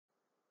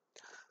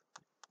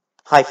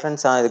Hi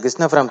friends, இது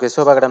Krishna from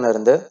கிறிஸ்டோபாகடம்ல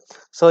இருந்து.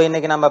 So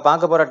இன்னைக்கு நம்ம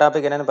பார்க்க போகிற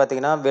டாபிக் என்னென்னு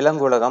பார்த்தீங்கன்னா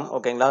விலங்குலகம்.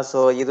 ஓகேங்களா? ஸோ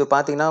இது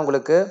பார்த்தீங்கன்னா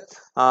உங்களுக்கு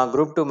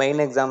குரூப் டூ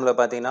மெயின் எக்ஸாமில்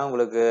பார்த்தீங்கன்னா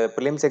உங்களுக்கு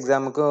ப்ரிலிம்ஸ்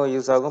எக்ஸாமுக்கும்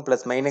யூஸ் ஆகும்,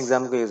 ப்ளஸ் மெயின்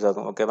எக்ஸாமுக்கும் யூஸ்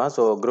ஆகும். ஓகேவா?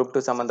 So group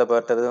two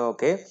சம்மந்தப்பட்டதும்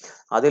okay.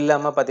 அது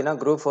இல்லாமல்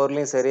பார்த்தீங்கன்னா குரூப்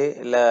ஃபோர்லேயும் சரி,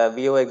 இல்லை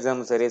விஓ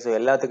எக்ஸாமும் சரி, ஸோ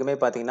எல்லாத்துக்குமே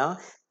பார்த்தீங்கன்னா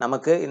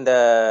நமக்கு இந்த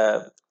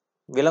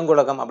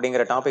விலங்குலகம்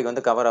அப்படிங்கிற டாபிக்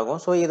வந்து கவர் ஆகும்.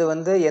 ஸோ இது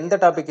வந்து எந்த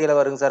டாபிக் கீழே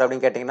வருங்க சார்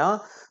அப்படின்னு கேட்டிங்கன்னா,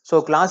 so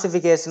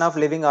classification of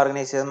living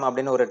organisation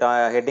அப்படின்னு ஒரு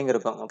ஹெட்டிங்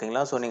இருக்கும்.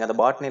 ஓகேங்களா? ஸோ நீங்கள் அந்த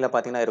பாட்னியில்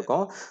பார்த்தீங்கன்னா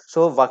இருக்கும்.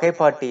 ஸோ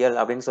வகைப்பாட்டியல்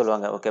அப்படின்னு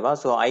சொல்லுவாங்க. ஓகேவா?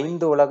 ஸோ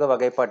 5 உலக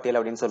வகைப்பாட்டியல்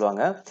அப்படின்னு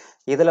சொல்லுவாங்க.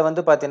 இதில்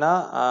வந்து பார்த்தீங்கன்னா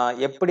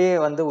எப்படி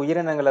வந்து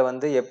உயிரினங்களை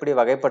வந்து எப்படி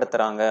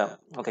வகைப்படுத்துகிறாங்க.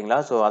 ஓகேங்களா?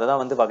 ஸோ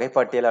அதுதான் வந்து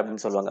வகைப்பாட்டியல்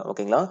அப்படின்னு சொல்லுவாங்க.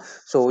 ஓகேங்களா?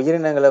 ஸோ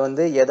உயிரினங்களை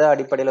வந்து எதை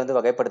அடிப்படையில் வந்து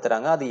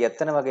வகைப்படுத்துகிறாங்க, அது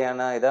எத்தனை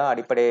வகையான இதை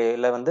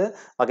அடிப்படையில் வந்து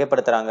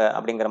வகைப்படுத்துகிறாங்க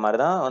அப்படிங்கிற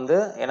மாதிரி தான் வந்து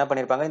என்ன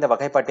பண்ணியிருப்பாங்க, இந்த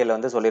வகைப்பாட்டியலில்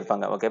வந்து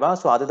சொல்லியிருப்பாங்க. ஓகேவா?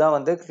 ஸோ அதுதான்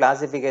வந்து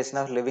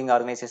கிளாசிஃபிகேஷன் ஆஃப் லிவிங்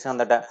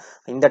ஆர்கனைசேஷன்.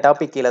 இந்த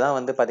டாபிக் கீழே தான்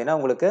வந்து பார்த்தீங்கன்னா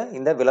உங்களுக்கு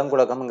இந்த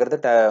விலங்குலகம்ங்கிறது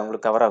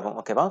உங்களுக்கு கவர் ஆகும்.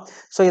 ஓகேவா?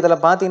 ஸோ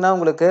இதில் பார்த்தீங்கன்னா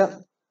உங்களுக்கு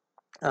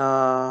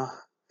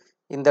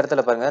இந்த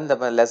இடத்துல பாருங்க, இந்த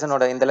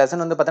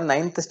லெசன் வந்து பார்த்தீங்கன்னா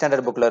 9th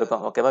ஸ்டாண்டர்ட் புக்ல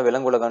இருக்கும். ஓகேவா?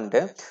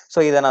 விலங்குலகம்ன்ட்டு. ஸோ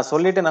இதை நான்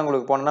சொல்லிட்டு நான்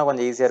உங்களுக்கு போனேன்னா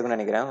கொஞ்சம் ஈஸியாக இருக்கும்னு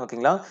நினைக்கிறேன்.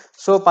 ஓகேங்களா?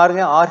 ஸோ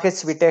பாருங்க,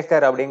 ஆர்ஹெச்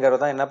விட்டேக்கர்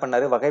அப்படிங்கிறது தான் என்ன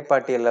பண்ணாரு,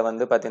 வகைப்பாட்டியலில்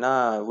வந்து பார்த்தீங்கன்னா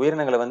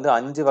உயிரினங்களை வந்து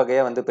 5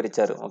 வகையாக வந்து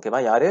பிரிச்சாரு.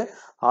 ஓகேவா? யாரு?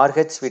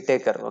 Rh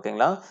Whitaker.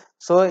 ஓகேங்களா?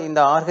 ஸோ இந்த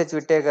ஆர்ஹெச்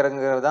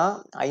விட்டேக்கருங்கிறது தான்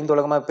 5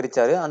 உலகமாக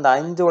பிரிச்சாரு. அந்த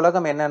 5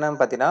 உலகம் என்னென்னு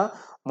பார்த்தீங்கன்னா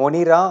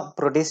மொனிரா,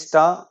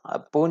 புரோடிஸ்டா,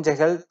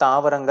 பூஞ்சைகள்,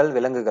 தாவரங்கள்,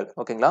 விலங்குகள்.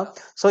 ஓகேங்களா?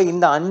 ஸோ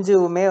இந்த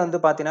 5மே வந்து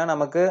பார்த்தீங்கன்னா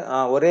நமக்கு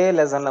ஒரே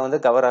லெசனில் வந்து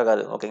கவர்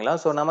ஆகாது. ஓகேங்களா?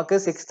 ஸோ நமக்கு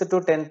 6th to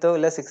 10th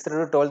இல்லை 6th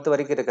to 12th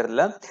வரைக்கும்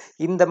இருக்கிறதுல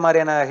இந்த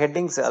மாதிரியான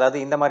ஹெட்டிங்ஸ், அதாவது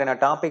இந்த மாதிரியான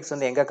டாபிக்ஸ்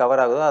வந்து எங்கே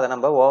கவர் ஆகுதோ அதை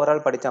நம்ம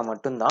ஓவரால் படித்தா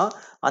மட்டும்தான்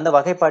அந்த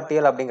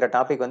வகைப்பாட்டியல் அப்படிங்கிற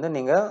டாபிக் வந்து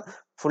நீங்கள்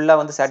ஃபுல்லாக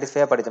வந்து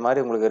சாட்டிஸ்ஃபையாக படித்த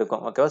மாதிரி உங்களுக்கு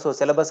இருக்கும். ஓகேவா? ஸோ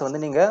சிலபஸ் வந்து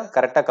நீங்கள்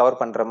கரெக்டாக கவர்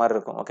பண்ணுற மாதிரி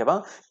இருக்கும். ஓகேவா?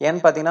 ஏன்னு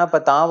பார்த்தீங்கன்னா இப்போ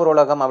தாவர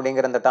உலகம்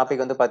அப்படிங்கிற அந்த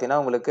டாபிக் வந்து பார்த்தீங்கன்னா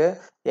உங்களுக்கு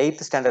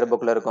 8th ஸ்டாண்டர்ட்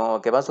புக்கில் இருக்கும்.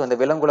 ஓகேவா? ஸோ இந்த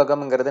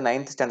விலங்குலகம்ங்கிறது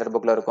 9th ஸ்டாண்டர்ட்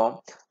புக்கில் இருக்கும்.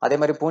 அதே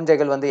மாதிரி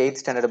பூஞ்சைகள் வந்து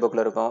 8th ஸ்டாண்டர்ட்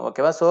புக்கில் இருக்கும்.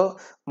 ஓகேவா? ஸோ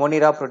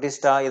மொனிரா,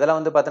 புரோடிஸ்டா இதெல்லாம்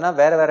வந்து பார்த்தீங்கன்னா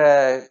வேற வேற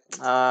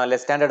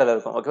ஸ்டாண்டர்டில்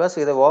இருக்கும். ஓகேவா? ஸோ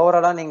இதை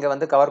ஓவராலாக நீங்கள்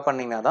வந்து கவர்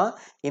பண்ணீங்கன்னா தான்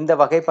இந்த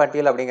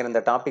வகைப்பாட்டியல் அப்படிங்கிற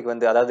இந்த டாபிக்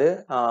வந்து, அதாவது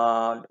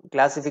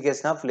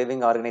கிளாசிஃபிகேஷன் ஆஃப்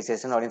லிவிங்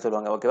ஆர்கனைசேஷன் அப்படின்னு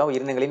சொல்லுவாங்க. ஓகேவா?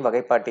 உயிரினங்களின்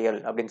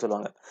வகைப்பாட்டியல் அப்படின்னு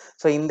சொல்லுவாங்க.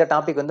 ஸோ இந்த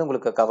டாபிக் வந்து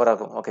உங்களுக்கு கவர்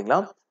ஆகும். ஓகேங்களா?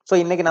 ஸோ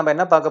இன்னைக்கு நம்ம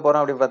என்ன பார்க்க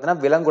போறோம் அப்படின்னு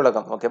பார்த்தீங்கன்னா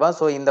விலங்குலகம். ஓகேவா?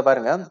 ஸோ இந்த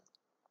பாருங்க,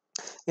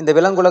 இந்த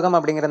விலங்குலகம்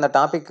அப்படிங்கிற இந்த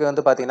டாபிக்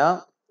வந்து பார்த்தீங்கன்னா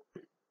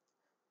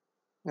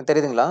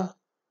தெரியுதுங்களா?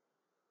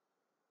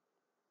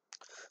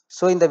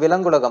 ஸோ இந்த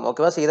விலங்குலகம்.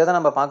 ஓகேவா? ஸோ இதை தான்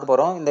நம்ம பார்க்க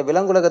போகிறோம். இந்த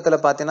விலங்குலகத்தில்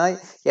பார்த்தீங்கன்னா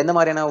எந்த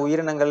மாதிரியான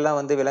உயிரினங்கள்லாம்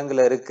வந்து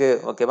விலங்குல இருக்கு.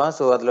 ஓகேவா?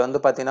 ஸோ அதில் வந்து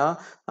பார்த்தீங்கன்னா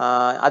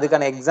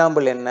அதுக்கான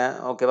எக்ஸாம்பிள் என்ன.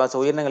 ஓகேவா? ஸோ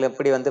உயிரினங்கள்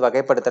எப்படி வந்து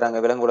வகைப்படுத்துறாங்க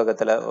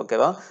விலங்குலகத்தில்.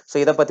 ஓகேவா? ஸோ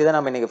இதை பற்றி தான்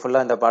நம்ம இன்னைக்கு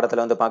ஃபுல்லாக இந்த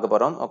பாடத்தில் வந்து பார்க்க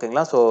போகிறோம்.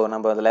 ஓகேங்களா? ஸோ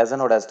நம்ம அந்த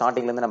லெசனோட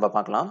ஸ்டார்டிங்லேருந்து நம்ம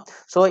பார்க்கலாம்.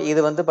 ஸோ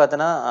இது வந்து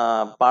பார்த்தீங்கன்னா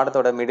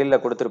பாடத்தோட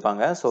மிடில்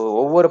கொடுத்துருப்பாங்க. ஸோ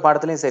ஒவ்வொரு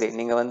பாடத்துலையும் சரி,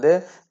 நீங்கள் வந்து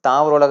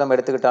தாவர உலகம்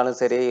எடுத்துக்கிட்டாலும்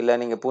சரி, இல்லை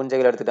நீங்கள்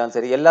பூஞ்சைகள் எடுத்துக்கிட்டாலும்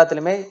சரி,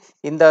 எல்லாத்துலேயுமே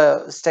இந்த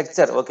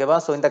ஸ்ட்ரக்சர். ஓகேவா?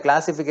 ஸோ இந்த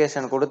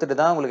கிளாசிஃபிகேஷன் கொடுத்துட்டு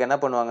தான் உங்களுக்கு என்ன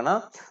பண்ணுவாங்கன்னா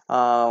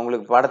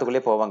உங்களுக்கு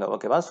பாடத்துக்குள்ளே போவாங்க.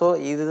 ஓகேவா? ஸோ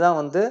இதுதான்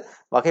வந்து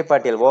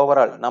வகைப்பாட்டியல்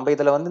ஓவரால். நம்ம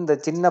இதில் வந்து இந்த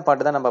சின்ன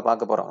பாட்டு தான் நம்ம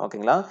பார்க்க போகிறோம்.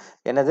 ஓகேங்களா?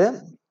 என்னது,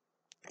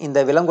 இந்த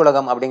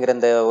விலங்குலகம் அப்படிங்கிற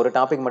இந்த ஒரு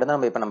டாபிக் மட்டும்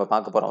தான் நம்ம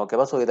பார்க்க போறோம்.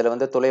 ஓகேவா? ஸோ இதுல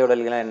வந்து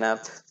துளையுடல்கள் என்ன,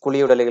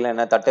 குழியுடல்கள்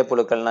என்ன,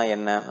 தட்டைப்புழுக்கள்னா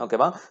என்ன.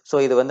 ஓகேவா?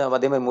 ஸோ இது வந்து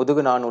அதே மாதிரி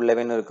முதுகு நான்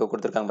உள்ளவைன்னு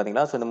கொடுத்துருக்காங்க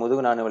பார்த்தீங்களா? ஸோ இந்த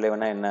முதுகு நான்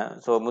உள்ளவைனா என்ன,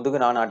 ஸோ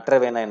முதுகு நான்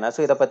அற்றவைனா என்ன.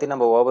 ஸோ இதை பத்தி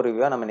நம்ம ஓவர்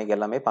ரிவ்யூவா நம்ம இன்னைக்கு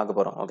எல்லாமே பார்க்க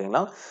போறோம்.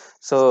 ஓகேங்களா?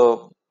 ஸோ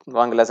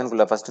வாங்க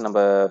லெசனுக்குள்ள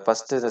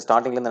ஃபர்ஸ்ட்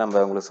ஸ்டார்டிங்ல இருந்து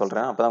நம்ம உங்களுக்கு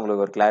சொல்றேன். அப்பதான்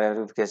உங்களுக்கு ஒரு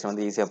கிளாரிஃபிகேஷன்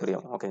வந்து ஈஸியா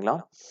புரியும். ஓகேங்களா?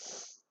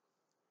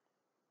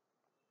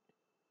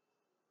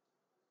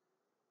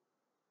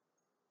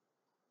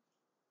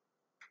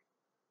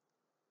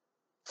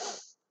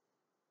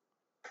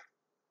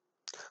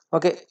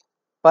 ஓகே,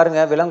 பாருங்க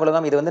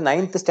விலங்குலகம் இது வந்து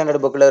 9th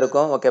ஸ்டாண்டர்ட் புக்ல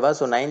இருக்கும். ஓகேவா?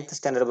 ஸோ 9th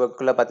ஸ்டாண்டர்ட்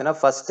புக்ல பார்த்தீங்கன்னா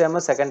ஃபர்ஸ்ட் டேர்ம்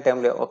செகண்ட்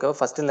டேர்ம்ல ஓகேவா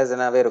ஃபர்ஸ்ட்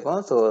லெசனாவே இருக்கும்.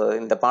 ஸோ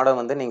இந்த பாடம்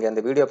வந்து நீங்க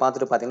இந்த வீடியோ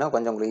பார்த்துட்டு பார்த்தீங்கன்னா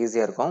கொஞ்சம் உங்களுக்கு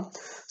ஈஸியா இருக்கும்.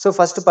 ஸோ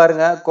ஃபர்ஸ்ட்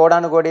பாருங்க,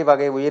 கோடானு கோடி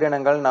வகை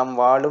உயிரினங்கள் நாம்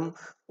வாழும்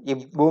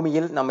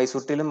இப்பூமியில் நம்மை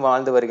சுற்றிலும்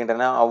வாழ்ந்து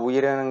வருகின்றன.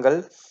 அவ்வுயிரினங்கள்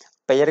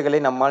பெயர்களை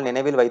நம்மால்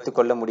நினைவில் வைத்துக்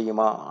கொள்ள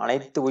முடியுமா?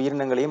 அனைத்து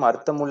உயிரினங்களையும்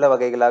அர்த்தமுள்ள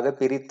வகைகளாக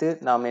பிரித்து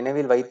நாம்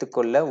நினைவில் வைத்துக்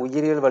கொள்ள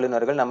உயிரியல்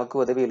வல்லுநர்கள் நமக்கு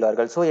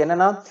உதவியுள்ளார்கள். ஸோ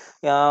என்னன்னா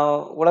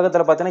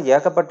உலகத்துல பார்த்தீங்கன்னா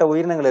ஏகப்பட்ட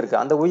உயிரினங்கள் இருக்கு.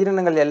 அந்த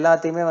உயிரினங்கள்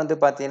எல்லாத்தையுமே வந்து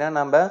பார்த்தீங்கன்னா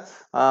நம்ம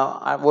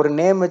ஒரு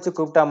நேம் வச்சு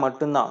கூப்பிட்டா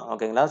மட்டும்தான்.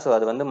 ஓகேங்களா? ஸோ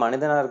அது வந்து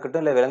மனிதனா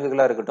இருக்கட்டும், இல்லை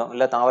விலங்குகளா இருக்கட்டும்,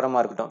 இல்லை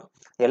தாவரமா இருக்கட்டும்,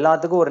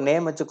 எல்லாத்துக்கும் ஒரு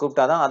நேம் வச்சு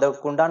கூப்பிட்டாதான்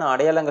அதற்குண்டான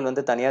அடையாளங்கள்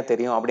வந்து தனியா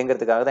தெரியும்.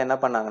 அப்படிங்கிறதுக்காக தான் என்ன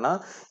பண்ணாங்கன்னா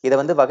இதை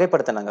வந்து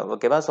வகைப்படுத்தினாங்க.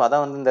 ஓகேவா? ஸோ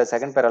அதான் வந்து இந்த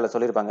செகண்ட் பேரால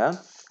சொல்லியிருப்பாங்க.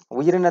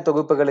 உயிரின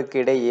தொகுப்புகளுக்கு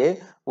இடையே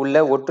உள்ள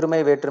ஒற்றுமை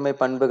வேற்றுமை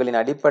பண்புகளின்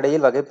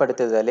அடிப்படையில்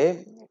வகைப்படுத்துதலே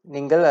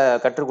நீங்கள்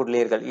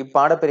கற்றுக்கொள்ளீர்கள்.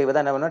 இப்பாடப்பிரிவு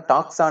தான் என்ன பண்ணும்,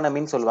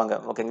 டாக்ஸானமின்னு சொல்லுவாங்க.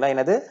 ஓகேங்களா?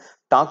 என்னது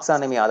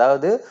டாக்ஸானமி,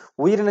 அதாவது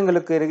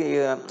உயிரினங்களுக்கு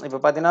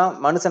இப்ப பாத்தீங்கன்னா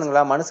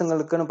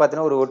மனுஷங்களுக்குன்னு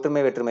பாத்தீங்கன்னா ஒரு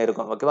ஒற்றுமை வேற்றுமை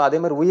இருக்கும். ஓகேவா? அதே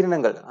மாதிரி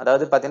உயிரினங்கள்,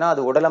 அதாவது பாத்தீங்கன்னா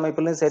அது உடல்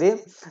அமைப்பிலும் சரி,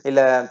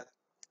 இல்ல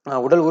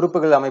உடல்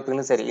உறுப்புகள்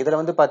அமைப்புகளும் சரி. இதுல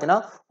வந்து பார்த்தீங்கன்னா,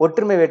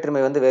 ஒற்றுமை,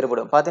 வேற்றுமை வந்து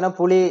வேறுபடும். பார்த்தீங்கன்னா,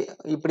 புலி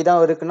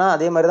இப்படிதான் இருக்குன்னா,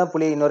 அதே மாரி தான்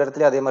புலி இன்னொரு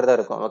இடத்துலயும் அதே மாரி தான்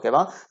இருக்கும்.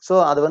 ஓகேவா? ஸோ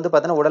அது வந்து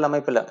பார்த்தீங்கன்னா, உடல்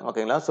அமைப்புல.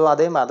 ஓகேங்களா? ஸோ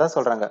அதே மாரி அதான்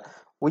சொல்றாங்க.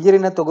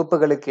 உயிரின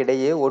தொகுப்புகளுக்கு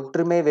இடையே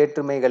ஒற்றுமை,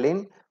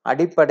 வேற்றுமைகளின்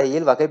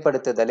அடிப்படையில்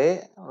வகைப்படுத்துதலே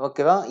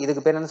ஓகேவா?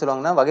 இதுக்கு பேர் என்ன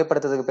சொல்லுவாங்கன்னா,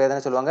 வகைப்படுத்துதலுக்கு பேர்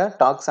என்ன சொல்லுவாங்க?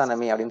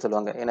 டாக்ஸானமி அப்படின்னு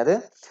சொல்லுவாங்க. என்னது?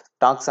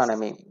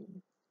 டாக்ஸானமி.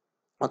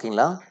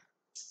 ஓகேங்களா?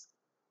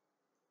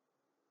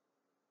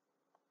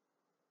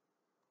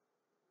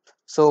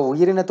 ஸோ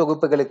உயிரின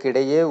தொகுப்புகளுக்கு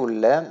இடையே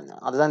உள்ள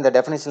அதுதான் இந்த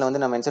டெஃபினிஷன்ல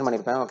வந்து நான் மென்ஷன்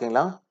பண்ணியிருப்பேன்.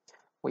 ஓகேங்களா?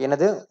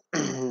 என்னது?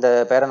 இந்த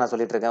பேர நான்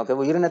சொல்லிட்டு இருக்கேன். ஓகே.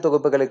 உயிரின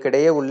தொகுப்புகளுக்கு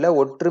இடையே உள்ள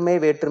ஒற்றுமை,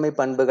 வேற்றுமை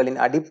பண்புகளின்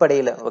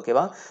அடிப்படையில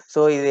ஓகேவா? ஸோ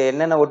இது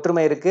என்னென்ன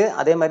ஒற்றுமை இருக்கு,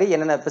 அதே மாரி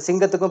என்னென்ன இப்ப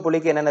சிங்கத்துக்கும்,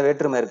 புலிக்கும் என்னென்ன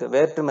வேற்றுமை இருக்கு?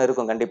 வேற்றுமை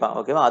இருக்கும் கண்டிப்பா.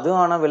 ஓகேவா? அதுவும்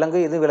ஆனா விலங்கு,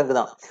 இது விலங்கு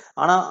தான்.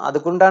 ஆனா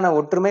அதுக்குண்டான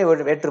ஒற்றுமை,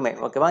 வேற்றுமை.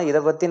 ஓகேவா?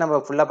 இத பத்தி நம்ம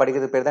ஃபுல்லா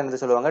படிக்கிறதுக்கு பேர் தான்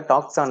என்னது சொல்லுவாங்க?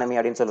 டாக்ஸானமி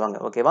அப்படின்னு சொல்லுவாங்க.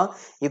 ஓகேவா?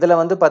 இதுல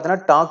வந்து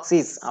பார்த்தீங்கன்னா,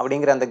 டாக்ஸிஸ்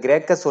அப்படிங்கிற அந்த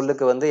கிரேக்க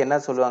சொல்லுக்கு வந்து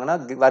என்ன சொல்லுவாங்கன்னா,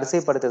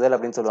 வரிசைப்படுத்துதல்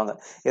அப்படின்னு சொல்லுவாங்க.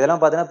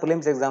 இதெல்லாம் பார்த்தீங்கன்னா,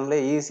 பிலிம்ஸ்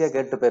எக்ஸாம்ல ஈஸியா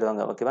கேட்டு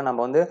போயிருவாங்க. ஓகேவா?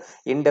 நம்ம வந்து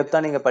இன்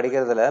டெப்த்தா நீங்க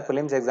படிக்கிறதுல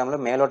பிலிம்ஸ் எக்ஸாம்ல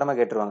மேலோட்டமா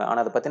கேட்டுருவாங்க.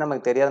 ஆனா அத பத்தி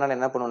நமக்கு தெரியாதனால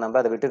என்ன பண்ணுவோம் நம்ப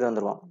அத விட்டுட்டு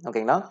வந்துருவோம்.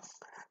 ஓகேங்களா?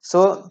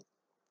 சோ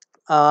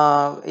ஆ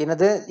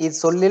என்னது?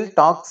 இச்சொல்லில்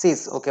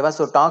டாக்ஸிஸ் ஓகேவா?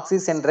 ஸோ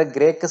டாக்ஸிஸ் என்ற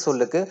கிரேக்க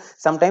சொல்லுக்கு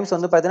சம்டைம்ஸ்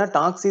வந்து பார்த்தீங்கன்னா,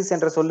 டாக்ஸிஸ்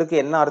என்ற சொல்லுக்கு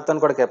என்ன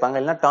அர்த்தம்னு கூட கேட்பாங்க.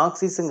 இல்லன்னா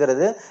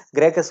டாக்ஸிஸ்ங்கிறது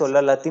கிரேக்க சொல்லா,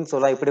 லத்தீன்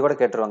சொல்லா இப்படி கூட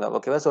கேட்டுருவாங்க.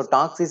 ஓகேவா? ஸோ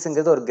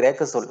டாக்ஸிஸ்ங்கிறது ஒரு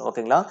கிரேக்க சொல்.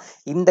 ஓகேங்களா?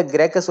 இந்த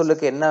கிரேக்க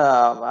சொல்லுக்கு என்ன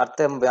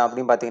அர்த்தம்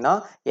அப்படின்னு பார்த்தீங்கன்னா,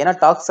 ஏன்னா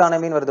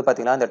டாக்ஸானமின்னு வருது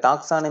பார்த்தீங்களா? இந்த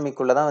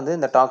டாக்ஸானமிக்குள்ள தான் வந்து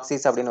இந்த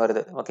டாக்ஸிஸ் அப்படின்னு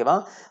வருது. ஓகேவா?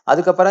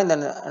 அதுக்கப்புறம் இந்த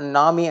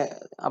நாமி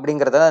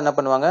அப்படிங்கிறத என்ன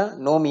பண்ணுவாங்க?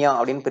 நோமியா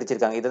அப்படின்னு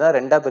பிரிச்சிருக்காங்க. இதுதான்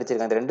 2ஆ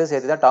பிரிச்சிருக்காங்க. இந்த 2ம்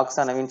சேர்த்து தான்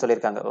டாக்ஸானமின்னு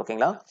சொல்லியிருக்காங்க.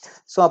 ஓகேங்களா?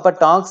 ஸோ அப்ப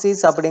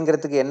டாக்ஸிஸ்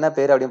அப்படிங்கிறதுக்கு என்ன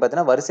பேரு அப்படின்னு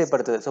பார்த்தீங்கன்னா,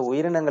 வரிசைப்படுத்துதல். ஸோ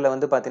உயிரினங்கள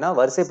வந்து பார்த்தீங்கன்னா,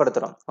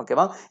 வரிசைப்படுத்துறோம்.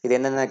 ஓகேவா? இது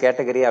என்னென்ன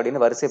கேட்டகரி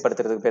அப்படின்னு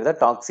வரிசைப்படுத்துறதுக்கு பேர் தான்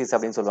டாக்ஸிஸ்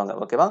அப்படின்னு சொல்லுவாங்க.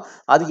 ஓகேவா?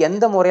 அது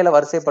எந்த முறையில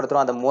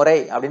வரிசைப்படுத்துறோம், அந்த முறை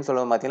அப்படின்னு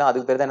சொல்லுவோம் பார்த்தீங்கன்னா,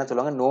 அதுக்கு பேர் தான் என்ன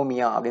சொல்லுவாங்க?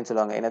 நோமியா அப்படின்னு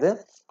சொல்லுவாங்க. என்னது?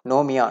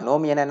 நோமியா.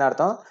 நோமியான்னா என்ன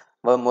அர்த்தம்?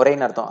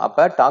 முறைன்னு அர்த்தம்.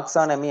 அப்ப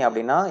டாக்ஸானமி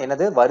அப்படின்னா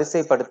என்னது?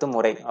 வரிசைப்படுத்தும்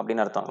முறை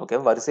அப்படின்னு அர்த்தம். ஓகே.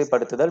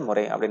 வரிசைப்படுத்துதல்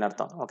முறை அப்படின்னு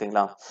அர்த்தம்.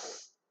 ஓகேங்களா?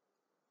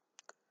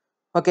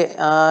 ஓகே.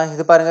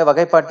 இது பாருங்க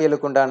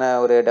வகைப்பாட்டியலுக்கு உண்டான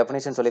ஒரு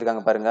டெஃபினிஷன்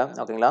சொல்லியிருக்காங்க பாருங்க.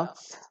 ஓகேங்களா?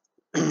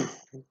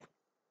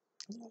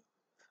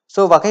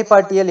 ஸோ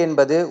வகைப்பாட்டியல்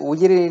என்பது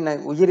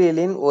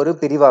உயிரியலின் ஒரு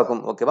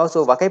பிரிவாகும். ஓகேவா? ஸோ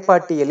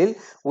வகைப்பாட்டியலில்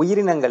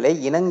உயிரினங்களை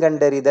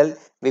இனங்கண்டறிதல்,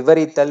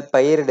 விவரித்தல்,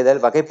 பெயரிடுதல்,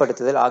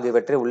 வகைப்படுத்துதல்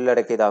ஆகியவற்றை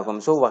உள்ளடக்கியதாகும்.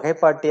 ஸோ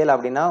வகைப்பாட்டியல்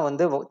அப்படின்னா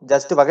வந்து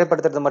ஜஸ்ட்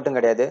வகைப்படுத்துறது மட்டும்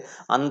கிடையாது.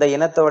 அந்த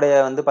இனத்தோடைய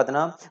வந்து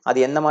பார்த்தீங்கன்னா, அது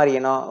எந்த மாரி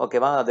இனம்,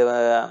 ஓகேவா?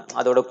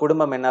 அதோட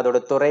குடும்பம் என்ன?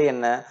 அதோட துறை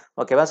என்ன?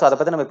 ஓகேவா? ஸோ அத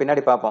பத்தி நம்ம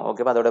பின்னாடி பார்ப்போம்.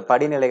 ஓகேவா? அதோட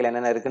படிநிலைகள்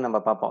என்னென்ன இருக்குன்னு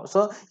நம்ம பார்ப்போம். ஸோ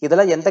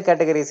இதெல்லாம் எந்த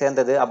கேட்டகரி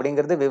சேர்ந்தது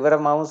அப்படிங்கிறது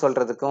விவரமாவும்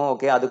சொல்றதுக்கும்,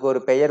 ஓகே அதுக்கு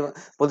ஒரு பெயர்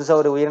புதுசா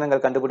ஒரு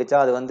உயிரினங்கள் கண்டுபிடிச்சா,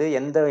 அது வந்து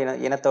எந்த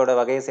இனத்தோட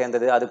வகையை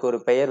சேர்ந்தது, அதுக்கு ஒரு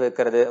பெயர்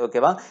வைக்கிறது,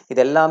 ஓகேவா?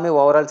 இது எல்லாமே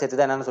ஓவரால் சேர்த்து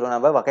தான் என்னன்னு சொல்லுவோம்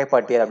நம்ம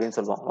வகைப்பாட்டியல் அப்படின்னு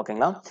சொல்லுவோம்.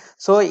 ஓகேங்களா?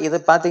 ஸோ இது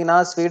பார்த்தீங்கன்னா,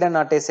 ஸ்வீடன்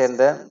நாட்டை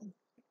சேர்ந்த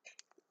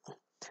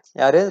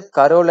யாரு?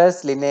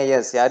 Carolus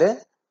Linnaeus. யாரு?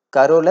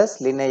 Carolus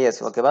Linnaeus.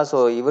 ஓகேவா? ஸோ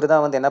இவரு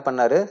தான் வந்து என்ன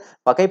பண்ணாரு,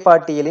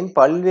 வகைப்பாட்டியலின்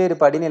பல்வேறு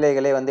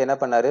படிநிலைகளை வந்து என்ன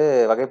பண்ணாரு,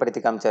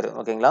 வகைப்படுத்தி காமிச்சாரு.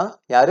 ஓகேங்களா?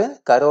 யாரு?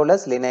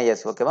 Carolus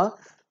Linnaeus. ஓகேவா?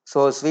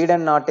 ஸோ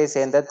ஸ்வீடன் நாட்டை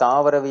சேர்ந்த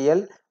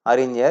தாவரவியல்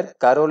அறிஞர்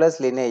கரோலஸ்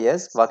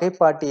லின்னேயஸ்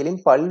வகைப்பாட்டியலின்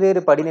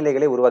பல்வேறு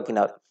படிநிலைகளை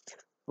உருவாக்கினார்.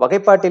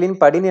 வகைப்பாட்டியலின்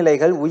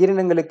படிநிலைகள்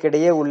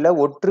உயிரினங்களுக்கிடையே உள்ள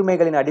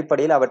ஒற்றுமைகளின்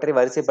அடிப்படையில் அவற்றை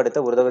வரிசைப்படுத்த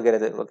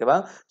உதவுகிறது. ஓகேவா?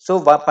 ஸோ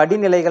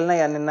படிநிலைகள்னா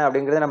என்னென்ன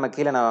அப்படிங்கிறத நம்ம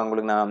கீழ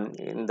நான்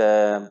இந்த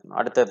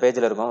அடுத்த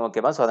பேஜ்ல இருக்கும்.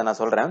 ஓகேவா? ஸோ அத நான்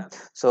சொல்றேன்.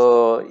 ஸோ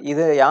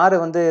இது யாரு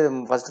வந்து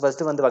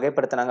ஃபர்ஸ்ட் வந்து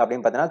வகைப்படுத்துனாங்க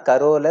அப்படின்னு பார்த்தீங்கன்னா,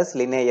 கரோலஸ்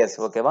லின்னேயஸ்.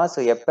 ஓகேவா?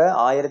 ஸோ எப்ப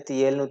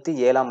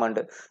 1707ஆம்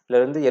ஆண்டுல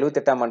இருந்து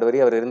 78ஆம் ஆண்டு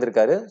வரை அவர்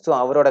இருந்திருக்காரு. ஸோ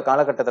அவரோட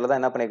காலகட்டத்தில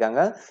தான் என்ன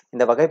பண்ணியிருக்காங்க,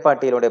 இந்த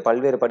வகைப்பாட்டியலுடைய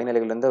பல்வேறு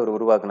படிநிலைகள் வந்து அவர்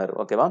உருவாக்குனாரு.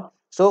 ஓகேவா?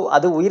 ஸோ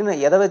அது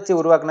எத வச்சு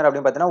உருவாக்குனாரு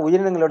அப்படின்னு பார்த்தீங்கன்னா,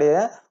 உயிரினங்களுடைய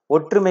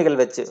ஒற்றுமைகள்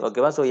வச்சு.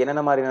 ஓகேவா? ஸோ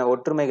என்னென்ன மாரியான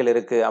ஒற்றுமைகள்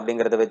இருக்கு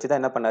அப்படிங்கிறத வச்சு தான்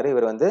என்ன பண்ணாரு,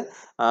 இவர் வந்து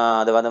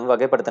அத வந்து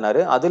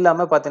வகைப்படுத்தினாரு. அதுவும்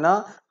இல்லாம பார்த்தீங்கன்னா,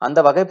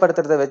 அந்த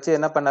வகைப்படுத்துறத வச்சு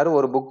என்ன பண்ணாரு,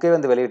 ஒரு புக்கே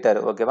வந்து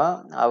வெளியிட்டாரு. ஓகேவா?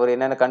 அவர்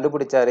என்னென்ன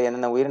கண்டுபிடிச்சாரு,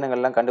 என்னென்ன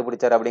உயிரினங்கள்லாம்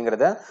கண்டுபிடிச்சாரு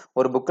அப்படிங்கிறத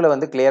ஒரு புக்ல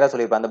வந்து கிளியரா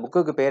சொல்லியிருப்பார். அந்த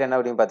புக்குக்கு பேர் என்ன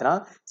அப்படின்னு பார்த்தீங்கன்னா,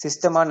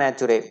 சிஸ்டமா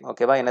நேச்சுரே.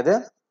 ஓகேவா? என்னது?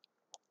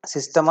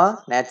 சிஸ்டமா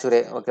நேச்சுரே.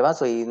 ஓகேவா?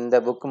 ஸோ இந்த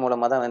புக்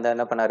மூலமா தான் வந்து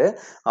என்ன பண்ணாரு,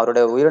 அவரோட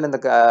உயிரினத்த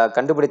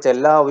கண்டுபிடிச்ச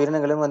எல்லா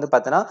உயிரினங்களையும் வந்து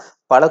பார்த்தீங்கன்னா,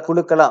 பல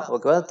குழுக்களா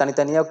ஓகேவா?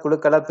 தனித்தனியா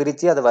குழுக்களா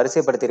பிரிச்சு அத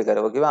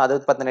வரிசைப்படுத்தியிருக்காரு. ஓகேவா? அத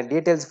பத்தின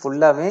டீட்டெயில்ஸ்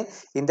ஃபுல்லாவே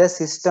இந்த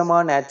சிஸ்டமா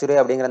நேச்சுரே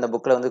அப்படிங்கிற அந்த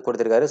புக்ல வந்து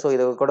குடுத்திருக்காரு. ஸோ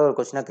இது கூட ஒரு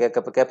கொஸ்டினா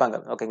கேட்பாங்க.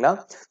 ஓகேங்களா?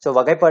 ஸோ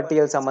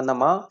வகைப்பாட்டியல்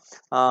சம்பந்தமா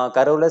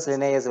கரோலஸ்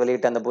லின்னேயஸ்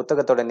வெளியிட்ட அந்த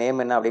புத்தகத்தோட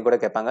நேம் என்ன அப்படின்னு கூட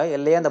கேட்பாங்க.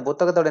 இல்லையா அந்த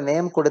புத்தகத்தோட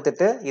நேம்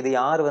குடுத்துட்டு, இது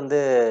யார் வந்து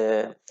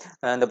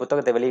இந்த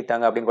புத்தகத்த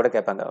வெளியிட்டாங்க அப்படின்னு கூட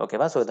கேட்பாங்க.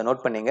 ஓகேவா? ஸோ இத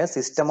நோட் பண்ணீங்க.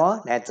 சிஸ்டமா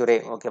நேச்சுரே.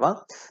 ஓகேவா?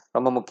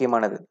 ரொம்ப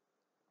முக்கியமானது.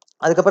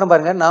 அதுக்கப்புறம்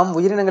பாருங்க, நாம்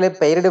உயிரினங்களை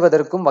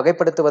பெயரிடுவதற்கும்,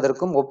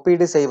 வகைப்படுத்துவதற்கும்,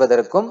 ஒப்பீடு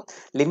செய்வதற்கும்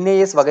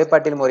லின்னேயஸ்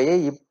வகைப்பாட்டியல் முறையை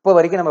இப்ப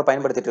வரைக்கும் நம்ம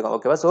பயன்படுத்திட்டு இருக்கோம்.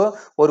 ஓகேவா? ஸோ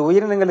ஒரு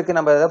உயிரினங்களுக்கு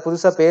நம்ம ஏதாவது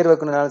புதுசா பேர்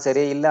வைக்கணும்னாலும்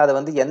சரி, இல்ல அத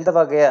வந்து எந்த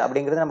வகை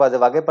அப்படிங்கிறது நம்ம அத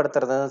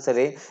வகைப்படுத்துறதும்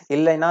சரி,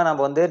 இல்லைன்னா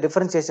நம்ம வந்து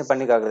டிஃபரன்ஷியேஷன்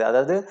பண்ணி காக்குது.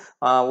 அதாவது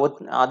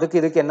அதுக்கு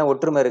இதுக்கு என்ன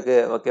ஒற்றுமை இருக்கு?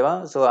 ஓகேவா?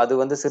 ஸோ அது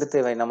வந்து சிறுத்தை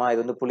இனமா,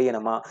 இது வந்து புலி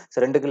இனமா? ஸோ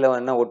 2க்குள்ள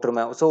என்ன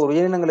ஒற்றுமை? ஸோ ஒரு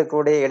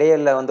உயிரினங்களுக்குடைய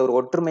இடையில வந்து ஒரு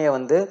ஒற்றுமைய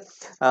வந்து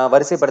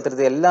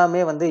வரிசைப்படுத்துறது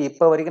எல்லாமே வந்து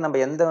இப்ப வரைக்கும்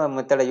நம்ம எந்த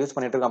மெத்தட யூஸ்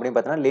பண்ணிட்டு இருக்கோம் அப்படின்னு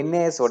பார்த்தீங்கன்னா,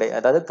 லின்னேயஸ் உடை.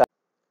 அதாவது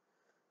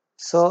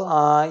ஸோ,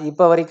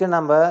 இப்ப வரைக்கும்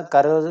நம்ப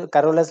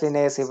கரோலஸ்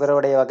லினேயஸ்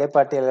இவருடைய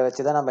வகைப்பாட்டியல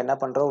வச்சு தான் நம்ம என்ன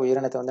பண்றோம்,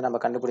 உயிரினத்த வந்து நம்ம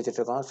கண்டுபிடிச்சிட்டு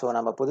இருக்கோம். ஸோ,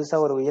 நம்ம புதுசா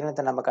ஒரு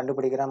உயிரினத்த நம்ம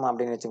கண்டுபிடிக்கிறோம்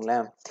அப்படின்னு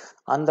வச்சுங்களேன்,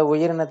 அந்த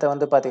உயிரினத்த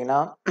வந்து பார்த்தீங்கன்னா,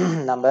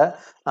 நம்ப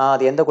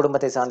அது எந்த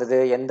குடும்பத்தை சார்ந்தது,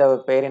 எந்த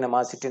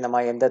பேரினமா,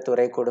 சிற்றினமா, எந்த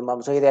துறை,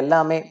 குடும்பம், ஸோ இது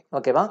எல்லாமே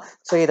ஓகேவா?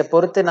 ஸோ இத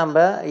பொறுத்து நம்ப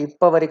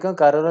இப்ப வரைக்கும்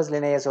கரோலஸ்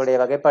லினேயஸ் உடைய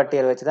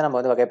வகைப்பாட்டியல் வச்சு தான் நம்ம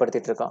வந்து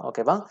வகைப்படுத்திட்டு இருக்கோம்.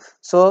 ஓகேவா?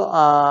 ஸோ,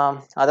 அ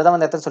அததான்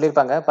வந்து இடத்துல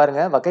சொல்லியிருப்பாங்க.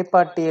 பாருங்க,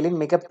 வகைப்பாட்டியலின்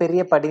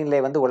மிகப்பெரிய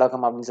படிநிலை வந்து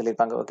உலகம் அப்படின்னு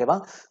சொல்லியிருப்பாங்க. ஓகேவா?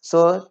 ஸோ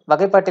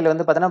வகைப்பாட்டியல்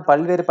வந்து பார்த்தீங்கன்னா,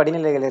 பல்வேறு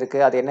படிநிலைகள் இருக்கு.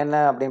 அது என்னென்ன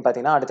அப்படின்னு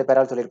பார்த்தீங்கன்னா, அடுத்த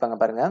பேரால சொல்லியிருப்பாங்க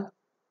பாருங்க.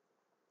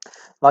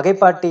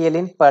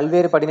 வகைப்பாட்டியலின்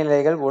பல்வேறு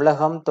படிநிலைகள்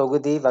உலகம்,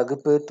 தொகுதி,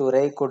 வகுப்பு,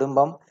 துறை,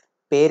 குடும்பம்,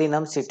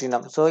 பேரினம்,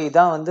 சிற்றினம். ஸோ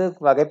இதான் வந்து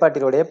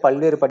வகைப்பாட்டியலுடைய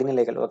பல்வேறு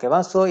படிநிலைகள். ஓகேவா?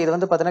 ஸோ இது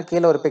வந்து பார்த்தீங்கன்னா,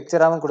 கீழ ஒரு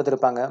பிக்சராவும்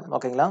குடுத்திருப்பாங்க.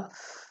 ஓகேங்களா?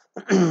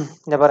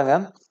 இங்க பாருங்க.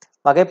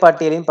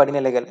 வகைப்பாட்டியலின்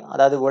படிநிலைகள்.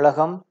 அதாவது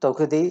உலகம்,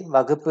 தொகுதி,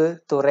 வகுப்பு,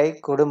 துறை,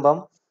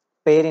 குடும்பம்,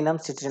 பேரினம்,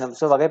 சிற்றினம்.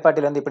 ஸோ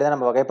வகைப்பாட்டியல் வந்து இப்படிதான்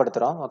நம்ம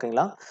வகைப்படுத்துறோம்.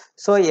 ஓகேங்களா?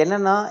 ஸோ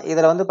என்னன்னா,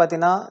 இதுல வந்து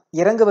பார்த்தீங்கன்னா,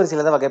 இறங்கு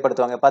வரிசையில தான்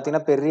வகைப்படுத்துவாங்க.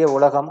 பார்த்தீங்கன்னா, பெரிய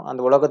உலகம்,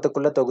 அந்த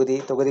உலகத்துக்குள்ள தொகுதி,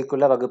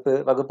 தொகுதிக்குள்ள வகுப்பு,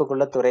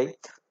 வகுப்புக்குள்ள துறை,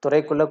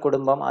 துறைக்குள்ள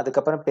குடும்பம்,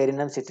 அதுக்கப்புறம்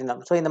பேரினம்,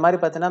 சிற்றினம். ஸோ இந்த மாரி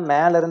பார்த்தீங்கன்னா,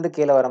 மேல இருந்து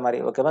கீழ வர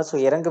மாரி. ஓகேவா? ஸோ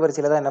இறங்கு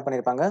வரிசையில தான் என்ன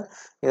பண்ணியிருப்பாங்க,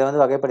 இத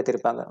வந்து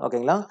வகைப்படுத்தியிருப்பாங்க.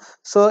 ஓகேங்களா?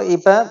 ஸோ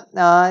இப்ப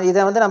அ இத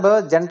வந்து நம்ப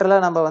ஜென்ரலா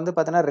நம்ம வந்து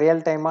பார்த்தீங்கன்னா,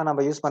 ரியல் டைமா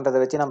நம்ம யூஸ்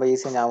பண்றத வச்சு நம்ம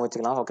ஈஸியா ஞாபகம்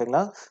வச்சுக்கலாம்.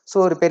 ஓகேங்களா? ஸோ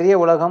ஒரு பெரிய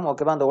உலகம்.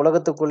 ஓகேவா? அந்த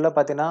உலகத்துக்குள்ள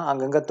பார்த்தீங்கன்னா,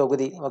 அங்கங்க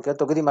தொகுதி. ஓகே.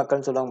 தொகுதி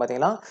மக்கள்ன்னு சொல்லுவாங்க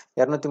பார்த்தீங்களா?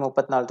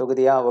 234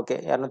 தொகுதியா? ஓகே.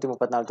 234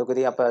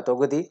 தொகுதி. அப்ப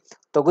தொகுதி.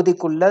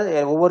 தொகுதிக்குள்ள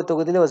ஒவ்வொரு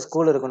தொகுதியிலும் ஒரு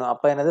ஸ்கூல் இருக்கணும்.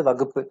 அப்ப என்னது?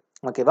 வகுப்பு.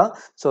 ஓகேவா?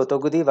 ஸோ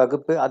தொகுதி,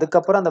 வகுப்பு.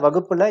 அதுக்கப்புறம் அந்த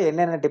வகுப்புல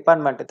என்னென்ன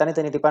டிபார்ட்மெண்ட்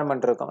தனித்தனி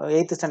டிபார்ட்மெண்ட் இருக்கும்.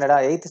 8த் ஸ்டாண்டர்டா?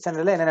 8த்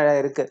ஸ்டாண்டர்ட்ல என்னென்ன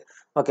இருக்கு?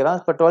 ஓகேவா?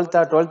 இப்ப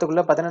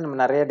 12த்துக்குள்ள பார்த்தீங்கன்னா, நம்ம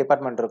நெறைய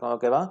டிபார்ட்மெண்ட் இருக்கும்.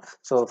 ஓகேவா?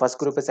 ஸோ ஃபர்ஸ்ட்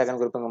குரூப்,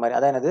 செகண்ட் குரூப்ங்கிற மாரி.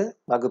 அதான் என்னது?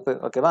 வகுப்பு.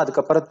 ஓகேவா?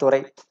 அதுக்கப்புறம்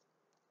துறை.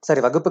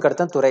 சரி வகுப்புக்கு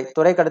அடுத்து துறை.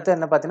 துறைக்கு அடுத்து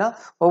என்ன பார்த்தீங்கன்னா,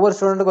 ஒவ்வொரு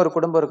ஸ்டூடண்ட்டுக்கும் ஒரு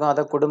குடும்பம் இருக்கும்.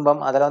 அதான்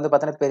குடும்பம். அதுல வந்து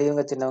பார்த்தீங்கன்னா,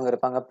 பெரியவங்க, சின்னவங்க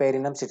இருப்பாங்க.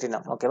 பேரினம்,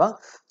 சிற்றினம். ஓகேவா?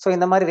 ஸோ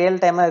இந்த மாரி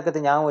ரியல் டைமா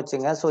இருக்கிறது ஞாபகம்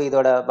வச்சுங்க. ஸோ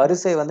இதோட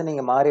வரிசை வந்து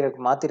நீங்க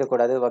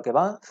மாத்திறக்கூடாது.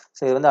 ஓகேவா?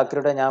 ஸோ இது வந்து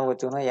அக்யூரேட்டா ஞாபகம்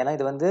வச்சுக்கணும். ஏன்னா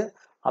இது வந்து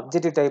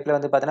அப்ஜெக்டிவ் டைப்ல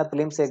வந்து பார்த்தீங்கன்னா,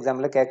 பிலிம்ஸ்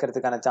எக்ஸாம்ல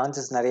கேட்கறதுக்கான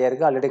சான்சஸ் நெறைய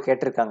இருக்கு. ஆல்ரெடி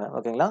கேட்டிருக்காங்க.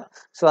 ஓகேங்களா?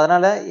 ஸோ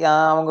அதனால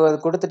அவங்க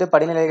குடுத்துட்டு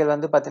படிநிலைகள்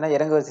வந்து பார்த்தீங்கன்னா,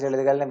 இறங்கு வரிசையில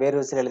எழுதுக, இல்ல வேறு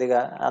வரிசையில எழுதுக,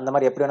 அந்த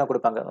மாரி எப்படி வேணா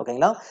குடுப்பாங்க.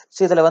 ஓகேங்களா?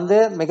 ஸோ இதுல வந்து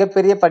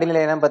மிகப்பெரிய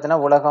படிநிலை என்னன்னு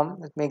பார்த்தீங்கன்னா, உலகம்.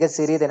 மிக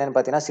சிறியது என்னன்னு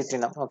பார்த்தீங்கன்னா,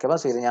 சிற்றினம். ஓகேவா?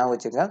 ஸோ இத ஞாபகம்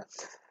வச்சுக்கங்க.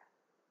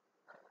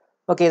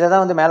 ஓகே. இத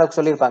தான் வந்து மேல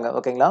சொல்லியிருப்பாங்க.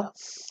 ஓகேங்களா?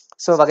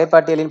 ஸோ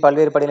வகைப்பாட்டியலின்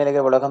பல்வேறு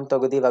படிநிலைகள் உலகம்,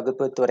 தொகுதி,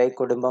 வகுப்பு, துறை,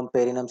 குடும்பம்,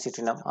 பேரினம்,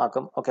 சிற்றினம்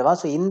ஆகும். ஓகேவா?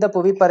 ஸோ இந்த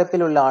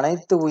புவிப்பரப்பில் உள்ள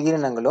அனைத்து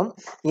உயிரினங்களும்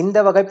இந்த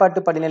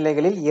வகைப்பாட்டு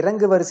படிநிலைகளில்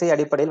இறங்கு வரிசை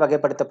அடிப்படையில்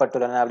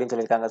வகைப்படுத்தப்பட்டுள்ளன அப்படின்னு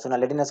சொல்லியிருக்காங்க. ஸோ நான்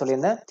ஆல்ரெடி என்ன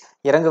சொல்லியிருந்தேன்?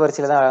 இறங்கு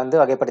வரிசையில தான் வந்து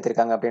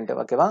வகைப்படுத்தியிருக்காங்க அப்படின்ட்டு.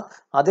 ஓகேவா?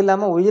 அது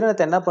இல்லாம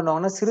உயிரினத்த என்ன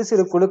பண்ணுவாங்கன்னா, சிறு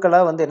சிறு குழுக்களா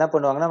வந்து என்ன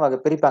பண்ணுவாங்கன்னா,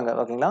 பிரிப்பாங்க.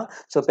 ஓகேங்களா?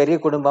 ஸோ பெரிய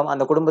குடும்பம்,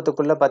 அந்த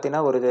குடும்பத்துக்குள்ள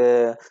பார்த்தீங்கன்னா, ஒரு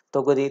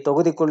தொகுதி,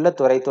 தொகுதிக்குள்ள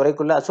துறை,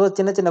 துறைக்குள்ள ஸோ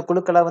சின்ன சின்ன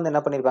குழுக்களா வந்து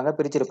என்ன பண்ணியிருப்பாங்க,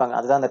 பிரிச்சிருப்பாங்க.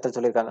 அதுதான் அந்த இடத்துல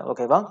சொல்லியிருக்காங்க.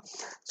 ஓகேவா?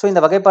 ஸோ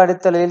இந்த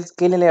வகைப்படுத்தலில்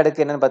கீழ்நிலை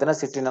அடுக்கு என்னன்னு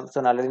பார்த்தீங்கன்னா, சிற்றினம். ஸோ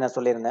நான் ஆல்ரெடி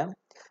சொல்லியிருந்தேன்.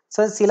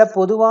 ஸோ சில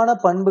பொதுவான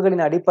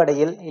பண்புகளின்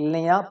அடிப்படையில்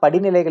இல்லையா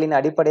படிநிலைகளின்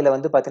அடிப்படையில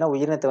வந்து பார்த்தீங்கன்னா,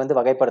 உயிரினத்த வந்து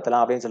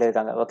வகைப்படுத்தலாம் அப்படின்னு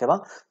சொல்லியிருக்காங்க. ஓகேவா?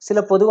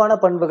 சில பொதுவான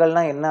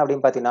பண்புகள்னா என்ன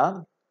அப்படின்னு பார்த்தீங்கன்னா,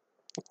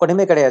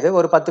 ஒண்ணுமே கிடையாது.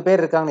 ஒரு 10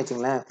 பேர் இருக்காங்கன்னு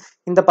வச்சுக்கங்களேன்.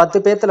 இந்த 10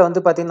 பேத்துல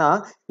வந்து பார்த்தீங்கன்னா,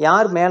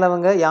 யார்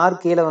மேலவங்க, யார்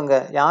கீழவங்க,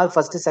 யார்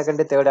ஃபர்ஸ்ட்,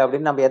 செகண்ட், தேர்ட்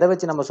அப்படின்னு நம்ம எத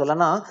வச்சு நம்ம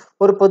சொல்லலாம்னா,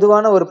 ஒரு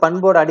பொதுவான ஒரு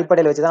பண்போட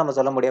அடிப்படையில வச்சு தான் நம்ம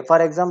சொல்ல முடியும்.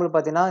 ஃபார் எக்ஸாம்பிள்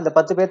பார்த்தீங்கன்னா, இந்த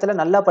 10 பேத்துல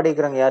நல்லா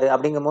படிக்கிறவங்க யாரு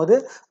அப்படிங்கும்போது,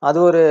 அது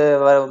ஒரு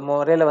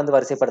முறையில வந்து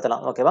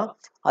வரிசைப்படுத்தலாம். ஓகேவா?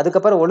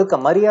 அதுக்கப்புறம்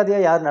ஒழுக்கம்,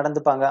 மரியாதையா யார்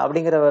நடந்துப்பாங்க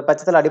அப்படிங்கிற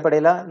பட்சத்துல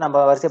அடிப்படையில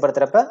நம்ம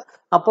வரிசைப்படுத்துறப்ப,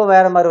 அப்போ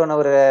வேற மாரியான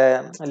ஒரு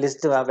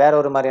லிஸ்ட் வேற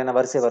ஒரு மாரியான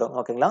வரிசை வரும்.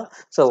 ஓகேங்களா?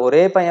 ஸோ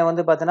ஒரே பையன்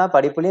வந்து பார்த்தீங்கன்னா,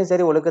 படிப்புலயும்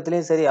சரி,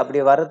 ஒழுக்கத்திலயும் சரி அப்படி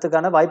வர்றதுக்கான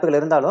வாய்ப்புகள்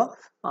இருந்தாலும்,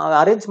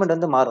 அரேஞ்ச்மெண்ட்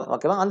வந்து மாறும்.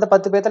 ஓகேவா? அந்த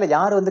 10 பேத்துல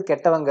யார் வந்து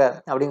கெட்டவங்க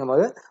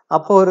அப்படிங்கும்போது,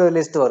 அப்போ ஒரு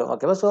லிஸ்ட் வரும்.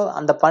 ஓகேவா? ஸோ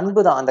அந்த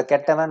பண்பு தான். அந்த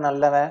கெட்டவன்,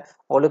 நல்லவன்,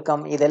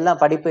 ஒழுக்கம் இதெல்லாம்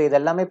படிப்பு இது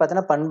எல்லாமே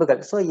பார்த்தீங்கன்னா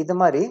பண்புகள். ஸோ இது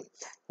மாரி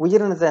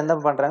உயிரினத்த என்ன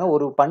பண்றாங்க,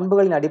 ஒரு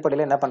பண்புகளின்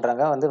அடிப்படையில என்ன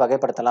பண்றாங்க வந்து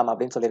வகைப்படுத்தலாம்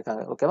அப்படின்னு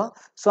சொல்லியிருக்காங்க. ஓகேவா?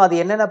 ஸோ அது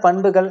என்னென்ன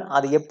பண்புகள்,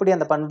 அது எப்படி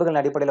அந்த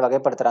பண்புகளின் அடிப்படையில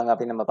வகைப்படுத்துறாங்க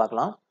அப்படின்னு நம்ம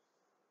பார்க்கலாம்.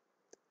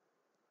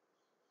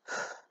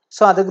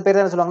 ஸோ அதுக்கு பேர்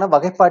என்ன சொல்லுவாங்கன்னா,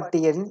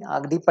 வகைப்பாட்டியலின்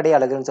அடிப்படை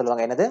அலகுன்னு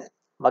சொல்லுவாங்க. என்னது?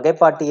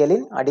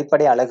 வகைப்பாட்டியலின்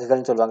அடிப்படை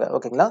அலகுகள்னு சொல்லுவாங்க.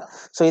 ஓகேங்களா?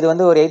 ஸோ இது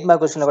வந்து ஒரு 8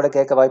 மார்க் கொஸ்டின்ல கூட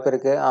கேட்க வாய்ப்பு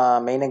இருக்கு.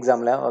 மெயின்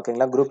எக்ஸாம்ல.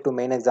 ஓகேங்களா? குரூப் 2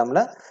 மெயின்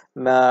எக்ஸாம்ல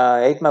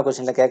 8 மார்க்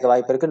கொஸ்டின்ல கேட்க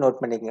வாய்ப்பு இருக்கு.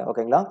 நோட் பண்ணிக்கங்க.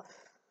 ஓகேங்களா?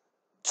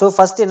 ஸோ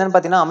ஃபர்ஸ்ட் என்னன்னு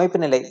பார்த்தீங்கன்னா அமைப்பு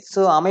நிலை.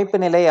 ஸோ அமைப்பு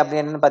நிலை அப்படி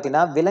என்னன்னு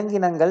பார்த்தீங்கன்னா,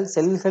 விலங்கினங்கள்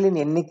செல்களின்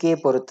எண்ணிக்கையை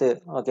பொறுத்து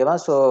ஓகேவா?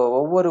 ஸோ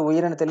ஒவ்வொரு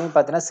உயிரினத்திலயும்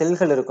பார்த்தீங்கன்னா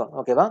செல்கள் இருக்கும்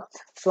ஓகேவா?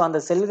 ஸோ அந்த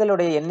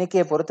செல்களுடைய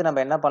எண்ணிக்கையை பொறுத்து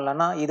நம்ம என்ன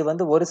பண்ணலாம்னா, இது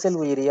வந்து ஒரு செல்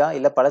உயிரியா,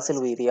 இல்ல பல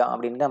செல் உயிரியா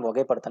அப்படின்னு நம்ம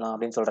வகைப்படுத்தலாம்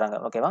அப்படின்னு சொல்றாங்க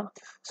ஓகேவா?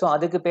 ஸோ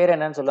அதுக்கு பேர்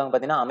என்னன்னு சொல்லுவாங்க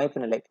பார்த்தீங்கன்னா,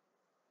 அமைப்பு நிலை.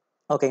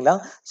 ஓகேங்களா?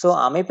 ஸோ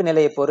அமைப்பு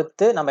நிலையை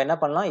பொறுத்து நம்ம என்ன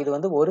பண்ணலாம், இது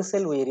வந்து ஒரு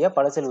செல் உயிரியா,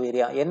 பல செல்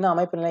உயிரியா? என்ன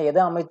அமைப்பு நிலை எத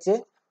அமைச்சு?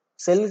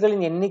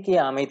 செல்களின்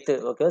எண்ணிக்கையை அமைத்து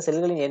ஓகேவா?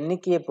 செல்களின்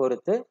எண்ணிக்கையை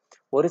பொறுத்து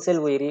ஒரு செல்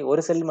உயிரி,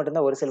 ஒரு செல் மட்டும்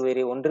தான் ஒரு செல்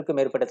உயிரி, ஒன்றுக்கு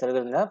மேற்பட்ட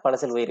செல்கள் இருந்தா பல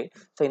செல் உயிரி.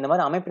 ஸோ இந்த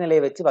மாரி அமைப்பு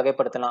நிலையை வச்சு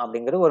வகைப்படுத்தலாம்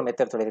அப்படிங்கிறது ஒரு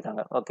மெத்தட்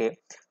சொல்லியிருக்காங்க. ஓகே.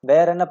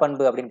 வேற என்ன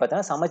பண்பு அப்படின்னு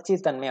பார்த்தீங்கன்னா,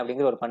 சமச்சீர் தன்மை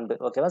அப்படிங்கிற ஒரு பண்பு.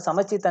 ஓகேவா?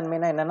 சமச்சீர்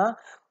தன்மைனா என்னன்னா,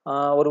 அ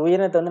ஒரு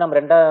உயிரினத்த வந்து நம்ம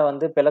 2ஆ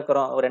வந்து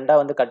பிளக்குறோம், 2ஆ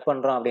வந்து கட்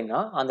பண்றோம்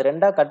அப்படின்னா, அந்த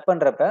 2ஆ கட்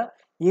பண்றப்ப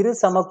இரு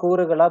சம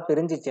கூறுகளா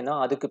பிரிஞ்சுச்சுன்னா,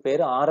 அதுக்கு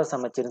பேரு ஆர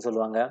சமச்சீர்ன்னு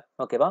சொல்லுவாங்க.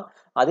 ஓகேவா?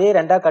 அதே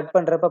 2ஆ கட்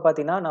பண்றப்ப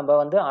பார்த்தீங்கன்னா, நம்ம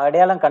வந்து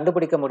அடையாளம்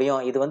கண்டுபிடிக்க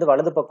முடியும். இது வந்து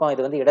வலது பக்கம்,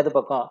 இது வந்து இடது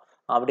பக்கம்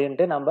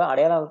அப்படின்ட்டு நம்ம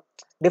அடையாளம்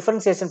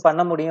டிஃபரன்சியேஷன்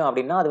பண்ண முடியும்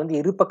அப்படின்னா, அது வந்து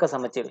இருபக்க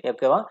சமச்சீர்.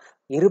 ஓகேவா?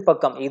 இரு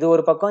பக்கம். இது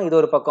ஒரு பக்கம், இது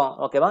ஒரு பக்கம்.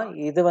 ஓகேவா?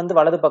 இது வந்து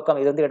வலது பக்கம்,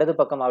 இது வந்து இடது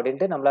பக்கம்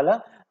அப்படின்ட்டு நம்மளால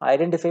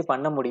ஐடென்டிஃபை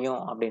பண்ண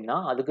முடியும் அப்படின்னா,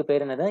 அதுக்கு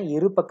பேர் என்னது?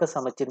 இருபக்க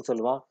சமச்சீர்ன்னு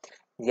சொல்லுவோம்.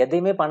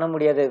 எதையுமே பண்ண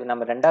முடியாது.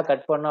 நம்ம 2ஆ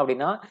கட் பண்ணோம்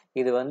அப்படின்னா,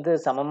 இது வந்து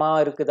சமமா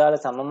இருக்குதா? இல்ல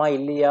சமமா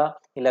இல்லையா?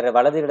 இல்ல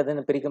வலது,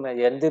 இடதுன்னு பிரிக்க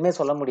முடியாது. எதுவுமே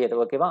சொல்ல முடியாது.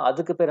 ஓகேவா?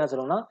 அதுக்கு பேர் என்ன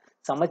சொல்லுவோம்னா,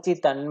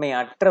 சமச்சீர் தன்மை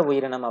அற்ற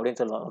உயிரினம்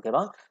அப்படின்னு சொல்லுவோம்.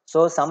 ஓகேவா? ஸோ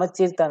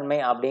சமச்சீர் தன்மை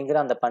அப்படிங்கிற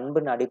அந்த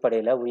பண்பின்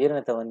அடிப்படையில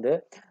உயிரினத்த வந்து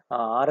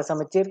ஆர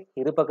சமச்சீர்,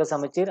 இருபக்க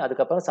சமச்சீர்,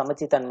 அதுக்கப்புறம்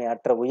சமச்சீர் தன்மை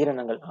அற்ற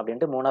உயிரினங்கள்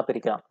அப்படின்ட்டு 3ஆ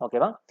பிரிக்கலாம்.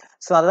 ஓகேவா?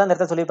 ஸோ அதான் இந்த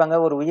இடத்துல சொல்லியிருப்பாங்க.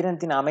 ஒரு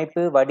உயிரினத்தின்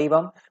அமைப்பு,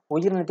 வடிவம்,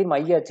 உயிரினத்தின்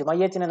மைய அச்சு.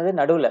 மைய அச்சுன்னு என்னது?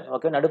 நடுவுல.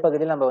 ஓகே.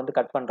 நடுப்பகுதியில நம்ம வந்து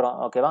கட் பண்றோம்.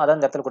 ஓகேவா? அதான்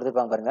இந்த இடத்துல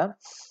குடுத்திருப்பாங்க பாருங்க.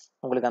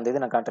 உங்களுக்கு அந்த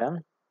இது நான் காட்டுறேன்.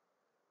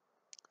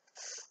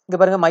 இங்க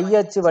பாருங்க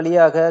மைய அச்சு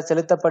வழியாக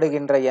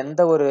செலுத்தப்படுகின்ற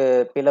எந்த ஒரு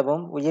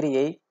பிளவும்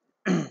உயிரியை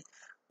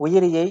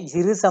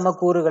இரு சம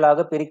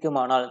கூறுகளாக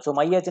பிரிக்குமானால், ஸோ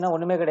மைய அச்சுன்னா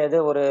ஒண்ணுமே கிடையாது.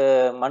 ஒரு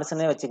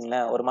மனுஷனே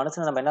வச்சுக்கங்களேன். ஒரு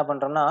மனுஷன நம்ம என்ன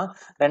பண்றோம்னா,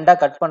 2ஆ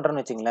கட்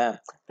பண்றோம்னு வச்சுக்கங்களேன்.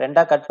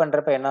 2ஆ கட்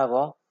பண்றப்ப என்ன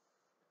ஆகும்?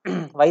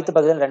 வயித்து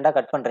பகுதியில 2ஆ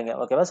கட் பண்றீங்க.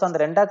 ஓகேவா? ஸோ அந்த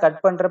 2ஆ கட்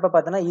பண்றப்ப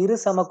பார்த்தீங்கன்னா, இரு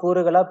சம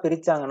கூறுகளா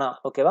பிரிச்சாங்கன்னா,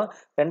 ஓகேவா?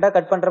 2ஆ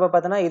கட் பண்றப்ப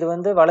பார்த்தீங்கன்னா, இது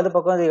வந்து வலது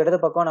பக்கம், இது இடது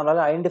பக்கம்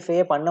நம்மளால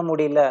ஐடென்டிஃபையே பண்ண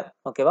முடியல.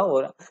 ஓகேவா?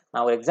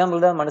 நான் ஒரு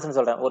எக்ஸாம்பிள் தான் மனுஷன்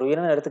சொல்றேன். ஒரு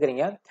உயிரினம்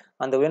எடுத்துக்கிறீங்க.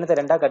 அந்த உயிரினத்த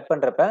 2ஆ கட்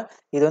பண்றப்ப,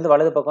 இது வந்து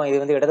வலது பக்கம், இது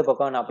வந்து இடது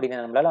பக்கம்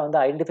அப்படின்னு நம்மளால வந்து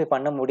ஐடென்டிஃபை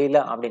பண்ண முடியல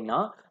அப்படின்னா,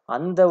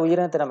 அந்த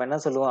உயிரினத்த நம்ம என்ன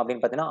சொல்லுவோம்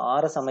அப்படின்னு பார்த்தீங்கன்னா,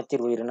 ஆர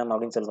சமச்சீர் உயிரினம்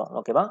அப்படின்னு சொல்லுவோம்.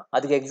 ஓகேவா?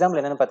 அதுக்கு எக்ஸாம்பிள்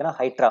என்னன்னு பார்த்தீங்கன்னா,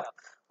 ஹைட்ரா.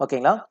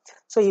 ஓகேங்களா?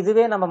 ஸோ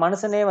இதுவே நம்ம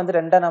மனுஷனே வந்து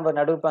 2ஆ நம்ம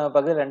நடு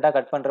பகுதியில 2ஆ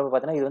கட் பண்றப்ப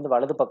பார்த்தீங்கன்னா, இது வந்து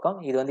வலது பக்கம்,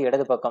 இது வந்து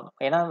இடது பக்கம்.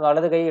 ஏன்னா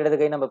வலது கை, இடது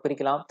கை நம்ம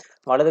பிரிக்கலாம்.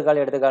 வலது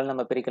கால், இடது கால்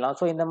நம்ம பிரிக்கலாம்.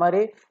 ஸோ இந்த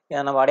மாரி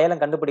நம்ம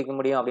அடையாளம் கண்டுபிடிக்க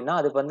முடியும் அப்படின்னா,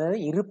 அதுக்கு வந்து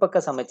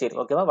இருபக்க சமச்சீர்.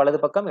 ஓகேவா?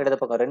 வலது பக்கம், இடது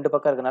பக்கம் 2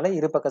 பக்கம் இருக்கனால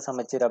இருபக்க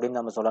சமச்சீர் அப்படின்னு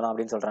நம்ம சொல்லலாம்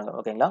அப்படின்னு சொல்றாங்க.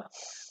 ஓகேங்களா?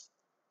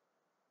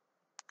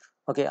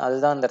 ஓகே.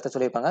 அதுதான் இந்த இடத்துல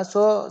சொல்லியிருப்பாங்க.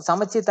 ஸோ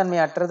சமச்சீர் தன்மை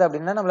அற்றது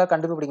அப்படின்னா நம்மளால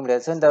கண்டுபிடிக்க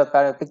முடியாது. ஸோ இந்த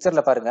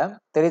பிக்சர்ல பாருங்க.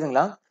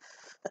 தெரியுதுங்களா?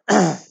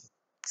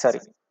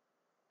 சாரி.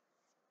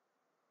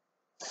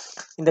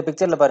 இந்த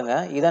பிக்சர்ல பாருங்க.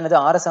 இதான் இது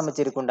ஆர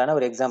சமச்சீருக்கு உண்டான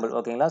ஒரு எக்ஸாம்பிள்.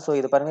 ஓகேங்களா? ஸோ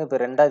இது பாருங்க இப்ப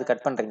 2ஆ இது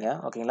கட் பண்றீங்க.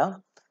 ஓகேங்களா?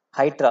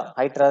 ஹைட்ரா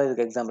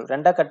இதுக்கு எக்ஸாம்பிள்.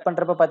 2ஆ கட்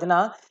பண்றப்ப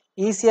பார்த்தீங்கன்னா,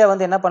 ஈஸியா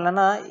வந்து என்ன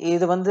பண்ணலாம்னா,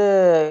 இது வந்து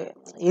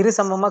இரு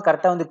சமமா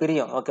கரெக்ட்டா வந்து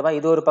பிரியும். ஓகேவா?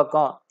 இது ஒரு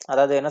பக்கம்.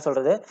 அதாவது என்ன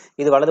சொல்றது?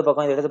 இது வலது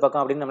பக்கம், இது இடது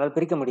பக்கம் அப்படின்னு நம்மளால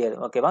பிரிக்க முடியாது.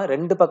 ஓகேவா?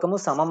 2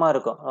 பக்கமும் சமமா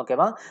இருக்கும்.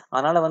 ஓகேவா?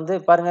 அதனால வந்து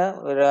பாருங்க,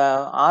 ஒரு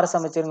ஆர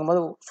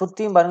சமச்சீர்ங்கும்போது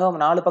சுத்தியும் பாருங்க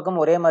 4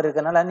 பக்கமும் ஒரே மாரி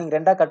இருக்கனால, நீங்க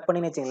 2ஆ கட்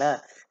பண்ணீங்கன்னு வச்சுக்கங்களேன்,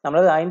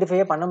 நம்மளால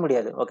ஐடென்டிஃபையே பண்ண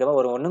முடியாது. ஓகேவா?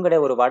 ஒண்ணும்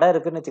கிடையாது. ஒரு வடை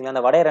இருக்குன்னு வச்சுக்கங்களேன்,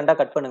 அந்த வடைய 2ஆ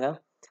கட் பண்ணுங்க.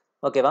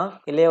 ஓகேவா?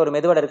 இல்லையா ஒரு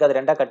மெதுவடை இருக்கு. அத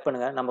 2ஆ கட்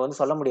பண்ணுங்க. நம்ம வந்து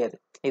சொல்ல முடியாது.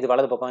 இது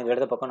வலது பக்கம், இது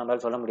இடது பக்கம்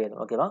நம்மளால சொல்ல முடியாது.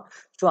 ஓகேவா?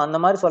 ஸோ அந்த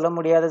மாரி சொல்ல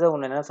முடியாதத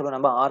ஒண்ணு என்ன சொல்லுவோம்?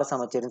 நம்ம ஆர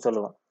சமச்சீர்ன்னு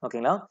சொல்லுவோம்.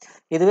 ஓகேங்களா?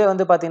 இதுவே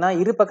வந்து பார்த்தீங்கன்னா,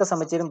 இருபக்க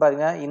சமச்சீர்ன்னு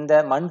பாருங்க. இந்த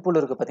மண்புழு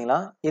இருக்கு பார்த்தீங்களா?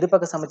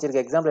 இருபக்க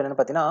சமச்சீருக்கு எக்ஸாம்பிள் என்னன்னு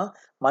பார்த்தீங்கன்னா,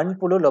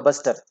 மண்புழு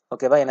லொபஸ்டர்.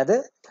 ஓகேவா? என்னது?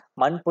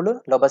 மண்புழு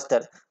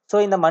லொபஸ்டர். ஸோ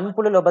இந்த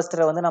மண்புழு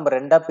லொபஸ்டர வந்து நம்ம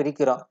 2ஆ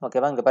பிரிக்கிறோம்.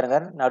 ஓகேவா? இங்க பாருங்க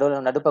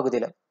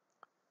நடுப்பகுதியில.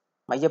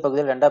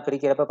 மையப்பகுதியில 2ஆ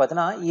பிரிக்கிறப்ப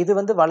பார்த்தீங்கன்னா, இது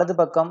வந்து வலது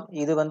பக்கம்,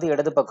 இது வந்து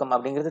இடது பக்கம்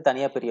அப்படிங்கிறது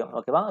தனியா பிரியும்.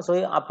 ஓகேவா? ஸோ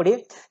அப்படி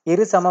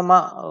இரு சமமா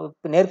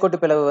நேர்க்கோட்டு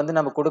பிளவு வந்து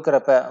நம்ம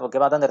குடுக்குறப்ப,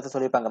 ஓகேவா? அதான் இந்த இடத்துல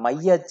சொல்லியிருப்பாங்க.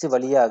 மைய அச்சு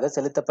வழியாக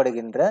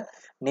செலுத்தப்படுகின்ற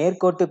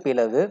நேர்க்கோட்டு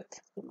பிளவு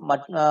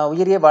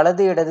உயிரிய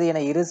வலது, இடது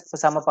என இரு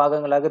சம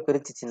பாகங்களாக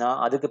பிரிச்சுச்சுன்னா,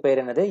 அதுக்கு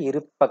பேர் என்னது?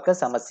 இருபக்க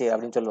சமச்சீர்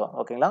அப்படின்னு சொல்லுவோம்.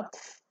 ஓகேங்களா?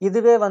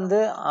 இதுவே வந்து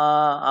அ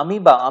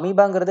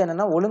அமீபாங்கிறது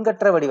என்னன்னா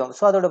ஒழுங்கற்ற வடிவம்.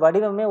 ஸோ அதோட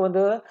வடிவமே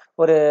வந்து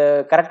ஒரு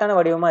கரெக்ட்டான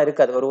வடிவமா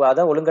இருக்காது.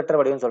 அதான் ஒழுங்கற்ற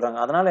வடிவம்னு சொல்றாங்க.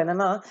 அதனால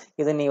என்னன்னா,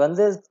 இத நீ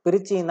வந்து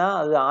பிரிச்சீன்னா,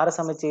 அது ஆர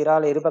சமச்சீரா,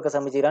 இல்ல இருபக்க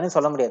சமச்சீரான்னு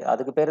சொல்ல முடியாது.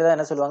 அதுக்கு பேரு தான்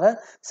என்ன சொல்லுவாங்க?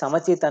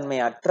 சமச்சீர் தன்மை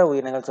அற்ற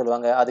உயிரினங்கள்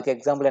சொல்லுவாங்க. அதுக்கு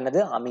எக்ஸாம்பிள்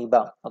என்னது?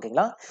 அமீபா.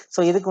 ஓகேங்களா?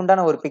 ஸோ இதுக்கு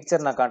உண்டான ஒரு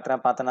பிக்சர் நான்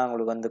காட்டுறேன். பார்த்தோன்னா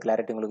உங்களுக்கு வந்து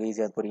கிளாரிட்டி உங்களுக்கு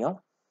ஈஸியா புரியும்.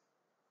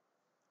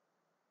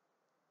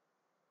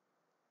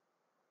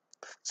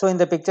 ஸோ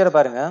இந்த பிக்சர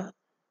பாருங்க.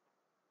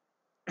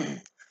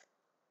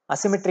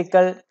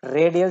 Asymmetrical,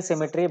 radial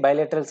symmetry,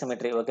 bilateral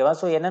symmetry. ஓகேவா?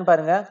 ஸோ என்னன்னு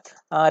பாருங்க.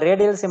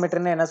 ரேடியல்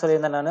சிமெட்ரின்னு என்ன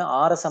சொல்லியிருந்தேன் நானு?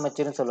 ஆர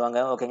சமச்சீர்ன்னு சொல்லுவாங்க.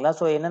 ஓகேங்களா?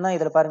 ஸோ என்னன்னா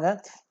இதுல பாருங்க,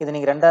 இத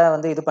நீங்க 2ஆ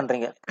வந்து இது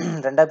பண்றீங்க.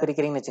 2ஆ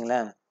பிரிக்கிறீங்கன்னு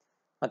வச்சுங்களேன்.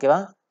 ஓகேவா?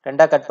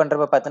 2ஆ கட்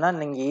பண்றப்ப பார்த்தீங்கன்னா,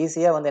 நீங்க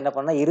ஈஸியா வந்து என்ன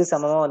பண்ணலாம், இரு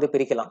சமமா வந்து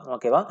பிரிக்கலாம்.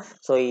 ஓகேவா?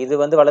 ஸோ இது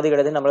வந்து வலது,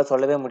 இடதுன்னு நம்மளால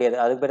சொல்லவே முடியாது.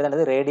 அதுக்கு பேரு தான்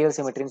என்னது ரேடியல்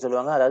சிமெட்ரின்னு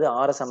சொல்லுவாங்க. அதாவது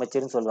ஆர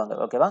சமச்சீர்ன்னு சொல்லுவாங்க.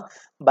 ஓகேவா?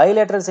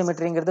 பைலேட்டரல்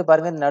சிமெட்ரிங்கிறது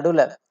பாருங்க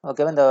நடுவுல,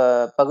 ஓகேவா? இந்த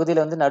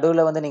பகுதியில வந்து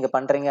நடுவுல வந்து நீங்க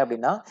பண்றீங்க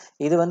அப்படின்னா,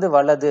 இது வந்து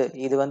வலது,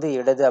 இது வந்து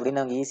இடது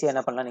அப்படின்னு நாங்க ஈஸியா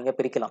என்ன பண்ணலாம், நீங்க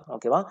பிரிக்கலாம்.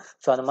 ஓகேவா?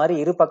 ஸோ அந்த மாரி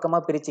இரு பக்கமா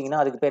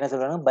பிரிச்சீங்கன்னா, அதுக்கு பேர் என்ன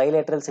சொல்றாங்க,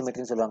 பைலேட்டரல்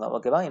சிமெட்ரின்னு சொல்லுவாங்க.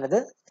 ஓகேவா? என்னது?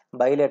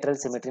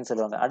 பைலேட்டரல் சிமெட்ரின்னு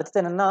சொல்லுவாங்க.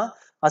 அடுத்தது என்னன்னா,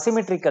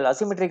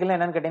 அசிமெட்ரிக்கல்னா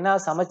என்னன்னு கேட்டீங்கன்னா,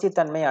 சமச்சீர்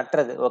தன்மை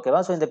அற்றது. ஓகேவா?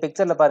 ஸோ இந்த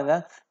பிக்சர்ல பாருங்க,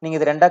 நீங்க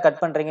இது 2ஆ கட்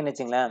பண்றீங்கன்னு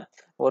வச்சுக்கங்களேன்,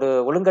 ஒரு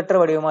ஒழுங்கற்ற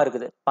வடிவமா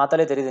இருக்குது.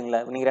 பார்த்தாலே தெரியுதுங்களா?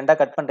 நீங்க 2ஆ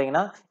கட்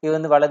பண்றீங்கன்னா, இது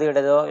வந்து வலது,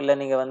 இடதோ இல்ல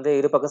நீங்க வந்து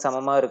இரு பக்கம்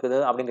சமமா இருக்குது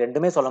அப்படின்னு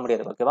 2மே சொல்ல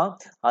முடியாது. ஓகேவா?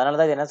 அதனால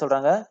தான் இது என்ன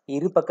சொல்றாங்க,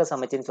 இருபக்க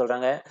சமச்சீர்ன்னு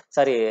சொல்றாங்க.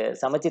 சாரி,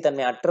 சமச்சீர்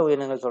தன்மை அற்ற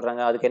உயிரினங்கள்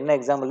சொல்றாங்க. அதுக்கு என்ன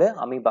எக்ஸாம்பிள்?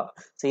 அமீபா.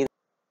 So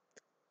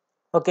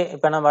okay.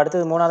 இப்ப நம்ம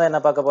அடுத்தது 3வதா என்ன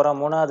பார்க்க போறோம்?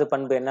 3வது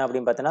பண்பு என்ன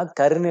அப்படின்னு பார்த்தீங்கன்னா,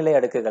 கருநிலை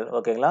அடுக்குகள்.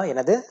 ஓகேங்களா?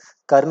 என்னது?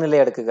 கருநிலை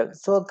அடுக்குகள்.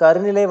 ஸோ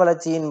கருநிலை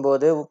வளர்ச்சியின்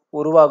போது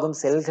உருவாகும்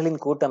செல்களின்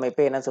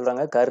கூட்டமைப்பை என்ன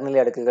சொல்றாங்க? கருநிலை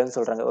அடுக்குகள்னு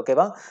சொல்றாங்க.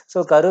 ஓகேவா?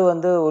 ஸோ கரு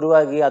வந்து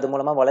உருவாகி அது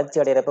மூலமா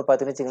வளர்ச்சி அடையறப்ப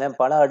பார்த்தீங்கன்னு வச்சுக்கங்களேன்,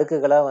 பல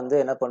அடுக்குகளா வந்து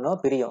என்ன பண்ணும்?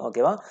 பிரியும்.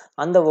 ஓகேவா?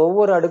 அந்த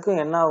ஒவ்வொரு அடுக்கும்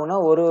என்ன ஆகும்னா,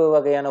 ஒரு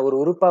வகையான ஒரு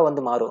உறுப்பா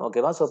வந்து மாறும்.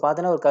 ஓகேவா? ஸோ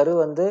பார்த்தீங்கன்னா, ஒரு கரு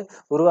வந்து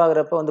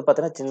உருவாகுறப்ப வந்து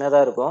பார்த்தீங்கன்னா,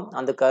 சின்னதா இருக்கும்.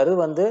 அந்த கரு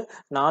வந்து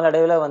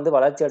நாளடைவுல வந்து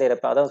வளர்ச்சி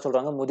அடையறப்ப, அதான்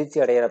சொல்றாங்க முதிர்ச்சி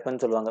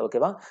அடையறப்பன்னு சொல்லுவாங்க.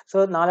 ஓகேவா? ஸோ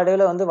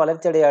நாளடைவுல வந்து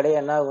வளர்ச்சி அடைய அடைய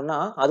என்ன ஆகும்னா,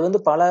 அது வந்து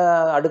பல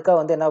அடுக்கா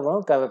வந்து என்ன ஆகும்?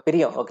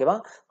 பிரியும். ஓகேவா?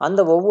 அந்த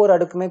ஒவ்வொரு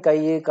அடுக்குமே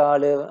கையு,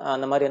 காலு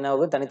அந்த மாரி என்ன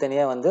ஆகும்?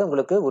 தனித்தனியா வந்து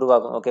உங்களுக்கு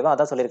உருவாகும். ஓகேவா?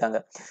 அதான் சொல்லியிருக்காங்க.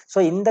 ஸோ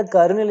இந்த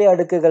கருநிலை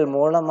அடுக்குகள்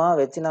மூலமா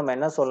வச்சு நம்ம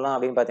என்ன சொல்லலாம்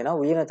அப்படின்னு பார்த்தீங்கன்னா,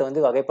 உயிரினத்த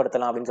வந்து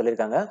வகைப்படுத்தலாம் அப்படின்னு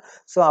சொல்லியிருக்காங்க.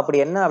 ஸோ அப்படி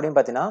என்ன அப்படின்னு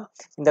பார்த்தீங்கன்னா,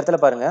 இந்த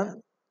இடத்துல பாருங்க.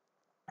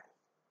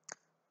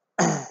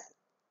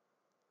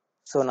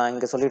 ஸோ நான்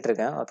இங்க சொல்லிட்டு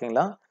இருக்கேன்.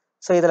 ஓகேங்களா?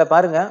 ஸோ இதுல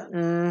பாருங்க.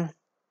 ம்.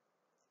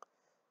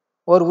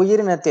 ஒரு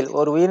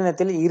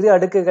உயிரினத்தில் இரு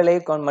அடுக்குகளை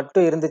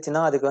மட்டும்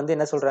இருந்துச்சுன்னா, அதுக்கு வந்து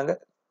என்ன சொல்றாங்க?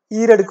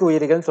 ஈரடுக்கு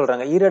உயிரிகள்னு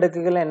சொல்றாங்க.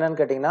 ஈரடுக்குகள் என்னன்னு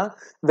கேட்டீங்கன்னா,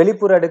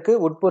 வெளிப்புற அடுக்கு,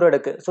 உட்புற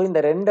அடுக்கு. ஸோ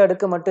இந்த 2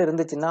 அடுக்கு மட்டும்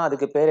இருந்துச்சுன்னா,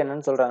 அதுக்கு பேர்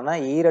என்னன்னு சொல்றாங்கன்னா,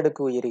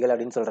 ஈரடுக்கு உயிரிகள்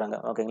அப்படின்னு சொல்றாங்க.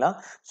 ஓகேங்களா?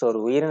 ஸோ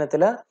ஒரு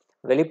உயிரினத்துல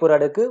வெளிப்புற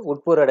அடுக்கு,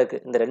 உட்புற அடுக்கு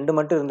இந்த 2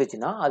 மட்டும்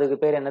இருந்துச்சுன்னா, அதுக்கு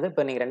பேர் என்னது?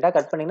 இப்ப நீங்க 2ஆ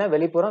கட் பண்ணீங்கன்னா,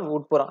 வெளிப்புறம்,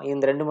 உட்புறம்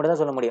இந்த 2 மட்டும் தான்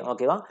சொல்ல முடியும்.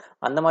 ஓகேவா?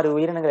 அந்த மாரி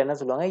உயிரினங்கள் என்ன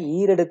சொல்லுவாங்க?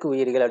 ஈரடுக்கு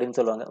உயிரிகள் அப்படின்னு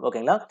சொல்லுவாங்க.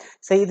 ஓகேங்களா?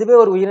 ஸோ இதுவே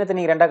ஒரு உயிரினத்த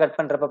நீங்க 2ஆ கட்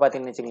பண்றப்ப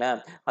பார்த்தீங்கன்னு வச்சுக்கங்களேன்,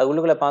 அது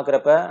உள்ளுக்குள்ள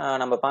பார்க்குறப்ப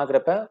நம்ம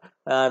பார்க்குறப்ப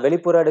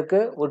வெளிப்புற அடுக்கு,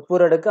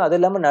 உட்புற அடுக்கு, அது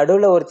இல்லாம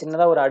நடுவுல ஒரு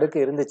சின்னதா ஒரு அடுக்கு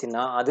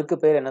இருந்துச்சுன்னா, அதுக்கு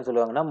பேர் என்ன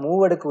சொல்லுவாங்கன்னா,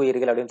 மூவடுக்கு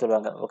உயிரிகள் அப்படின்னு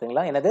சொல்லுவாங்க.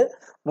 ஓகேங்களா? என்னது?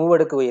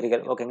 மூவடுக்கு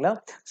உயிரிகள். ஓகேங்களா?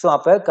 ஸோ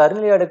அப்ப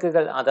கருநிலை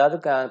அடுக்குகள், அதாவது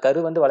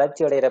கரு வந்து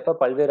வளர்ச்சி அடையறப்ப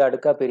பல்வேறு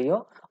அடுக்கா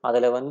பிரியும்.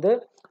 அதுல வந்து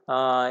ஆ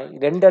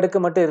 2 அடுக்கு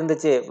மட்டும்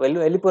இருந்துச்சு.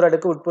 வெளிப்புற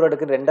அடுக்கு, உட்புற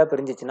அடுக்குன்னு 2ஆ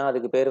பிரிஞ்சுச்சுன்னா,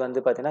 அதுக்கு பேர் வந்து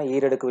பார்த்தீங்கன்னா,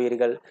 ஈரடுக்கு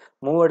உயிரிகள்.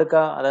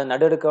 மூவடுக்கா, அதாவது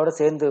நடு அடுக்கோட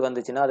சேர்ந்து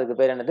வந்துச்சுன்னா, அதுக்கு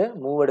பேர் என்னது?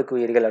 மூவடுக்கு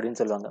உயிரிகள் அப்படின்னு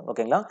சொல்லுவாங்க.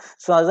 ஓகேங்களா?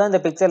 ஸோ அதுதான்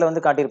இந்த பிக்சர்ல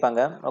வந்து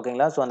காட்டியிருப்பாங்க.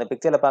 ஓகேங்களா? ஸோ அந்த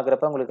பிக்சர்ல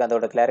பார்க்குறப்ப உங்களுக்கு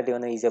அதோட கிளாரிட்டி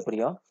வந்து ஈஸியா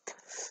புரியும்.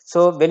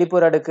 ஸோ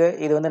வெளிப்புற அடுக்கு,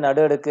 இது வந்து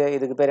நடு அடுக்கு,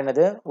 இதுக்கு பேர்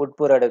என்னது?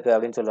 உட்புற அடுக்கு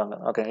அப்படின்னு சொல்லுவாங்க.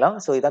 ஓகேங்களா?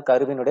 ஸோ இதான்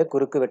கருவினுடைய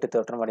குறுக்கு வெட்டு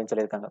தோற்றம் அப்படின்னு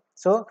சொல்லியிருக்காங்க.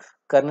 ஸோ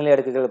கருநிலை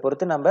அடுக்குகள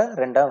பொறுத்து நம்ம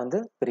 2ஆ வந்து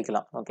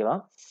பிரிக்கலாம். ஓகேவா?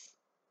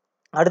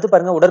 அடுத்து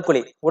பாருங்க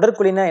உடற்குழி.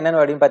 உடற்குழின்னா என்னன்னு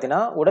அப்படின்னு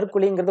பார்த்தீங்கன்னா,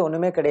 உடற்குழிங்கிறது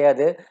ஒண்ணுமே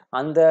கிடையாது.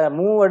 அந்த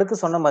மூவடுக்கு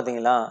சொன்னோம்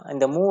பார்த்தீங்களா?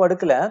 இந்த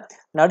மூவடுக்குல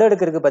நடு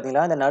அடுக்கு இருக்கு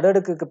பார்த்தீங்களா? அந்த நடு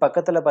அடுக்குக்கு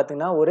பக்கத்துல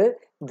பார்த்தீங்கன்னா, ஒரு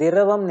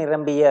திரவம்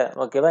நிரம்பிய,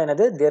 ஓகேவா?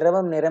 என்னது?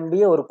 திரவம்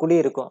நிரம்பிய ஒரு குழி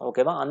இருக்கும்.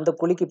 ஓகேவா? அந்த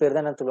குழிக்கு பேர்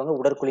தான் என்ன சொல்லுவாங்க?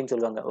 உடற்குழின்னு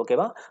சொல்லுவாங்க.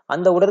 ஓகேவா?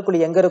 அந்த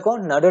உடற்குழி எங்க இருக்கும்?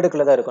 நடு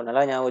அடுக்குல தான் இருக்கும்.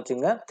 நல்லா ஞாபகம்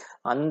வச்சுக்கங்க.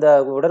 அந்த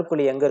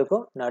உடற்குழி எங்க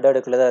இருக்கும்? நடு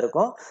அடுக்குல தான்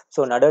இருக்கும்.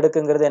 ஸோ நடு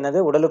அடுக்குங்கிறது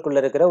என்னது? உடலுக்குள்ள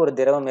இருக்கிற ஒரு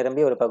திரவம்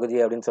நிரம்பிய ஒரு பகுதி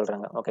அப்படின்னு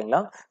சொல்றாங்க.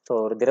 ஓகேங்களா? ஸோ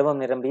ஒரு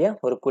திரவம் நிரம்பிய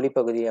ஒரு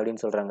குழிப்பகுதி அப்படின்னு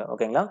சொல்றாங்க.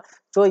 ஓகேங்களா?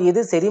 ஸோ இது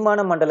செரிமான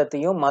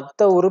மண்டலத்தையும்,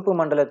 மத்த உறுப்பு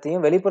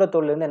மண்டலத்தையும் வெளிப்புற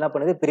தோல்ல இருந்து என்ன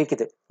பண்ணுது?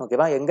 பிரிக்குது.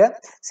 ஓகேவா? எங்க?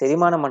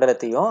 செரிமான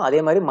மண்டலத்தையும், அதே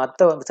மாரி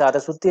மத்த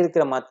அத சுத்தி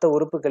இருக்கிற மத்த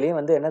உறுப்புகளையும்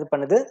வந்து என்ன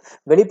பண்ணுது?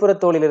 வெளிப்புற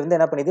தோலிலிருந்து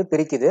என்ன பண்ணுது?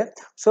 பிரிக்குது.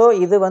 ஸோ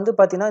இது வந்து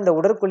பார்த்தீங்கன்னா, இந்த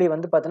உடற்குழி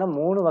வந்து பார்த்தீங்கன்னா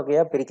 3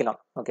 வகையா பிரிக்கலாம்.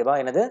 ஓகேவா?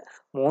 என்னது?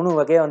 3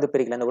 வகையா வந்து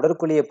பிரிக்கலாம். இந்த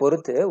உடற்குழிய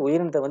பொறுத்து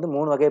உயிரினத்த வந்து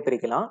 3 வகையா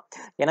பிரிக்கலாம்.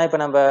 ஏன்னா, இப்ப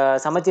நம்ப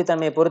சமச்சீர்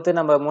தன்மைய பொறுத்து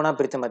நம்ம 3ஆ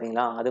பிரிச்சோம்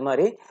பார்த்தீங்களா? அது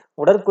மாரி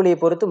உடற்குழிய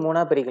பொறுத்து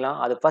 3ஆ பிரிக்கலாம்.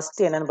 அது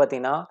ஃபர்ஸ்ட் என்னன்னு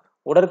பார்த்தீங்கன்னா,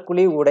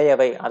 உடற்குழி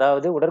உடையவை.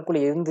 அதாவது உடற்குழி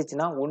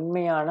இருந்துச்சுன்னா,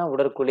 உண்மையான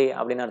உடற்குழி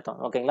அப்படின்னு அர்த்தம்.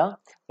 ஓகேங்களா?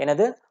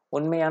 என்னது?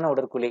 உண்மையான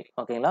உடற்குழி.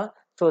 ஓகேங்களா?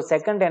 ஸோ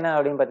செகண்ட் என்ன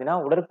அப்படின்னு பார்த்தீங்கன்னா,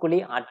 உடற்குழி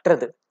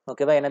அற்றது.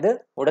 ஓகேவா? என்னது?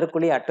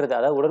 உடற்குழி அற்றது.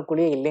 அதாவது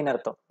உடற்குழியே இல்லைன்னு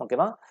அர்த்தம்.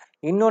 ஓகேவா?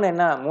 இன்னொன்னு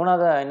என்ன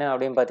 3வதா என்ன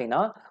அப்படின்னு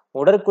பார்த்தீங்கன்னா,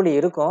 உடற்குழி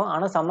இருக்கும்.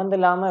 ஆனா சம்மந்தம்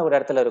இல்லாம ஒரு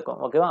இடத்துல இருக்கும்.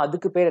 ஓகேவா?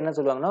 அதுக்கு பேர் என்ன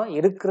சொல்லுவாங்கன்னா,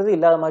 இருக்கிறது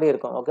இல்லாத மாரி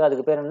இருக்கும். ஓகே.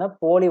 அதுக்கு பேர் என்ன?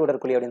 போலி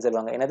உடற்குழி அப்படின்னு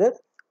சொல்லுவாங்க. என்னது?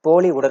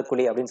 போலி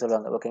உடற்குழி அப்படின்னு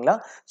சொல்லுவாங்க. ஓகேங்களா?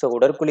 ஸோ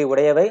உடற்குழி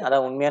உடையவை,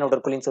 அதான் உண்மையான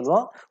உடற்குழின்னு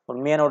சொல்லுவோம்.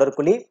 உண்மையான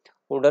உடற்குழி,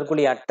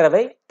 உடற்குழி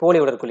அற்றவை, போலி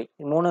உடற்குழி.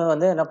 3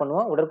 வந்து என்ன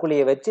பண்ணுவோம்?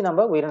 உடற்குழிய வச்சு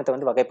நம்ம உயிரினத்த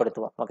வந்து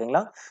வகைப்படுத்துவோம்.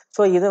 ஓகேங்களா?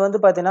 ஸோ இது வந்து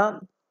பார்த்தீங்கன்னா,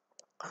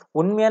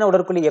 உண்மையான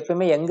உடற்குழி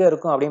எப்பவுமே எங்க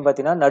இருக்கும் அப்படின்னு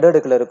பார்த்தீங்கன்னா, நடு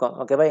அடுக்குல இருக்கும்.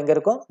 ஓகேவா? எங்க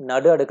இருக்கும்?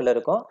 நடு அடுக்குல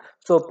இருக்கும்.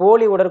 ஸோ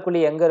போலி உடற்குழி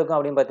எங்க இருக்கும்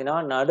அப்படின்னு பார்த்தீங்கன்னா,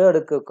 நடு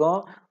அடுக்குக்கும்,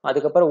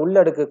 அதுக்கப்புறம் உள்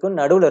அடுக்குக்கும்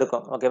நடுவுல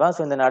இருக்கும். ஓகேவா?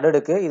 ஸோ இந்த நடு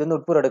அடுக்கு, இது வந்து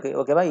உட்புற அடுக்கு.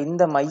 ஓகேவா?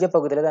 இந்த மைய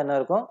பகுதியில தான் என்ன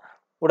இருக்கும்?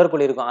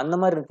 உடற்குழி இருக்கும். அந்த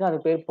மாரி இருந்துச்சுன்னா,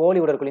 அதுக்கு பேர் போலி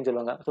உடற்குழின்னு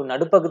சொல்லுவாங்க. ஸோ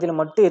நடுப்பகுதியில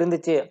மட்டும்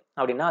இருந்துச்சு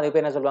அப்படின்னா, அதுக்கு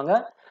பேர் என்ன சொல்லுவாங்க?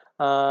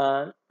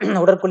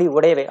 உடற்குழி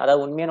உடையவை,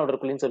 அதாவது உண்மையான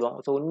உடற்குழின்னு சொல்லுவோம்.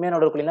 ஸோ உண்மையான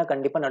உடற்குழினா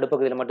கண்டிப்பா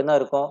நடுப்பகுதியில மட்டும் தான்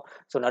இருக்கும்.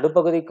 ஸோ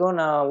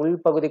நடுப்பகுதிக்கும்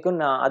உள்பகுதிக்கும்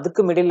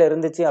அதுக்கு மிடில்ல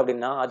இருந்துச்சு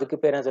அப்படின்னா, அதுக்கு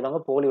பேர் என்ன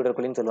சொல்லுவாங்க? போலி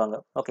உடற்குழின்னு சொல்லுவாங்க.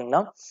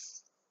 ஓகேங்களா?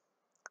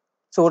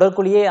 ஸோ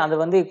உடற்குழியே அது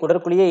வந்து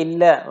உடற்குழியே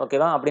இல்ல,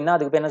 ஓகேவா? அப்படின்னா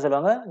அதுக்கு பேர் என்ன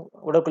சொல்லுவாங்க?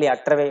 உடற்குழி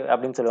அற்றவை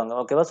அப்படின்னு சொல்லுவாங்க.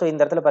 ஓகேவா? ஸோ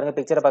இந்த இடத்துல பாருங்க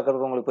பிக்சர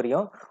பார்க்கறப்ப உங்களுக்கு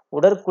புரியும்.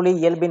 உடற்குழி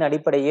இயல்பின்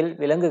அடிப்படையில்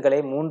விலங்குகளை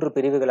 3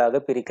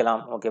 பிரிவுகளாக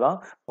பிரிக்கலாம். ஓகேவா?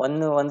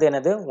 1 வந்து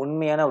என்னது?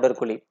 உண்மையான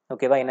உடற்குழி.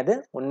 ஓகேவா? என்னது?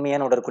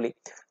 உண்மையான உடற்குழி.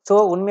 ஸோ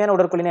உண்மையான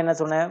உடற்குழின்னு என்ன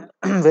சொன்னேன்?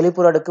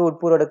 வெளிப்புற அடுக்கு,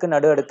 உட்புற அடுக்கு,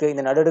 நடு அடுக்கு.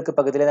 இந்த நடு அடுக்கு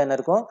பகுதியில தான் என்ன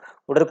இருக்கும்?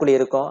 உடற்குழி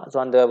இருக்கும். ஸோ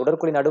அந்த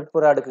உடற்குழி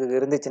நடுப்புற அடுக்கு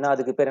இருந்துச்சுன்னா,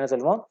 அதுக்கு பேர் என்ன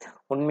சொல்லுவோம்?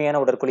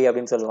 உண்மையான உடற்குழி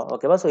அப்படின்னு சொல்லுவோம்.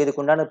 ஓகேவா? ஸோ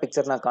இதுக்கு உண்டான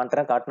பிக்சர் நான்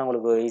காட்டுறேன். காட்டுனா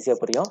உங்களுக்கு ஈஸியா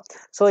புரியும்.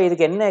 ஸோ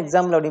இதுக்கு என்ன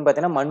எக்ஸாம்பிள் அப்படின்னு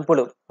பார்த்தீங்கன்னா,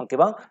 மண்புழு.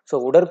 ஓகேவா? ஸோ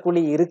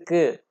உடற்குழி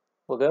இருக்கு.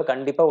 ஓகேவா?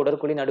 கண்டிப்பா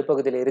உடற்குழி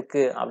நடுப்பகுதியில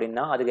இருக்கு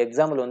அப்படின்னா, அதுக்கு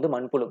எக்ஸாம்பிள் வந்து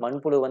மண்புழு.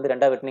 மண்புழு வந்து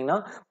 2ஆ வெட்டுனீங்கன்னா,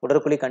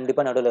 உடற்குழி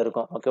கண்டிப்பா நடுவுல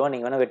இருக்கும். ஓகேவா?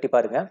 நீங்க வேணா வெட்டி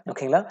பாருங்க.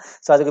 ஓகேங்களா?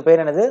 ஸோ அதுக்கு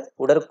பேர் என்னது?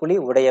 உடற்குழி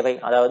உடையவை.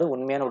 அதாவது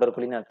உண்மையான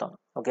உடற்குழின்னு அர்த்தம்.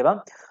 ஓகேவா?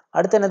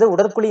 அடுத்து என்னது?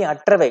 உடற்குழி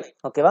அற்றவை.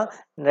 ஓகேவா?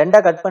 2ஆ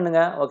கட் பண்ணுங்க.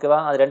 ஓகேவா?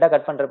 அது 2ஆ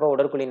கட் பண்றப்போ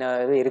உடற்குழி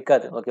இது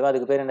இருக்காது. ஓகேவா?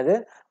 அதுக்கு பேர் என்னது?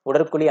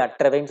 உடற்குழி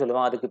அற்றவைன்னு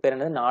சொல்லுவோம். அதுக்கு பேர்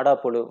என்னது?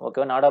 நாடாப்புழு.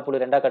 ஓகேவா?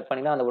 நாடாப்புழு 2ஆ கட்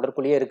பண்ணீங்கன்னா, அந்த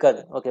உடற்குழியே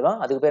இருக்காது. ஓகேவா?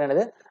 அதுக்கு பேர்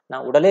என்னது?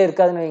 உடலே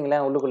இருக்காதுன்னு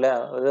வைங்களேன் உள்ளுக்குள்ள.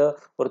 ஏதோ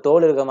ஒரு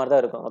தோல் இருக்க மாரி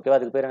தான் இருக்கும். ஓகேவா?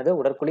 அதுக்கு பேர் என்னது?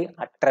 உடற்குழி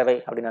அற்றவை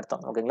அப்படின்னு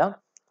அர்த்தம். ஓகேங்களா?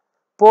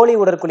 போலி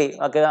உடற்குழி.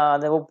 ஓகே.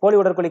 அந்த போலி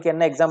உடற்குழிக்கு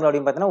என்ன எக்ஸாம்பிள்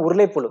அப்படின்னு பார்த்தீங்கன்னா,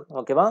 உருளைப்புழு.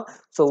 ஓகேவா?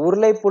 ஸோ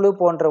உருளைப்புழு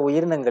போன்ற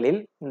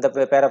உயிரினங்களில் இந்த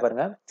பேர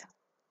பாருங்க.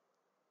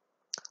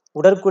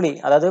 உடற்குழி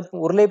அதாவது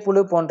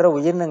உருளைப்புழு போன்ற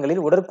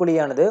உயிரினங்களில்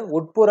உடற்குழியானது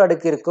உட்புற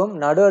அடுக்கிற்கும்,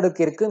 நடு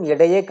அடுக்கிற்கும்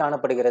இடையே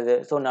காணப்படுகிறது.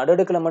 ஸோ நடு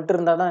அடுக்குல மட்டும்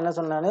இருந்தா தான் என்ன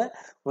சொன்னானு,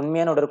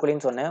 உண்மையான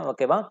உடற்குழின்னு சொன்னேன்.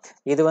 ஓகேவா?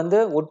 இது வந்து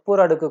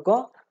உட்புற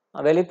அடுக்குக்கும்,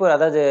 வெளிப்புற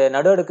அதாவது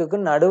நடு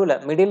அடுக்குக்கும் நடுவுல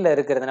மிடில்ல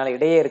இருக்கிறதுனால,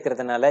 இடையே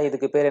இருக்கிறதுனால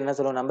இதுக்கு பேர் என்ன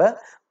சொல்லுவோம் நம்ப?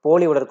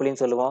 போலி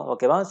உடற்குழின்னு சொல்லுவோம்.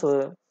 ஓகேவா? ஸோ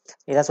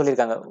இதான்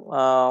சொல்லியிருக்காங்க.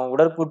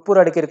 உட்புற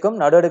அடுக்கிற்கும்,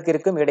 நடு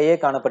அடுக்கிற்கும் இடையே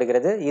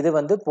காணப்படுகிறது. இது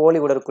வந்து போலி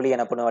உடற்குழி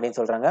எனப்படும் அப்படின்னு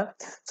சொல்றாங்க.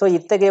 ஸோ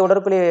இத்தகைய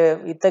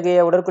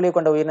உடற்குழியை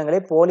கொண்ட உயிரினங்களை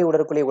போலி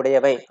உடற்குழி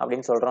உடையவை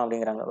அப்படின்னு சொல்றோம்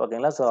அப்படிங்கிறாங்க.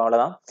 ஓகேங்களா? ஸோ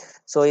அவ்வளவுதான்.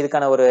 ஸோ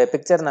இதுக்கான ஒரு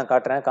பிக்சர் நான்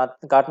காட்டுறேன்.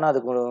 காட்டுனா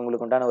அதுக்கு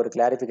உங்களுக்கு உண்டான ஒரு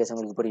கிளாரிஃபிகேஷன்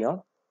உங்களுக்கு புரியும்.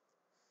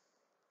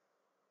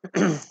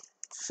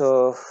 ஸோ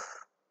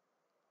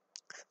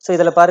ஸோ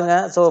இதுல பாருங்க.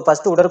 ஸோ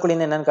ஃபர்ஸ்ட்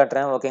உடற்குழின்னு என்னன்னு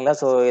காட்டுறேன். ஓகேங்களா?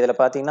 ஸோ இதுல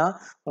பார்த்தீங்கன்னா,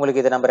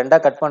 உங்களுக்கு இத நம்ம 2ஆ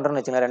கட் பண்றோம்னு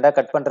வச்சுக்கோங்க. 2ஆ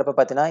கட் பண்றப்ப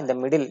பார்த்தீங்கன்னா, இந்த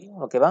மிடில்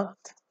ஓகேவா?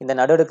 இந்த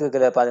நடு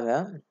அடுக்குகள பாருங்க.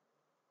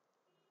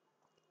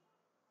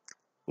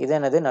 இது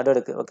என்னது? நடு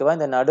அடுக்கு. ஓகேவா?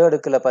 இந்த நடு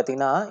அடுக்குல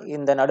பார்த்தீங்கன்னா,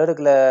 இந்த நடு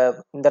அடுக்குல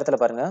இந்த இடத்துல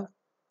பாருங்க.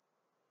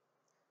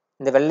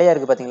 இந்த வெள்ளையா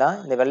இருக்கு பார்த்தீங்களா?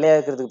 இந்த வெள்ளையா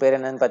இருக்கிறதுக்கு பேர்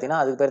என்னன்னு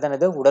பார்த்தீங்கன்னா, அதுக்கு பேர் தான்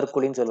என்னது?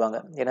 உடற்குழின்னு சொல்லுவாங்க.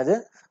 என்னது?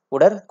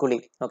 உடற்குழி.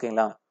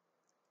 ஓகேங்களா?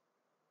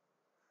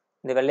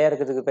 இந்த வெள்ளையா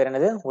இருக்கிறதுக்கு பேர்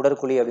என்னது?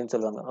 உடற்குழி அப்படின்னு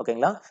சொல்லுவாங்க.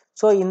 ஓகேங்களா?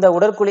 ஸோ இந்த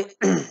உடற்குழி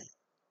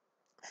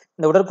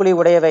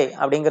உடையவை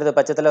அப்படிங்கிறது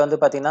பட்சத்துல வந்து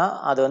பார்த்தீங்கன்னா,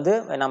 அது வந்து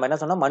நம்ம என்ன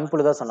சொன்னோம்?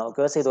 மண்புழு தான் சொன்னோம்.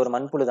 ஓகேவா? ஸோ இது ஒரு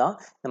மண்புழு தான்.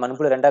 இந்த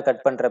மண்புழு 2ஆ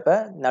கட் பண்றப்ப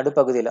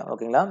நடுப்பகுதியில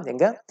ஓகேங்களா?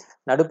 எங்க?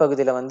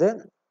 நடுப்பகுதியில வந்து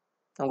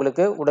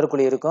உங்களுக்கு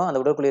உடற்குழி இருக்கும்.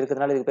 அந்த உடற்குழி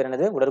இருக்கிறதுனால இதுக்கு பேர்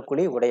என்னது?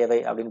 உடற்குழி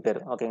உடையவை அப்படின்னு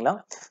பேரு. ஓகேங்களா?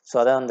 ஸோ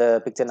அதான் அந்த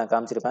பிக்சர் நான்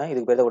காமிச்சிருப்பேன்.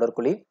 இதுக்கு பேர் தான்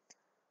உடற்குழி.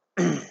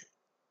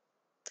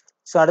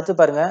 ஸோ அடுத்து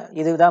பாருங்க.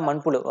 இதுதான்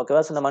மண்புழு. ஓகேவா?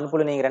 ஸோ இந்த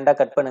மண்புழு நீங்க 2ஆ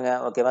கட் பண்ணுங்க.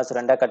 ஓகேவா? ஸோ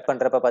 2ஆ கட்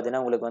பண்றப்ப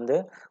பார்த்தீங்கன்னா, உங்களுக்கு வந்து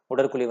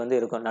உடற்குழி வந்து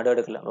இருக்கும் நடு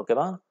அடுக்குல.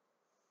 ஓகேவா?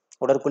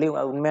 உடற்குழி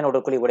உண்மையான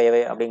உடற்குழி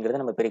உடையவை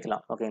அப்படிங்கிறத நம்ம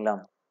பிரிக்கலாம். ஓகேங்களா?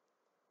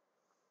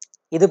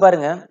 இது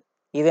பாருங்க.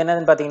 இது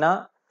என்னதுன்னு பார்த்தீங்கன்னா,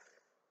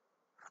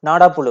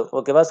 நாடாப்புழு.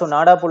 ஓகேவா? ஸோ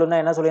நாடாப்புழுன்னா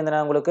என்ன சொல்லியிருந்தேன்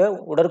நான் உங்களுக்கு?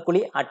 உடற்குழி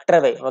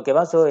அற்றவை.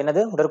 ஓகேவா? ஸோ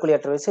என்னது? உடற்குழி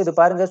அற்றவை. ஸோ இது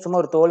பாருங்க சும்மா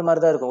ஒரு தோல் மாரி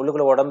தான் இருக்கும்.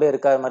 உள்ளுக்குள்ள உடம்பே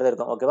இருக்காத மாரி தான்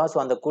இருக்கும். ஓகேவா? ஸோ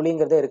அந்த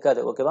குழிங்கிறதே இருக்காது.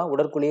 ஓகேவா?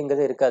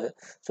 உடற்குழிங்கிறதே இருக்காது.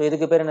 ஸோ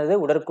இதுக்கு பேர் என்னது?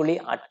 உடற்குழி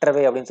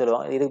அற்றவை அப்படின்னு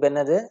சொல்லுவோம். இதுக்கு பேர்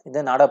என்னது?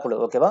 இது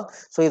நாடாப்புழு. ஓகேவா?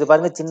 ஸோ இது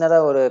பாருங்க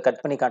சின்னதா ஒரு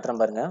கட் பண்ணி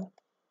காட்டுறேன் பாருங்க.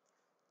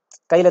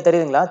 கையில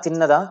தெரியுதுங்களா?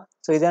 சின்னதா.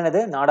 ஸோ இது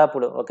என்னது?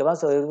 நாடாப்புழு. ஓகேவா?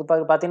 ஸோ இது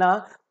பார்த்தீங்கன்னா,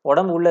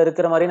 உடம்பு உள்ள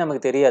இருக்கிற மாரியே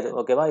நமக்கு தெரியாது.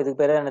 ஓகேவா?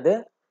 இதுக்கு பேரு என்னது?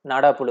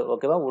 நாடாப்புழு.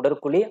 ஓகேவா?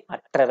 உடற்குழி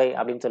அற்றவை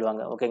அப்படின்னு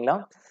சொல்லுவாங்க. ஓகேங்களா?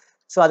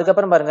 ஸோ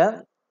அதுக்கப்புறம் பாருங்க.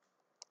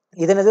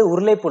 இது என்னது?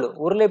 உருளைப்புழு.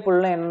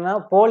 உருளைப்புழுன்னா என்னன்னா,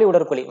 போலி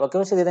உடற்குழி.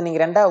 ஓகேவா? ஸோ இத நீங்க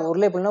 2ஆ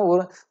உருளைப்புழுன்னா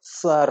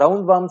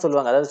ரவுண்ட் வார்ம்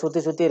சொல்லுவாங்க. அதாவது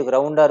சுத்தி சுத்தி இருக்கும்.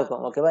 ரவுண்டா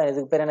இருக்கும். ஓகேவா?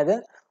 இதுக்கு பேர் என்னது?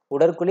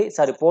 உடற்குழி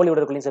போலி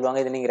உடற்குழின்னு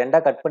சொல்லுவாங்க. இத நீங்க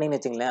 2ஆ கட் பண்ணீங்கன்னு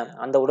வச்சுக்கங்களேன்,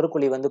 அந்த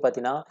உடற்குழி வந்து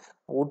பார்த்தீங்கன்னா,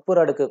 உட்புற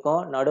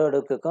அடுக்குக்கும், நடு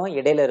அடுக்குக்கும்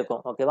இடையில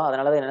இருக்கும். ஓகேவா?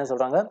 அதனால தான் என்ன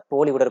சொல்றாங்க?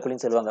 போலி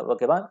உடற்குழின்னு சொல்லுவாங்க.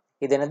 ஓகேவா?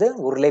 இது என்னது?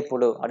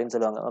 உருளைப்புழு அப்படின்னு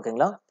சொல்லுவாங்க.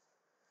 ஓகேங்களா?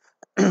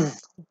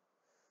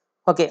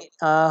 ஓகே.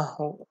 ஆ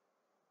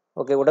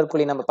ஓகே.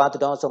 உடற்குழி நம்ம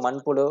பார்த்துட்டோம். ஸோ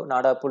மண்புழு,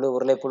 நாடாப்புழு,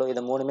 உருளைப்புழு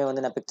இது 3மே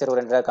வந்து நான் பிக்சர்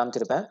ஒரு 2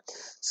 காமிச்சிருப்பேன்.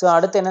 ஸோ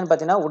அடுத்து என்னன்னு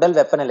பார்த்தீங்கன்னா, உடல்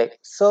வெப்பநிலை.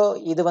 ஸோ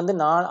இது வந்து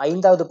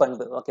 5வது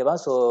பண்பு. ஓகேவா?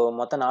 ஸோ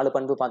மொத்தம் 4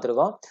 பண்பு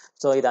பார்த்துருக்கோம்.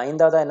 ஸோ இது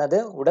 5வதா என்னது?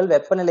 உடல்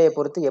வெப்பநிலையை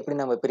பொறுத்து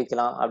எப்படி நம்ம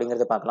பிரிக்கலாம்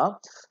அப்படிங்கிறத பார்க்கலாம்.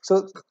 ஸோ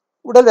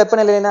உடல்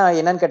வெப்பநிலைன்னா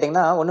என்னன்னு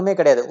கேட்டீங்கன்னா, ஒண்ணுமே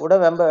கிடையாது.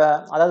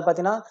 அதாவது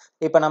பார்த்தீங்கன்னா,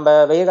 இப்ப நம்ம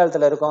வெயில்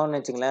காலத்துல இருக்கோம்னு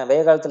வச்சுக்கங்களேன்,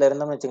 வெயில் காலத்துல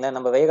இருந்தோம்னு வச்சுக்கங்களேன்,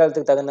 நம்ம வெயில்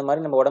காலத்துக்கு தகுந்த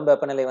மாரி நம்ம உடம்பு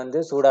வெப்பநிலை வந்து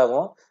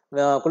சூடாகும்.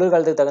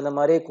 குளிர்காலத்துக்கு தகுந்த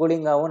மாரி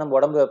கூலிங்காவும் நம்ம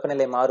உடம்பு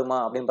வெப்பநிலை மாறுமா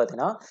அப்படின்னு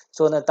பார்த்தீங்கன்னா,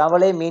 ஸோ இந்த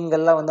தவளை,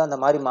 மீன்கள்லாம் வந்து அந்த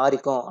மாரி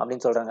மாறிக்கும்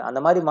அப்படின்னு சொல்றாங்க.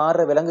 அந்த மாரி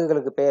மாறுற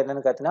விலங்குகளுக்கு பேர்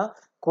என்னன்னு பார்த்தீங்கன்னா,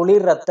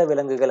 குளிர் ரத்த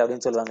விலங்குகள்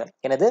அப்படின்னு சொல்லுவாங்க.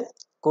 என்னது?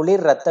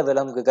 குளிர் ரத்த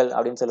விலங்குகள்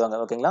அப்படின்னு சொல்லுவாங்க.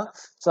 ஓகேங்களா?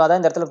 ஸோ அதான்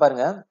இந்த இடத்துல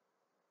பாருங்க.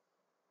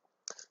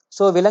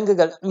 ஸோ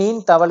விலங்குகள்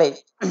மீன் தவளை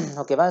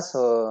ஓகேவா. ஸோ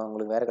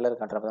உங்களுக்கு வேற கலர்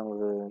காட்டுறப்ப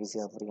உங்களுக்கு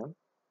ஈஸியாக புரியும்.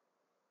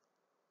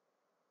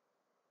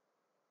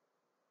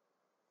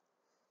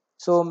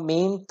 ஸோ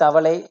மீன்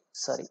தவளை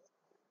சாரி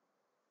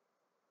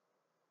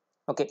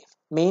ஓகே.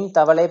 மீன்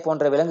தவளை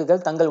போன்ற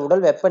விலங்குகள் தங்கள்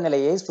உடல்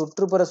வெப்பநிலையை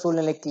சுற்றுப்புற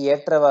சூழ்நிலைக்கு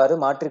ஏற்றவாறு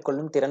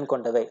மாற்றிக்கொள்ளும் திறன்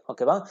கொண்டவை.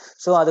 ஓகேவா.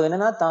 ஸோ அது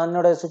என்னன்னா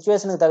தன்னோட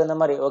சுச்சுவேஷனுக்கு தகுந்த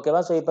மாதிரி ஓகேவா.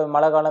 ஸோ இப்போ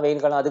மழை காலம்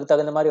வெயில் காலம் அதுக்கு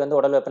தகுந்த மாதிரி வந்து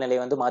உடல்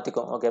வெப்பநிலையை வந்து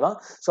மாற்றிக்கும். ஓகேவா.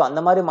 ஸோ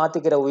அந்த மாதிரி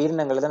மாற்றிக்கிற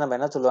உயிரினங்களை தான் நம்ம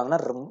என்ன சொல்லுவாங்கன்னா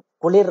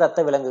குளிர்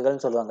ரத்த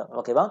விலங்குகள்னு சொல்லுவாங்க.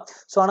 ஓகேவா.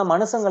 ஸோ ஆனால்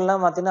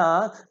மனுஷங்கள்லாம் பார்த்தீங்கன்னா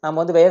நம்ம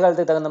வந்து வெயில்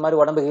காலத்துக்கு தகுந்த மாதிரி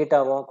உடம்பு ஹீட்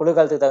ஆகும்,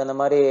 குளிர்காலத்துக்கு தகுந்த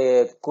மாதிரி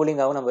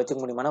கூலிங்காகவும் நம்ம வச்சுக்க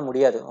முடியுமானா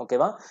முடியாது.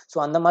 ஓகேவா. ஸோ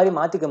அந்த மாதிரி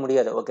மாற்றிக்க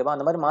முடியாது. ஓகேவா.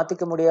 அந்த மாதிரி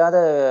மாற்றிக்க முடியாத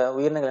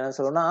உயிரினங்கள் என்ன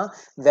சொல்லணும்னா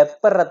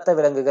வெப்ப ரத்த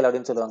விலங்குகள்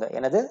அப்படின்னு சொல்லுவாங்க.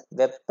 என்னது?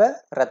 வெப்ப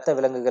ரத்த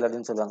விலங்குகள்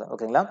அப்படின்னு சொல்லுவாங்க.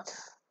 ஓகேங்களா.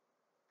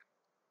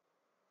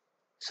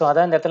 ஸோ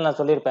அதான் இந்த இடத்துல நான்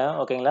சொல்லியிருப்பேன்.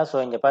 ஓகேங்களா. ஸோ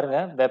இங்க பாருங்க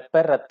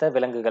வெப்ப ரத்த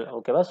விலங்குகள்.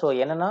 ஓகேவா. ஸோ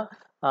என்னன்னா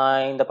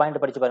இந்த பாயிண்ட்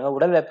படிச்சு பாருங்க.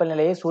 உடல்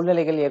வெப்பநிலையை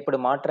சூழ்நிலைகள்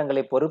ஏற்படும்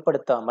மாற்றங்களை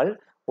பொருட்படுத்தாமல்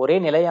ஒரே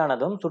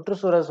நிலையானதும்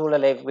சுற்றுச்சூழல்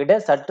சூழலை விட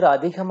சற்று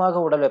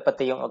அதிகமாக உடல்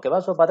வெப்பத்தையும் ஓகேவா.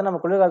 ஸோ பார்த்தா நம்ம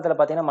குளிர்காலத்தில்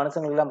பார்த்தீங்கன்னா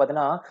மனுஷங்களுக்குலாம்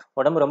பார்த்தீங்கன்னா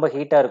உடம்பு ரொம்ப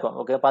ஹீட்டா இருக்கும்.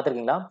 ஓகே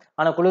பார்த்துருக்கீங்களா.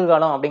 ஆனால்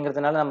குளிர்காலம்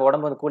அப்படிங்கிறதுனால நம்ம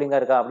உடம்பு வந்து கூலிங்கா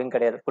இருக்கா அப்படின்னு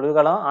கிடையாது.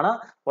 குளிர்காலம் ஆனால்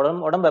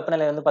உடம்பு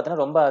வெப்பநிலை வந்து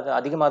பார்த்தீங்கன்னா ரொம்ப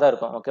அதிகமாக தான்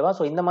இருக்கும். ஓகேவா.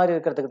 ஸோ இந்த மாதிரி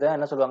இருக்கிறதுக்கு தான்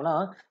என்ன சொல்லுவாங்கன்னா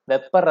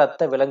வெப்ப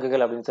ரத்த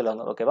விலங்குகள் அப்படின்னு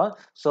சொல்லுவாங்க. ஓகேவா.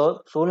 ஸோ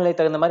சூழ்நிலை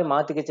தகுந்த மாதிரி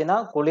மாத்திக்கிச்சுன்னா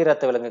குளிர்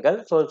ரத்த விலங்குகள்.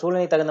 ஸோ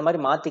சூழ்நிலை தகுந்த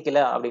மாதிரி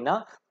மாத்திக்கல அப்படின்னா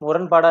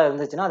முரண்பாடா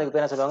இருந்துச்சுன்னா அதுக்கு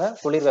பேர் என்ன சொல்லுவாங்க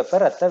குளிர்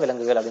வெப்ப ரத்த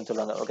விலங்குகள் அப்படின்னு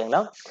சொல்லுவாங்க.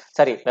 ஓகேங்களா.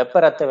 சரி வெப்ப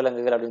ரத்த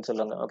விலங்குகள் அப்படின்னு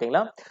சொல்லுவாங்க.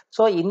 ஓகேங்களா.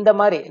 ஸோ இந்த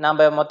மாதிரி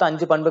நாம மொத்தம்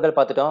 5 பண்புகள்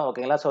பார்த்துட்டோம்.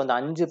 ஓகேங்களா. ஸோ அந்த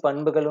 5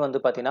 பண்புகளும்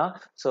வந்து பார்த்தீங்கன்னா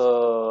ஸோ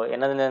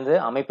என்னது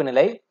அமைப்பு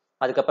நிலை,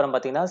 அதுக்கப்புறம்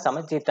பார்த்தீங்கன்னா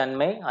சமச்சீர்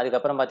தன்மை,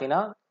 அதுக்கப்புறம்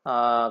பார்த்தீங்கன்னா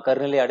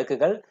கருநிலை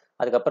அடுக்குகள்,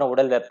 அதுக்கப்புறம்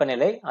உடல்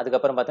வெப்பநிலை,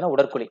 அதுக்கப்புறம் பார்த்தீங்கன்னா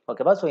உடற்குழி.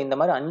 ஓகேவா. ஸோ இந்த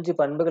மாதிரி 5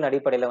 பண்புகள்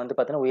அடிப்படையில் வந்து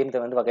பார்த்தீங்கன்னா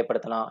உயிரினத்தை வந்து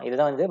வகைப்படுத்தலாம்.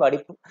 இதுதான் வந்து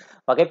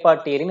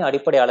வகைப்பாட்டியலின்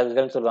அடிப்படை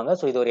அலகுகள்னு சொல்லுவாங்க.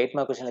 ஸோ இது ஒரு 8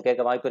 மார்க் கொஸ்டின்ல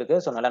கேட்க வாய்ப்பு இருக்கு.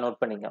 ஸோ நல்லா நோட்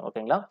பண்ணிங்க.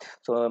 ஓகேங்களா.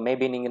 ஸோ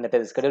மேபி நீங்க இந்த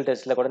ஷெட்யூல்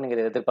டெஸ்ட்ல கூட நீங்க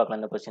இதை எதிர்பார்க்கலாம்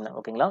இந்த கொஸ்டின்.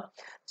 ஓகேங்களா.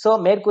 ஸோ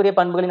மேற்கூறிய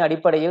பண்புகளின்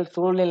அடிப்படையில்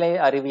சூழ்நிலை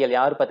அறிவியல்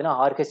யார் பார்த்தீங்கன்னா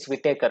ஆர்ஹெச்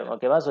விட்டேக்கர்.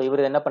 ஓகேவா. ஸோ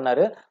இவர் என்ன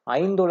பண்ணாரு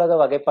 5 உலக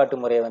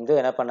வகைப்பாட்டு முறையை வந்து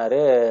என்ன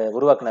பண்ணாரு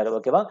உருவாக்குனாரு.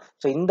 ஓகேவா.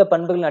 ஸோ இந்த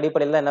பண்புகளின்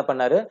அடிப்படையில் என்ன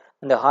பண்ணாரு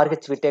இந்த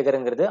ஆர்ஹெச்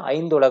விட்டேக்கருங்கிறது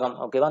 5 உலகம்.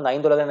 ஓகேவா. அந்த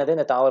 5 உலகம் என்னது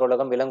இந்த தாவர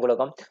உலகம், விலங்கு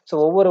உலகம். ஸோ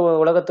ஒவ்வொரு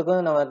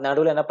உலகத்துக்கும் நம்ம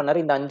நடுவில் என்ன பண்ணாரு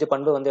இந்த 5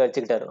 பண்பு வந்து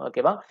வச்சுக்கிட்டாரு.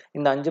 ஓகேவா.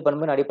 இந்த 5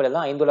 பண்பின் அடிப்படையில்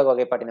தான் 5 உலக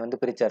வகைப்பாட்டினை வந்து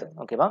பிரிச்சாரு.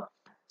 ஓகேவா.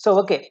 ஸோ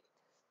ஓகே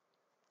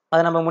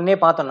அதை நம்ம முன்னே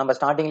பார்த்தோம். நம்ம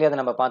ஸ்டார்டிங்லேயே அதை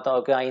நம்ம பார்த்தோம்.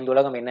 ஓகே 5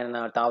 உலகம்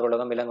என்னென்ன தாவர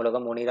உலகம், விலங்கு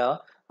உலகம், முனிரா,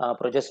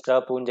 புரொஜெஸ்ட்ரா,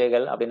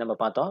 பூஞ்சைகள் அப்படின்னு நம்ம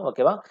பார்த்தோம்.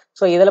 ஓகேவா.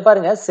 ஸோ இதில்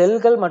பாருங்க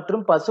செல்கள்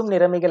மற்றும் பசும்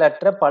நிறமிகள்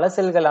அற்ற பல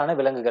செல்களான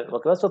விலங்குகள்.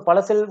 ஓகேவா. ஸோ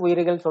பல செல்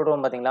உயிரிகள்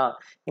சொல்றோம் பார்த்தீங்களா.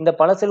 இந்த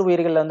பல செல்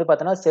உயிர்கள் வந்து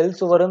பார்த்தீங்கன்னா செல்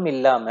சுவரும்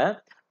இல்லாம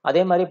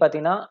அதே மாதிரி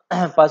பார்த்தீங்கன்னா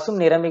பசும்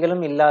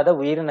நிறமிகளும் இல்லாத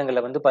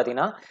உயிரினங்களை வந்து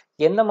பார்த்தீங்கன்னா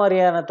எந்த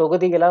மாதிரியான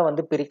தொகுதிகளா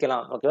வந்து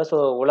பிரிக்கலாம். ஓகேவா. ஸோ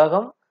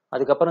உலகம்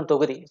அதுக்கப்புறம்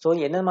தொகுதி. ஸோ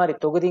என்ன மாதிரி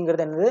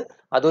தொகுதிங்கிறது என்னது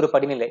அது ஒரு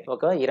படிநிலை.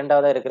 ஓகேவா.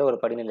 இரண்டாவதா இருக்கிற ஒரு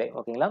படிநிலை.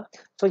 ஓகேங்களா.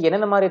 ஸோ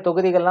என்னென்ன மாதிரி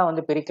தொகுதிகள்லாம்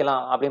வந்து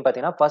பிரிக்கலாம் அப்படின்னு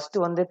பார்த்தீங்கன்னா ஃபர்ஸ்ட்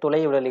வந்து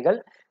துளை உடலிகள்,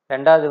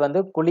 ரெண்டாவது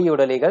வந்து குழி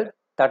உடலிகள்,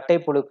 தட்டை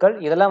புழுக்கள்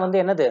இதெல்லாம் வந்து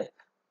என்னது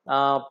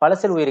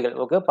பலசெல் உயிர்கள்.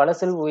 ஓகே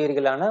பலசெல்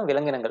உயிர்களான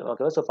விலங்கினங்கள்.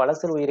 ஓகேவா. ஸோ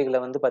பலசெல் உயிர்களை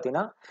வந்து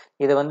பார்த்தீங்கன்னா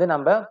இது வந்து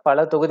நம்ம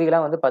பல தொகுதிகளா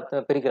வந்து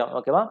பிரிக்கிறோம்.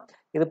 ஓகேவா.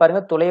 இது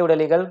பாருங்க துளை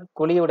உடலிகள்,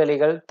 குழி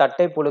உடலிகள்,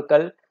 தட்டை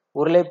புழுக்கள்,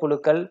 உருளை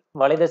புழுக்கள்,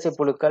 வலைதசை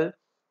புழுக்கள்,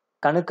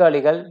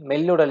 கணுக்காலிகள்,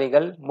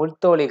 மெல்லுடலிகள்,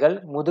 முள்தோலிகள்,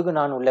 முதுகு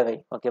நான் உள்ளவை.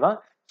 ஓகேவா.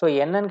 ஸோ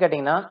என்னன்னு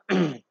கேட்டீங்கன்னா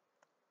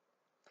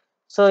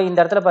ஸோ இந்த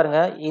இடத்துல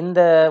பாருங்க இந்த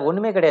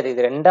ஒண்ணுமே கிடையாது.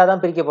 இது 2ஆ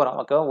தான் பிரிக்க போறோம்.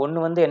 ஓகேவா.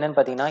 ஒண்ணு வந்து என்னன்னு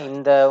பார்த்தீங்கன்னா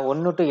இந்த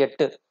 1 to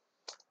 8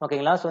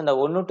 ஓகேங்களா. ஸோ இந்த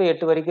 1 to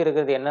 8 வரைக்கும்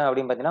இருக்கிறது என்ன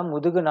அப்படின்னு பார்த்தீங்கன்னா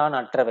முதுகு நான்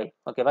அற்றவை.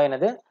 ஓகேவா.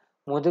 என்னது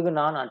முதுகு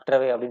நான்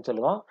அற்றவை அப்படின்னு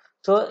சொல்லுவோம்.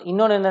 ஸோ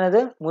இன்னொன்று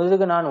என்னது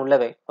முதுகு நான்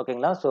உள்ளவை.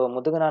 ஓகேங்களா. ஸோ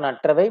முதுகு நான்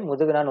அற்றவை,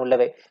 முதுகு நான்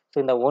உள்ளவை. ஸோ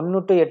இந்த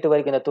 1 to 8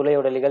 வரைக்கும் இந்த துளை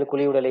உடலிகள்,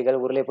 குழி உடலிகள்,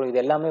 உருளைப்புழு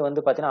இது எல்லாமே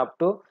வந்து பார்த்தீங்கன்னா அப்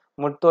டு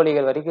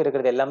முட்தோலிகள் வரைக்கும்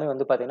இருக்கிறது எல்லாமே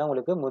வந்து பார்த்தீங்கன்னா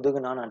உங்களுக்கு முதுகு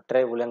நான்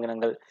அற்ற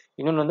விலங்கினங்கள்.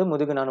 இன்னொன்று வந்து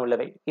முதுகு நான்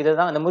உள்ளவை.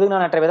 இதுதான் அந்த முதுகு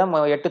நான் அற்றவை தான்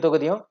 8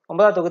 தொகுதியும்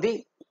 9ஆவது தொகுதி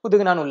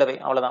முதுகு நான் உள்ளவை.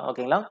 அவ்வளவுதான்.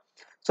 ஓகேங்களா.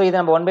 ஸோ இதை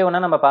நம்ம ஒன் பை ஒன்னா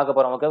நம்ம பார்க்க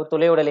போறோம். ஓகே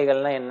துளை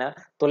உடலிகள்னா என்ன,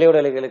 துளை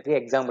உடலிகளுக்கு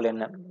எக்ஸாம்பிள்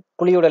என்ன,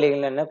 குழி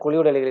உடலிகள் என்ன, குழி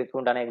உடலிகளுக்கு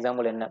உண்டான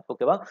எக்ஸாம்பிள் என்ன.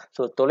 ஓகேவா.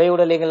 ஸோ துளை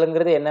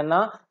உடலிகள்ங்கிறது என்னன்னா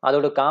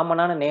அதோட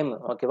காமனான நேம்.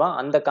 ஓகேவா.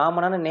 அந்த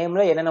காமனான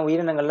நேம்ல என்னென்ன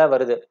உயிரினங்கள்லாம்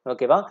வருது.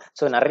 ஓகேவா.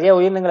 ஸோ நிறைய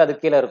உயிரினங்கள் அது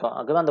கீழே இருக்கும்.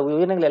 ஓகேவா. அந்த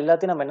உயிரினங்கள்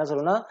எல்லாத்தையும் நம்ம என்ன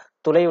சொல்லணும்னா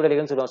துளை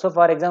உடலிகள்னு சொல்லுவோம். ஸோ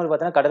ஃபார் எக்ஸாம்பிள்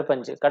பார்த்தீங்கன்னா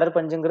கடற்பஞ்சு.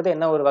 கடற்பஞ்சுங்கிறது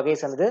என்ன ஒரு வகையை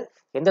சேர்ந்தது,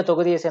 எந்த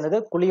தொகுதியை சேர்ந்தது,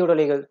 குழி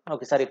உடலிகள்.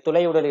 ஓகே சாரி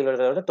துளை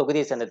உடலிகளோட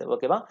தொகுதியை சேர்ந்தது.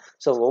 ஓகேவா.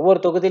 ஸோ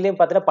ஒவ்வொரு தொகுதியிலையும்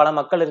பார்த்தீங்கன்னா பல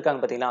மக்கள் இருக்காங்க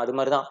பார்த்தீங்களா அது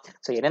மாதிரி தான்.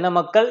 ஸோ என்னென்ன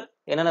மக்கள்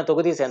என்னென்ன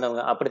தொகுதியை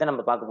சேர்ந்தவங்க அப்படிதான்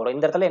நம்ம பார்க்க போறோம்.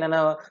 இந்த இடத்துல என்னென்ன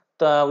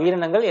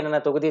உயிரினங்கள் என்னென்ன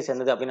தொகுதியை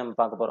சேர்ந்தது அப்படின்னு நம்ம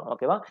பார்க்க போறோம்.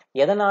 ஓகேவா.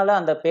 எதனால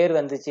அந்த பேர்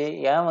வந்துச்சு,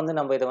 ஏன் வந்து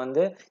நம்ம இதை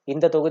வந்து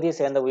இந்த தொகுதியை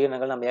சேர்ந்த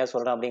உயிரினங்கள் நம்ம ஏன்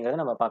சொல்றோம்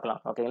அப்படிங்கறத நம்ம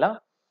பார்க்கலாம். ஓகேங்களா.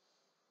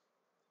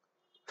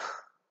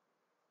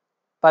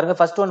 பாருங்க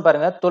ஃபர்ஸ்ட் ஒன்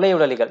பாருங்க துளை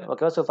உடலிகள்.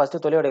 ஓகேவா. ஸோ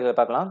ஃபர்ஸ்ட் துளை உடலிகள்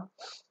பார்க்கலாம்.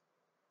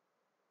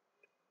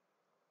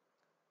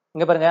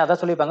 இங்க பாருங்க அதான்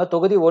சொல்லியிருப்பாங்க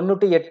தொகுதி 1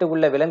 to 8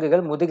 உள்ள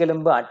விலங்குகள்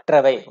முதுகெலும்பு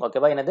அற்றவை.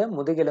 ஓகேவா. என்னது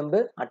முதுகெலும்பு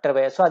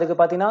அற்றவை. ஸோ அதுக்கு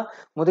பார்த்தீங்கன்னா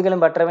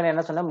முதுகெலும்பு அற்றவைன்னு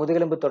என்ன சொன்னா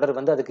முதுகெலும்பு தொடர்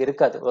வந்து அதுக்கு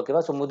இருக்காது.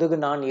 ஓகேவா. ஸோ முதுகு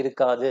நான்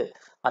இருக்காது.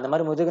 அந்த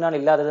மாதிரி முதுகு நான்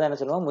இல்லாதது என்ன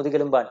சொல்லுவோம்,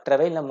 முதுகெலும்பு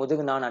அற்றவை இல்ல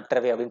முதுகு நான்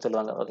அற்றவை அப்படின்னு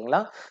சொல்லுவாங்க.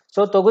 ஓகேங்களா?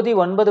 ஸோ தொகுதி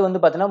 9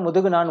 வந்து பார்த்தீங்கன்னா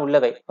முதுகு நான்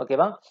உள்ளவை.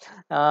 ஓகேவா?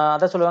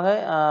 அதான் சொல்லுவாங்க,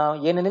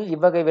 ஏனெனில்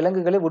இவ்வகை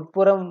விலங்குகளில்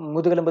உட்புறம்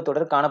முதுகெலும்பு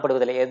தொடர்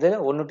காணப்படுவதில்லை. எது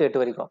 1 to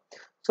 8 வரைக்கும்.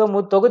 ஸோ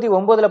தொகுதி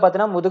 9ல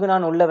பார்த்தீங்கன்னா முதுகு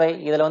நான் உள்ளவை.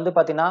 இதுல வந்து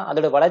பார்த்தீங்கன்னா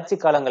அதோட வளர்ச்சி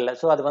காலங்கள்ல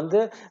ஸோ அது வந்து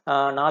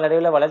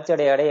நாளடைவுல வளர்ச்சி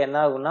அடைய அடைய என்ன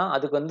ஆகும்னா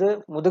அதுக்கு வந்து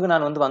முதுகு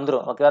நான் வந்து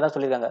வந்துரும். ஓகேவா? தான்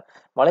சொல்லியிருக்காங்க.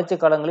 வளர்ச்சி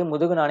காலங்களில்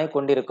முதுகு நாணை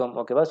கொண்டிருக்கும்.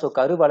 ஓகேவா? ஸோ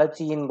கரு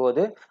வளர்ச்சியின்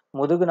போது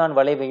முதுகு நான்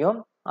வளைவையும்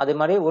அது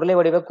மாதிரி உருளை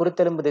வடிவ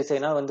குருத்தெலும்பு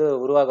திசையினால் வந்து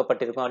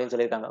உருவாக்கப்பட்டிருக்கும் அப்படின்னு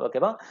சொல்லியிருக்காங்க.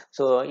 ஓகேவா?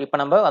 ஸோ இப்போ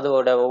நம்ம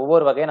அதோட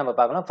ஒவ்வொரு வகையை நம்ம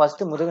பார்க்கலாம்.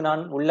 ஃபர்ஸ்ட் முதுகு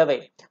நான் உள்ளவை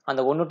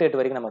அந்த 1 to 8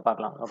 வரைக்கும் நம்ம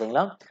பார்க்கலாம்.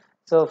 ஓகேங்களா?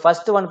 ஸோ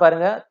ஃபர்ஸ்ட் ஒன்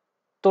பாருங்க,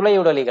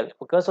 துளையுடலிகள்.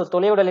 ஓகே. ஸோ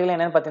துளையுடலிகள்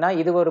என்னன்னு பார்த்தீங்கன்னா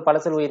இது ஒரு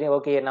பழசல் உயிரி.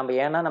 ஓகே, நம்ம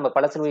ஏன்னா நம்ம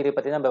பழசல் உயிரி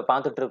பற்றி நம்ம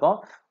பார்த்துட்டு இருக்கோம்.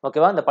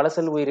 ஓகேவா? இந்த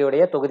பழசல்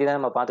உயிரியுடைய தொகுதி தான்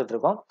நம்ம பார்த்துட்டு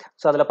இருக்கோம்.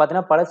 ஸோ அதில்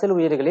பார்த்தீங்கன்னா பழசல்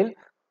உயிரிகளில்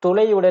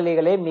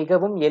துளையுடலிகளே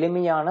மிகவும்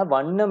எளிமையான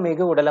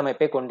வண்ணமிகு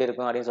உடலமைப்பை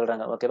கொண்டிருக்கும் அப்படின்னு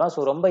சொல்றாங்க. ஓகேவா? ஸோ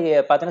ரொம்ப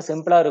பார்த்தீங்கன்னா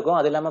சிம்பிளா இருக்கும்.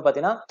 அது இல்லாமல்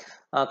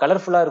பார்த்தீங்கன்னா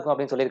கலர்ஃபுல்லா இருக்கும்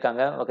அப்படின்னு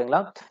சொல்லியிருக்காங்க.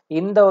 ஓகேங்களா?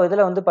 இந்த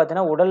இதில் வந்து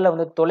பார்த்தீங்கன்னா உடல்ல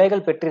வந்து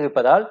துளைகள்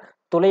பெற்றிருப்பதால்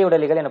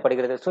துளையுடலிகள்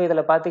எனப்படுகிறது. ஸோ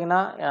இதில் பார்த்தீங்கன்னா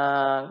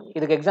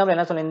இதுக்கு எக்ஸாம்பிள்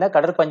என்ன சொல்லியிருந்தேன்,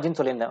 கடற்பஞ்சுன்னு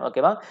சொல்லியிருந்தேன்.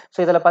 ஓகேவா? ஸோ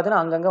இதில்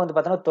பார்த்தீங்கன்னா அங்கங்கே வந்து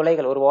பார்த்தீங்கன்னா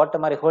துளைகள் ஒரு ஓட்டை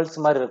மாதிரி ஹோல்ஸ்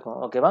மாதிரி இருக்கும்.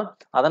 ஓகேவா?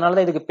 அதனால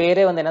தான் இதுக்கு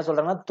பேரே வந்து என்ன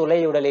சொல்றாங்கன்னா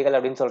துளையுடலிகள்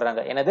அப்படின்னு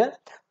சொல்றாங்க. என்னது?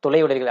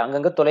 துளையுடலிகள்.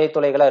 அங்கங்கே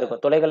துளைகளா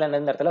இருக்கும். துளைகள்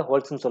என்ன இடத்துல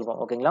ஹோல்ஸ்ன்னு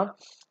சொல்லுவோம். ஓகேங்களா?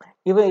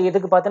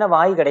 இதுக்கு பார்த்தீங்கன்னா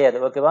வாய் கிடையாது.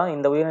 ஓகேவா?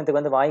 இந்த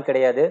உயிரினத்துக்கு வந்து வாய்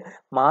கிடையாது.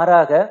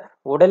 மாறாக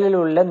உடலில்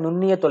உள்ள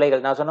நுண்ணிய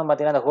துளைகள் நான் சொன்ன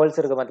பார்த்தீங்கன்னா அந்த ஹோல்ஸ்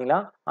இருக்கு பார்த்தீங்களா,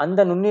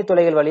 அந்த நுண்ணிய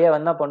துளைகள் வழியா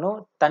என்ன பண்ணும்,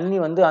 தண்ணி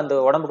வந்து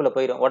அந்த உடம்புக்குள்ள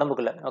போயிடும்.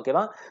 உடம்புக்குள்ள.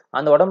 ஓகேவா?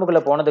 அந்த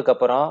உடம்புக்குள்ள போனதுக்கு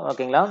அப்புறம்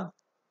ஓகேங்களா,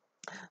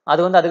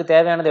 அது வந்து அதுக்கு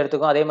தேவையானது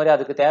எடுத்துக்கும். அதே மாதிரி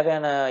அதுக்கு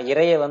தேவையான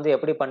இரையை வந்து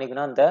எப்படி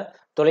பண்ணிக்கும்னா, அந்த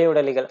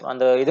துளையுடலிகள்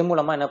அந்த இது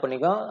மூலமா என்ன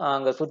பண்ணிக்கும்,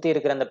 அங்க சுத்தி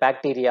இருக்கிற அந்த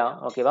பாக்டீரியா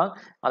ஓகேவா?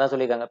 அதான்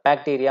சொல்லியிருக்காங்க.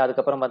 பாக்டீரியா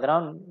அதுக்கப்புறம்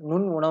பார்த்தீங்கன்னா,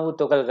 நுண் உணவு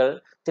துகள்கள்,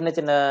 சின்ன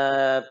சின்ன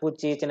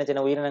பூச்சி, சின்ன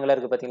சின்ன உயிரினங்களா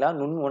இருக்கு பார்த்தீங்களா?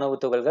 நுண் உணவு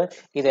துகள்கள்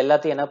இது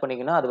எல்லாத்தையும் என்ன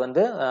பண்ணிக்கும்னா, அது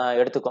வந்து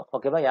எடுத்துக்கும்.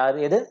 ஓகேவா?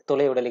 எது?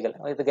 துளையுடலிகள்.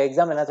 இதுக்கு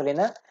எக்ஸாம்பிள் என்ன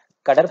சொல்லியிருந்தேன்?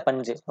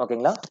 கடற்பஞ்சு.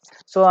 ஓகேங்களா?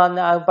 ஸோ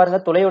பாருங்க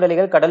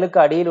துளையுடலிகள் கடலுக்கு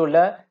அடியில் உள்ள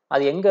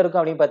அது எங்க இருக்கும்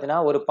அப்படின்னு பார்த்தீங்கன்னா,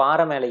 ஒரு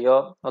பாறை மேலயோ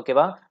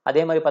ஓகேவா?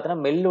 அதே மாரி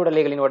பார்த்தீங்கன்னா,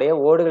 மெல்லுடலைகளினுடைய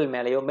ஓடுகள்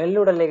மேலயோ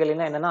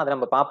மெல்லுடலைகள்னா என்னன்னா, அத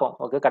நம்ம பார்ப்போம்.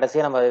 ஓகே.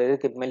 கடைசியா நம்ம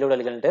இருக்கு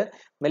மெல்லுடலிகள்ன்ட்டு.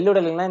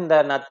 மெல்லுடலிகள்னா இந்த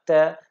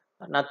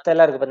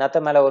நத்தெல்லாம் இருக்கு. நத்த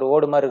மேல ஒரு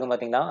ஓடு மாரி இருக்கும்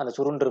பார்த்தீங்களா? அந்த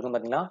சுருண்டு இருக்கும்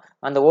பார்த்தீங்களா?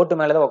 அந்த ஓட்டு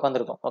மேல தான்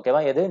உட்கார்ந்திருக்கும். ஓகேவா?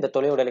 எது? இந்த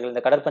துளையுடலிகள்.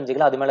 இந்த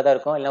கடற்பஞ்சுகள் அது மேல தான்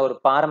இருக்கும். இல்ல ஒரு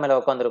பாறை மேல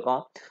உட்கார்ந்திருக்கும்.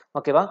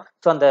 ஓகேவா?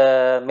 ஸோ அந்த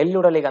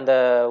மெல்லுடலிகள் அந்த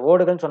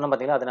ஓடுகள்ன்னு சொன்னேன்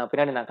பார்த்தீங்களா? அத நான்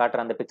பின்னாடி நான்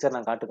காட்டுறேன். அந்த பிக்சர்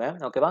நான் காட்டுவேன்.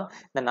 ஓகேவா?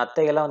 இந்த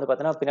நத்தைகள்லாம் வந்து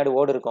பார்த்தீங்கன்னா, பின்னாடி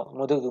ஓடு இருக்கும்.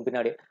 முதுகுக்கு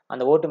பின்னாடி.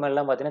 அந்த ஓட்டு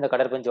மேலலாம் பார்த்தீங்கன்னா, இந்த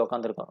கடற்பஞ்சு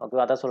உட்கார்ந்திருக்கும்.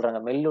 ஓகேவா? அதான்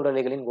சொல்றாங்க.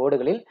 மெல்லுடலிகளின்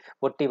ஓடுகளில்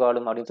ஒட்டி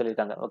வாழும் அப்படின்னு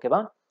சொல்லியிருக்காங்க.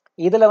 ஓகேவா?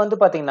 இதுல வந்து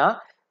பார்த்தீங்கன்னா,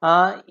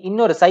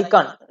 இன்னொரு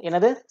சைக்கான்.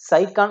 என்னது?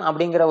 சைக்கான்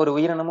அப்படிங்கிற ஒரு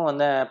உயிரினமும்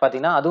வந்து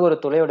பார்த்தீங்கன்னா, அது ஒரு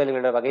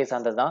துளையுடலிகளோட வகையை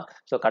சார்ந்தது தான்.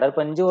 ஸோ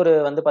கடற்பஞ்சு ஒரு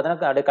வந்து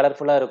பார்த்தீங்கன்னா, அப்படியே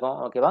கலர்ஃபுல்லா இருக்கும்.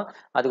 ஓகேவா?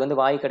 அதுக்கு வந்து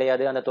வாய்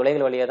கிடையாது. அந்த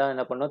துளைகள் வழியா தான்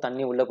என்ன பண்ணும்,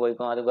 தண்ணி உள்ள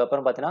போய்க்கும்.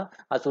 அதுக்கப்புறம் பார்த்தீங்கன்னா,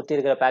 அது சுத்தி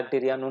இருக்கிற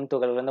பாக்டீரியா,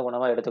 நுண்துகள்கள் வந்து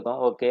உணவா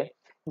எடுத்துக்கும். ஓகே.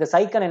 இந்த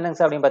சைக்கன் என்னங்க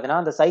சார் அப்படின்னு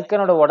பார்த்தீங்கன்னா, அந்த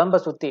சைக்கனோட உடம்ப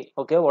சுத்தி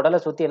ஓகே, உடல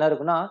சுத்தி என்ன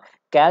இருக்குன்னா,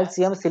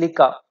 கால்சியம்,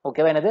 சிலிக்கா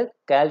ஓகேவா? என்னது?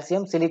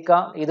 கால்சியம், சிலிக்கா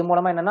இது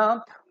மூலமா என்னன்னா,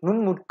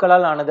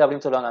 நுண்முட்களால் ஆனது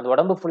அப்படின்னு சொல்லுவாங்க. அந்த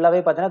உடம்பு ஃபுல்லாவே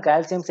பார்த்தீங்கன்னா,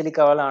 கால்சியம்,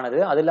 சிலிக்காவால ஆனது.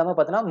 அது இல்லாம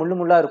பார்த்தீங்கன்னா, முள்ளு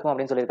முள்ளா இருக்கும்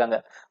அப்படின்னு சொல்லியிருக்காங்க.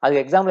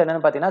 அதுக்கு எக்ஸாம்பிள்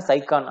என்னன்னு பார்த்தீங்கன்னா,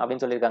 சைக்கான்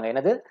அப்படின்னு சொல்லியிருக்காங்க.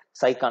 என்னது?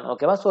 சைக்கான்.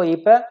 ஓகேவா? ஸோ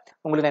இப்ப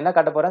உங்களுக்கு நான் என்ன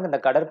காட்ட போறேன்,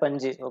 இந்த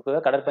கடற்பஞ்சு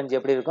ஓகேவா? கடற்பஞ்சு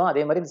எப்படி இருக்கும்?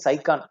 அதே மாரி இந்த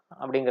சைக்கான்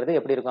அப்படிங்கிறது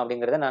எப்படி இருக்கும்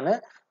அப்படிங்கிறத நானு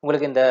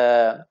உங்களுக்கு இந்த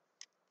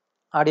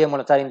ஆடியோ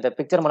மூலம் சாரி இந்த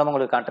பிக்சர் மூலமா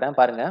உங்களுக்கு காட்டுறேன்.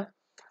 பாருங்க.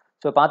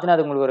 ஸோ பார்த்தீங்கன்னா,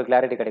 அது உங்களுக்கு ஒரு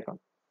கிளாரிட்டி கிடைக்கும்.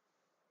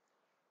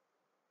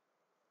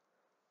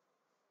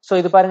 ஸோ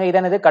இது பாருங்க. இது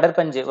என்னது?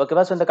 கடற்பஞ்சு.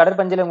 ஓகேவா? ஸோ இந்த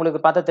கடற்பஞ்சுல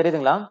உங்களுக்கு பார்த்தா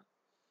தெரியுதுங்களா?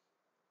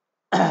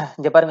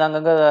 இங்க பாருங்க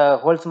அங்கங்க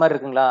ஹோல்ஸ் மாரி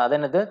இருக்குங்களா? அது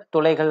என்னது?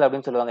 துளைகள்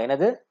அப்படின்னு சொல்லுவாங்க.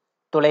 என்னது?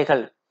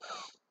 துளைகள்.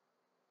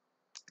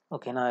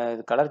 ஓகே. நான்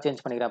இது கலர்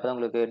சேஞ்ச் பண்ணிக்கிறேன். அப்பதான்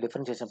உங்களுக்கு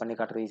டிஃபரன்ஷியேஷன் பண்ணி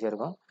காட்டுறது ஈஸியா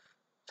இருக்கும்.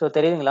 ஸோ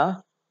தெரியுதுங்களா?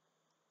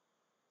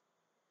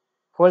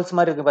 ஹோல்ஸ்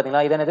மாரி இருக்கு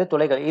பார்த்தீங்களா? இது என்னது?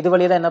 துளைகள். இது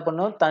வழியா தான் என்ன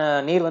பண்ணும்?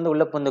 நீர் வந்து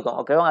உள்ள புகுந்துக்கும்.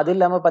 ஓகேவா? அது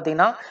இல்லாம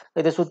பார்த்தீங்கன்னா,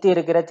 இத சுத்தி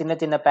இருக்கிற சின்ன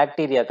சின்ன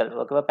பாக்டீரியாக்கள்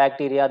ஓகேவா?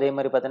 பாக்டீரியா அதே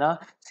மாரி பார்த்தீங்கன்னா,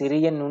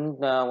 சிறிய நுண்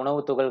உணவு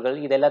துகள்கள்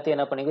இது எல்லாத்தையும்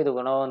என்ன பண்ணிக்கும்? இது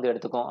உணவா வந்து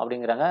எடுத்துக்கும்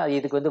அப்படிங்கிறாங்க.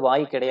 இதுக்கு வந்து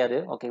வாய் கிடையாது.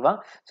 ஓகேவா?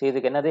 ஸோ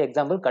இதுக்கு என்னது?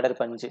 எக்ஸாம்பிள்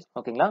கடற்பஞ்சு.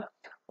 ஓகேங்களா?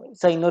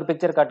 சார் இன்னொரு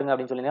பிக்சர் காட்டுங்க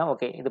அப்படின்னு சொன்னீங்கன்னா,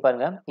 ஓகே. இது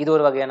பாருங்க. இது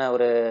ஒரு வகையான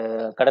ஒரு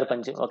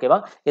கடற்பஞ்சு. ஓகேவா?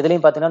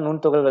 இதுலயும் பார்த்தீங்கன்னா,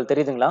 நுண் துகள்கள்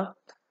தெரியுதுங்களா?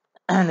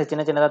 இந்த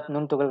சின்ன சின்னதா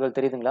நுண் துகள்கள்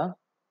தெரியுதுங்களா?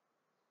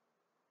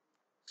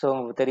 ஸோ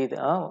உங்களுக்கு தெரியுது.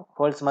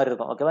 ஹோல்ஸ் மாரி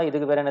இருக்கும். ஓகேவா?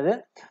 இதுக்கு பேர் என்னது?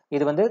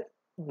 இது வந்து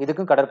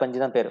இதுக்கும்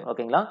கடற்பஞ்சு தான் பேரு.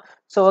 ஓகேங்களா?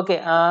 So okay.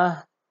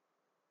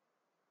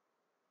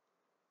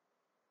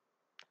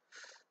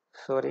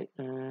 சாரி.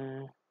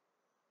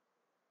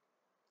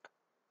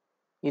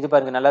 இது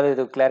பாருங்க நல்லாவே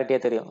இது கிளாரிட்டியா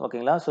தெரியும்.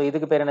 ஓகேங்களா? ஸோ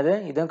இதுக்கு பேர் என்னது?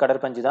 இதுவும்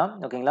கடற்பஞ்சு தான்.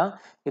 ஓகேங்களா?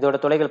 இதோட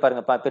துளைகள்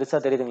பாருங்க.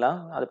 பெருசா தெரியுதுங்களா?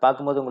 அது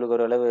பார்க்கும்போது உங்களுக்கு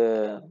ஓரளவு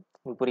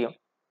உங்களுக்கு புரியும்.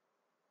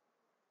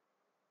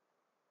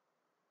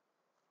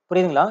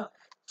 புரியுதுங்களா?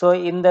 ஸோ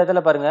இந்த இதுல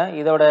பாருங்க.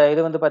 இதோட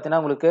இது வந்து பார்த்தீங்கன்னா,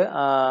 உங்களுக்கு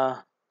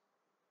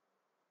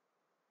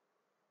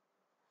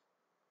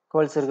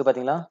ஹோல்ஸ் இருக்கு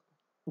பார்த்தீங்களா?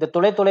 இந்த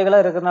துளைகளா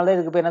இருக்கிறனால தான்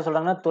இதுக்கு பேர் என்ன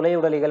சொல்றாங்கன்னா,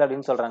 துளையுடலிகள்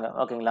அப்படின்னு சொல்றாங்க.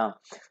 ஓகேங்களா?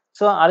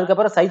 ஸோ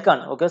அதுக்கப்புறம்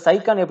சைக்கான். ஓகே.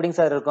 சைக்கான் எப்படிங்க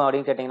சார் இருக்கும்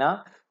அப்படின்னு கேட்டீங்கன்னா,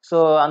 ஸோ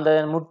அந்த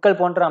முட்கள்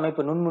போன்ற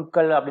அமைப்பு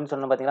நுண்முட்கள் அப்படின்னு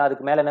சொன்னோம் பார்த்தீங்களா,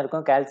 அதுக்கு மேல என்ன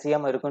இருக்கும்?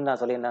 கால்சியம் இருக்குன்னு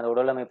நான் சொல்லியிருந்தேன். அந்த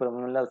உடல் அமைப்பு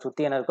உள்ள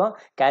சுத்தி என்ன இருக்கும்?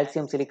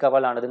 கால்சியம்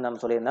சிலிக்காவால் ஆனதுன்னு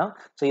நம்ம சொல்லியிருந்தோம்.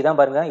 ஸோ இதான்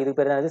பாருங்க. இதுக்கு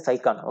பேர் என்னது?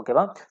 சைக்கான்.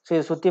 ஓகேவா? ஸோ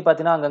இத சுத்தி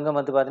பார்த்தீங்கன்னா, அங்கங்க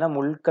வந்து பார்த்தீங்கன்னா,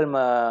 முள்கள்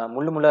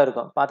முள்ளு முள்ளா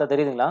இருக்கும். பார்த்தா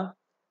தெரியுதுங்களா?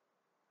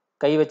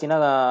 கை வச்சீன்னா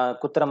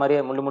குத்துற மாரியே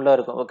முள்ளு முள்ளா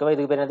இருக்கும். ஓகேவா?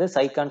 இதுக்கு பேர் என்னது?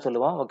 சைக்கான்னு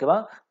சொல்லுவோம். ஓகேவா?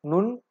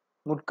 நுண்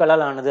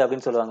முட்களால் ஆனது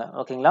அப்படின்னு சொல்லுவாங்க.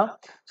 ஓகேங்களா?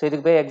 ஸோ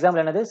இதுக்கு பேர்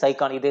எக்ஸாம்பிள் என்னது?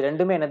 சைக்கான். இது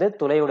 2மே என்னது?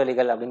 துளை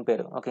உடலிகள் அப்படின்னு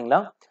பேரு.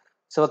 ஓகேங்களா?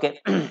 So okay.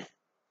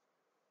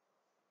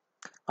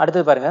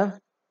 அடுத்தது பாருங்க.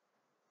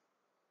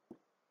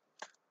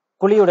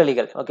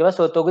 குழியுடலிகள். ஓகேவா?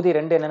 ஸோ தொகுதி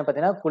 2 என்னன்னு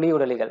பார்த்தீங்கன்னா,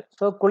 குழியுடலிகள்.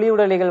 ஸோ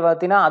குழியுடலிகள்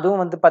பார்த்தீங்கன்னா,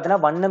 அதுவும் வந்து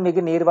பார்த்தீங்கன்னா,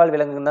 வண்ணமிகு நீர்வாழ்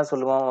விலங்குன்னு தான்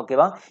சொல்லுவோம்.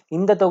 ஓகேவா?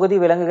 இந்த தொகுதி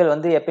விலங்குகள்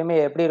வந்து எப்பயுமே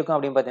எப்படி இருக்கும்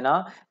அப்படின்னு பார்த்தீங்கன்னா,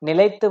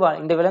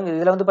 இந்த விலங்கு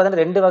இதுல வந்து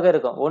பார்த்தீங்கன்னா 2 வகை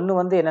இருக்கும். ஒண்ணு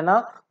வந்து என்னன்னா,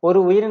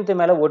 ஒரு உயிரினத்து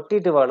மேல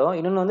ஒட்டிட்டு வாழும்.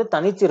 இன்னொன்னு வந்து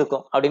தனிச்சு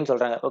இருக்கும் அப்படின்னு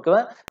சொல்றாங்க.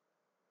 ஓகேவா?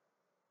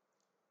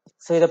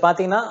 ஸோ இத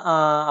பார்த்தீங்கன்னா,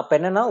 அப்ப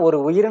என்னன்னா, ஒரு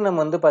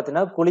உயிரினம் வந்து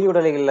பார்த்தீங்கன்னா,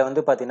 குழியுடலிகள்ல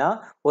வந்து பார்த்தீங்கன்னா,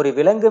 ஒரு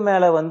விலங்கு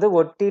மேல வந்து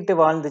ஒட்டிட்டு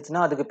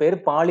வாழ்ந்துச்சுன்னா, அதுக்கு பேரு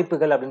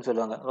பாலிப்புகள் அப்படின்னு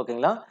சொல்லுவாங்க.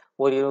 ஓகேங்களா?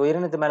 ஒரு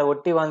உயிரினத்து மேல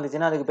ஒட்டி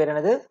வாழ்ந்துச்சுன்னா, அதுக்கு பேர்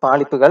என்னது?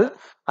 பாலிப்புகள்.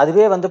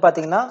 அதுவே வந்து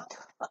பார்த்தீங்கன்னா,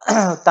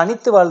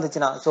 தனித்து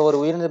வாழ்ந்துச்சுன்னா, ஸோ ஒரு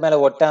உயிரினத்து மேல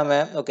ஒட்டாம,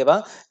 ஓகேவா?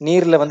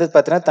 நீர்ல வந்து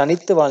பார்த்தீங்கன்னா,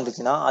 தனித்து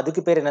வாழ்ந்துச்சுன்னா,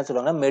 அதுக்கு பேர் என்ன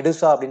சொல்லுவாங்கன்னா,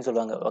 மெடுசா அப்படின்னு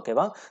சொல்லுவாங்க.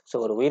 ஓகேவா?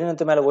 ஸோ ஒரு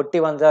உயிரினத்து மேல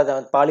ஒட்டி வாழ்ந்தா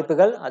அது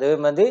பாலிப்புகள். அதுவே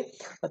வந்து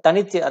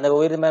தனிச்சு அந்த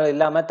உயிர் மேல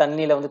இல்லாம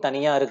தண்ணீல வந்து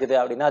தனியா இருக்குது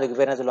அப்படின்னா, அதுக்கு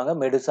பேர் என்ன சொல்லுவாங்க?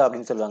 மெடுசா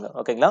அப்படின்னு சொல்லுவாங்க.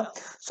 ஓகேங்களா?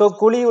 ஸோ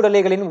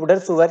குழியுடலைகளின்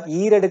உடற்சுவர்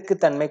ஈரடுக்கு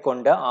தன்மை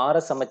கொண்ட ஆர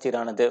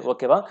சமச்சீரானது.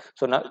 ஓகேவா?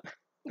 ஸோ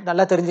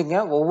நல்லா தெரிஞ்சுக்கங்க.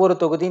 ஒவ்வொரு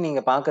தொகுதியும்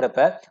நீங்க பார்க்கிறப்ப,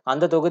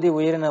 அந்த தொகுதி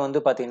உயிரினம் வந்து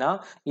பார்த்தீங்கன்னா,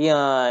 இ அ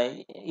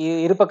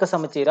இருபக்க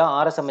சமச்சீரா,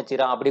 ஆர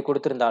சமச்சீரா அப்படி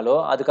குடுத்திருந்தாலோ,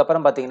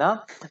 அதுக்கப்புறம் பார்த்தீங்கன்னா,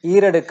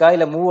 ஈரடுக்கா,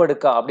 இல்ல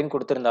மூவடுக்கா அப்படின்னு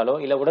குடுத்திருந்தாலோ,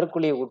 இல்ல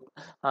உடற்குழி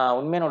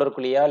உண்மையான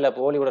உடற்குழியா, இல்ல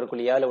போலி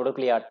உடற்குழியா, இல்ல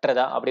உடற்குழி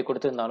அற்றதா அப்படி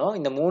குடுத்திருந்தாலும்,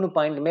 இந்த 3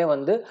 பாயிண்ட்டுமே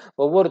வந்து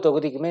ஒவ்வொரு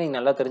தொகுதிக்குமே நீங்க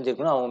நல்லா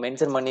தெரிஞ்சுக்கணும். அவங்க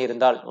மென்ஷன் பண்ணி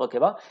இருந்தால்,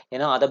 ஓகேவா?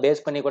 ஏன்னா, அத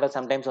பேஸ் பண்ணி கூட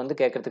சம்டைம்ஸ் வந்து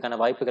கேட்கறதுக்கான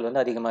வாய்ப்புகள்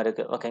வந்து அதிகமா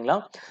இருக்கு. ஓகேங்களா?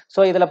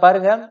 ஸோ இதுல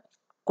பாருங்க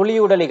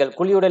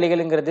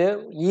குழியுடலிகள்ங்கிறது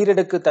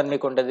ஈரடுக்கு தன்மை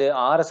கொண்டது,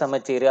 ஆர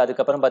சமச்சீர்,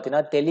 அதுக்கப்புறம்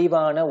பார்த்தீங்கன்னா,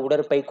 தெளிவான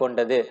உடற்பை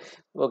கொண்டது.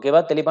 ஓகேவா?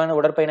 தெளிவான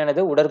உடற்பைனா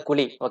என்னது?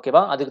 உடற்குழி.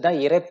 ஓகேவா? அதுக்கு தான்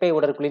இரைப்பை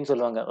உடற்குழின்னு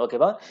சொல்லுவாங்க.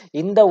 ஓகேவா?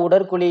 இந்த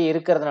உடற்குழி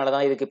இருக்கிறதுனால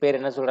தான் இதுக்கு பேர்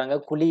என்ன சொல்றாங்க?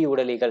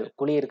 குழியுடலிகள்.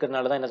 குழி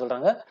இருக்கிறதுனால தான் என்ன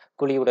சொல்றாங்க?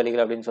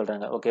 குழியுடலிகள் அப்படின்னு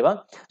சொல்றாங்க. ஓகேவா?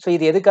 ஸோ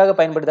இது எதுக்காக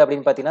பயன்படுது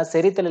அப்படின்னு பார்த்தீங்கன்னா,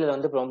 செரித்தலில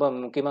வந்து ரொம்ப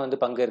முக்கியமா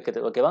வந்து பங்கு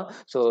இருக்குது. ஓகேவா?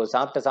 ஸோ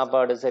சாப்பிட்ட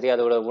சாப்பாடு சரி,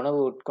 அதோட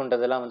உணவு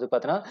உட்கொண்டதெல்லாம் வந்து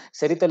பார்த்தீங்கன்னா,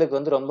 செரித்தலுக்கு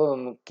வந்து ரொம்ப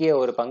முக்கிய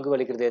ஒரு பங்கு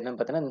வகிக்கிறது என்னன்னு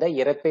பார்த்தீங்கன்னா, இந்த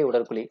இரைப்பை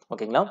உடற்குழி.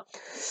 ஓகேங்களா?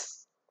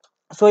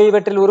 ஸோ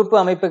இவற்றில் உறுப்பு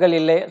அமைப்புகள்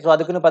இல்லை. ஸோ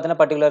அதுக்குன்னு பார்த்தீங்கன்னா,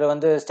 பர்ட்டிகுலர்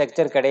வந்து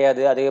ஸ்ட்ரக்சர்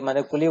கிடையாது. அதே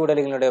மாரி குழி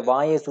உடலிகளுடைய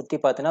வாயை சுத்தி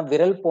பார்த்தீங்கன்னா,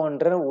 விரல்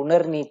போன்ற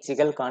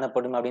உணர்நீட்சிகள்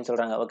காணப்படும் அப்படின்னு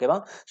சொல்றாங்க. ஓகேவா?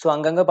 ஸோ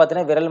அங்கங்க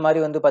பார்த்தீங்கன்னா, விரல்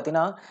மாரி வந்து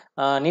பார்த்தீங்கன்னா,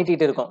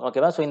 நீட்டிட்டு இருக்கும்.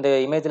 ஓகேவா? ஸோ இந்த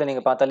இமேஜ்ல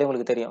நீங்க பார்த்தாலே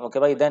உங்களுக்கு தெரியும்.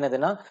 ஓகேவா? இதான்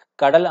என்னதுன்னா,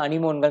 கடல்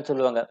அனிமோன்கள்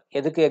சொல்லுவாங்க.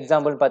 எதுக்கு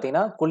எக்ஸாம்பிள்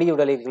பார்த்தீங்கன்னா, குழி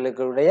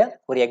உடலிகளுடைய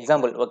ஒரு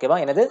எக்ஸாம்பிள். ஓகேவா?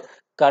 என்னது?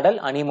 கடல்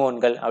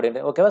அனிமோன்கள்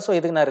அப்படின்ட்டு. ஓகேவா? ஸோ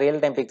இதுக்கு நான்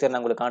ரியல் டைம் பிக்சர்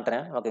நான் உங்களுக்கு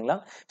காட்டுறேன். ஓகேங்களா?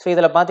 ஸோ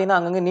இதுல பார்த்தீங்கன்னா,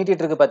 அங்கங்க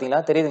நீட்டிட்டு இருக்கு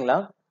பார்த்தீங்களா? தெரியுதுங்களா?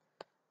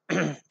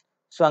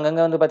 ஸோ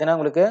அங்கங்க வந்து பார்த்தீங்கன்னா,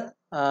 உங்களுக்கு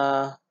ஆ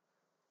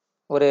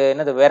ஒரு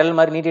என்னது விரல்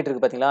மாரி நீட்டிட்டு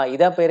இருக்கு பார்த்தீங்களா?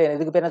 இதான் பேரு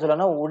இதுக்கு பேர் என்ன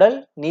சொல்லுவாங்கன்னா, உடல்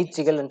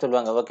நீட்சிகள்ன்னு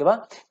சொல்லுவாங்க. ஓகேவா?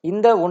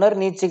 இந்த உணர்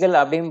நீட்சிகள்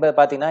அப்படின்னு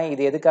பார்த்தீங்கன்னா,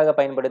 இது எதுக்காக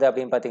பயன்படுது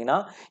அப்படின்னு பார்த்தீங்கன்னா,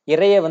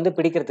 இரைய வந்து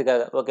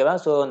பிடிக்கிறதுக்காக. ஓகேவா?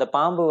 ஸோ அந்த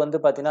பாம்பு வந்து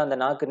பார்த்தீங்கன்னா, அந்த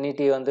நாக்கு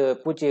நீட்டி வந்து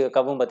பூச்சி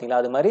கவ்வும் பார்த்தீங்களா?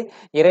 அது மாரி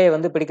இரைய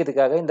வந்து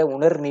பிடிக்கிறதுக்காக இந்த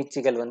உணர்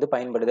நீட்சிகள் வந்து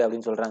பயன்படுது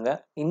அப்படின்னு சொல்றாங்க.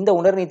 இந்த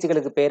உணர்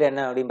நீட்சிகளுக்கு பேரு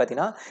என்ன அப்படின்னு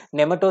பார்த்தீங்கன்னா,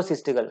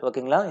 நெமடோசிஸ்ட்டுகள்.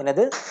 ஓகேங்களா?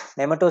 என்னது?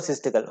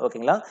 நெமடோசிஸ்ட்டுகள்.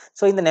 ஓகேங்களா?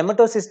 ஸோ இந்த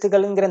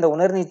நெமடோசிஸ்ட்டுகள்ங்கிற இந்த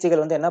உணர்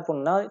நீட்சிகள் வந்து என்ன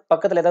பண்ணும்னா,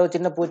 பக்கத்துல ஏதாவது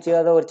சின்ன பூச்சியோ,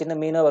 ஏதோ ஒரு சின்ன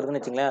மீனோ வருதுன்னு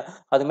வச்சுக்கங்களேன்,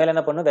 அது மேல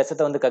என்ன பண்ணும்?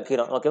 விஷத்த வந்து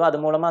கக்கிரும். ஓகேவா? அது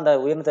மூலமா அந்த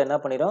உயிரினத்த என்ன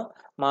பண்ணிரும்?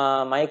 ம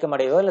மயக்கம்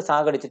அடையவோ, இல்ல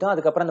சாகடிச்சுட்டோ,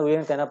 அதுக்கப்புறம் அந்த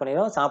உயிரினத்த என்ன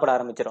பண்ணிரும்? சாப்பிட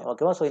ஆரம்பிச்சுரும்.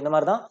 ஓகேவா? ஸோ இந்த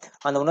மாரி தான்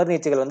அந்த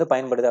உணர்நீட்சிகள் வந்து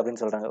பயன்படுது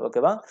அப்படின்னு சொல்றாங்க.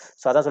 ஓகேவா?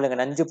 ஸோ அதான் சொல்லுங்க.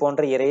 நஞ்சு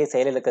போன்ற இரையை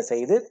செயலிழக்க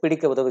செய்து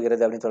பிடிக்க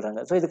உதவுகிறது அப்படின்னு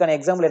சொல்றாங்க. ஸோ இதுக்கான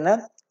எக்ஸாம்பிள் என்ன?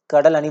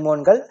 கடல்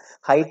அனிமோன்கள்,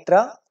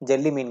 ஹைட்ரா,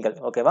 ஜெல்லி மீன்கள்.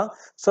 ஓகேவா?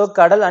 ஸோ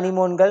கடல்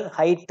அனிமோன்கள்,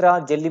 ஹைட்ரா,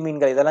 ஜெல்லி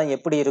மீன்கள் இதெல்லாம்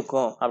எப்படி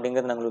இருக்கும்?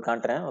 அப்படிங்கிறத நான் உங்களுக்கு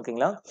காட்டுறேன்.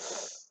 ஓகேங்களா?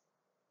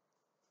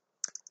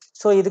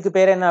 ஸோ இதுக்கு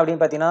பேர் என்ன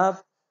அப்படின்னு பார்த்தீங்கன்னா,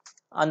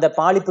 அந்த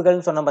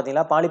பாலிப்புகள்ன்னு சொன்னோம்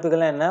பார்த்தீங்களா?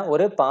 பாலிப்புகள்னா என்ன?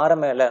 ஒரு பாறை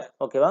மேல,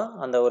 ஓகேவா?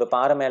 அந்த ஒரு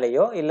பாறை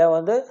மேலயோ, இல்ல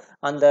வந்து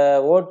அந்த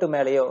ஓட்டு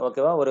மேலயோ,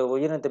 ஓகேவா? ஒரு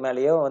உயிரினத்து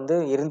மேலயோ வந்து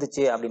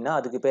இருந்துச்சு அப்டின்னா,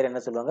 அதுக்கு பேர்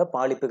என்ன சொல்லுவாங்க?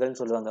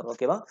 பாலிப்புகள்ன்னு சொல்லுவாங்க.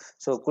 ஓகேவா?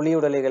 ஸோ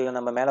குழியுடலிகள்ல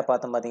நம்ம மேல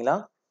பார்த்தோம் பார்த்தீங்களா?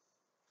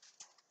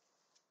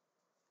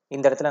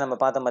 இந்த இடத்துல நம்ம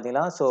பார்த்தோம்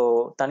பார்த்தீங்களா? ஸோ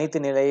தனித்து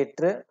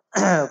நிலையற்று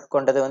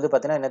கொண்டது வந்து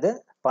பார்த்தீங்கன்னா என்னது?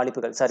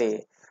 பாலிப்புகள். சாரி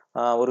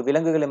ஒரு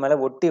விலங்குகள் மேல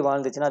ஒட்டி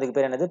வாழ்ந்துச்சுன்னா, அதுக்கு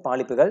பேர் என்னது?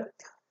 பாலிப்புகள்.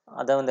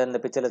 அதான் வந்து அந்த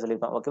பிக்சர்ல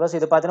சொல்லியிருப்பான். ஓகேவா? ஸோ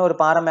இது பார்த்தீங்கன்னா, ஒரு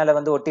பாறை மேல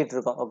வந்து ஒட்டிட்டு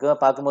இருக்கும். ஓகேவா?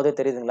 பார்க்கும்போதே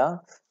தெரியுதுங்களா?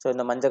 ஸோ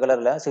இந்த மஞ்ச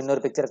கலர்ல. ஸோ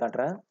இன்னொரு பிக்சர்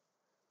காட்டுறேன்.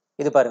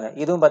 இது பாருங்க.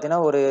 இதுவும்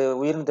பார்த்தீங்கன்னா, ஒரு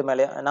உயிரினத்து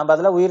மேல நம்ம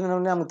அதெல்லாம்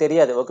உயிரினம்னு நமக்கு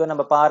தெரியாது. ஓகே.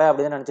 நம்ம பாறை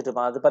அப்படிதான் நெனச்சுட்டு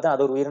இருப்போம். அது பார்த்தா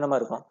அது ஒரு உயிரினமா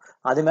இருக்கும்.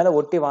 அது மேல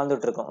ஒட்டி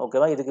வாழ்ந்துட்டு இருக்கும்.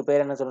 ஓகேவா? இதுக்கு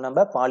பேர் என்ன சொல்லுவோம்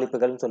நம்ம?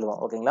 பாலிப்புகள்னு சொல்லுவோம்.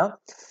 ஓகேங்களா?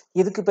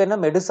 இதுக்கு பேர்னா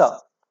மெடுசா.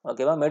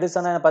 ஓகேவா?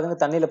 மெடுசான்னா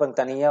பாத்தீங்கன்னா, தண்ணீல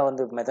தனியா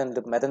வந்து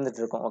மிதந்துட்டு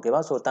இருக்கும். ஓகேவா?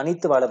 ஸோ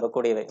தனித்து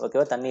வாழக்கூடியவை.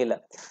 ஓகேவா? தண்ணீல.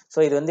 ஸோ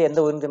இது வந்து எந்த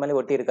உயிரினத்து மேலயும்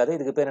ஒட்டி இருக்காது.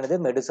 இதுக்கு பேர் என்னது?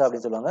 மெடுசா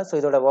அப்படின்னு சொல்லுவாங்க. ஸோ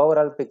இதோட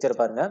ஓவரால் பிக்சர்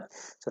பாருங்க.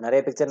 ஸோ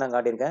நெறைய பிக்சர் நான்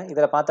காட்டியிருக்கேன்.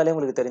 இதுல பார்த்தாலே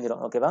உங்களுக்கு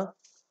தெரிஞ்சிரும். ஓகேவா?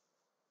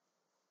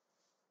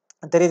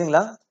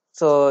 தெரியுதுங்களா?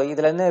 ஸோ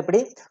இதுல இருந்து எப்படி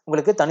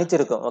உங்களுக்கு தனிச்சு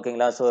இருக்கும்.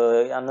 ஓகேங்களா? ஸோ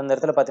அந்தந்த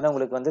இடத்துல பார்த்தீங்கன்னா,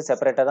 உங்களுக்கு வந்து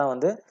செப்பரேட்டா தான்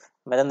வந்து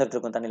மிதந்துட்டு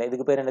இருக்கும் தண்ணில.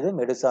 இதுக்கு பேர் என்னது?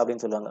 மெடுசா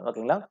அப்படின்னு சொல்லுவாங்க.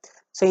 ஓகேங்களா?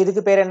 ஸோ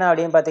இதுக்கு பேர் என்ன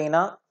அப்படின்னு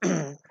பார்த்தீங்கன்னா,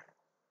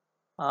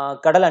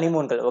 கடல்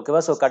அனிமூன்கள். ஓகேவா?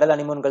 ஸோ கடல்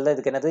அனிமூன்கள் தான்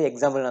இதுக்கு என்னது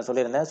எக்ஸாம்பிள் நான்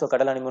சொல்லியிருந்தேன். ஸோ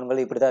கடல்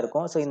அனிமூன்கள் இப்படி தான்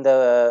இருக்கும். ஸோ இந்த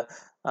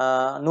அ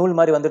நூல்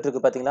மாரி வந்துட்டு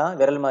இருக்கு பார்த்தீங்களா?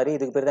 விரல் மாரி.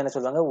 இதுக்கு பேர் தான் என்ன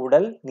சொல்லுவாங்க?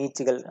 உடல்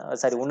நீட்சிகள்.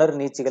 சாரி உணர்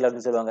நீட்சிகள்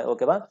அப்படின்னு சொல்லுவாங்க.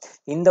 ஓகேவா?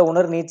 இந்த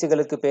உணர்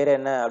நீட்சிகளுக்கு பேர்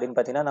என்ன அப்படின்னு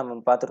பார்த்தீங்கன்னா,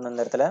 நம்ம பார்த்துருந்தோம்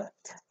இந்த இடத்துல.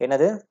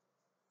 என்னது?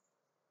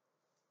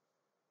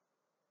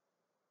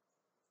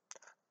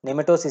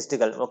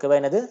 நெமடோசிஸ்டுகள். ஓகேவா?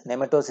 என்னது?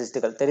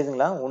 நெமடோசிஸ்டுகள்.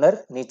 தெரியுதுங்களா? உணர்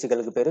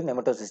நீட்சிகளுக்கு பேரு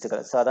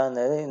நெமடோசிஸ்டுகள். ஸோ அதான்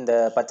இந்த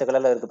பச்சை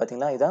கலர்ல இருக்கு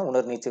பார்த்தீங்களா? இதான்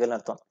உணர் நீட்சிகள்னு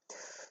அர்த்தம்.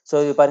 ஸோ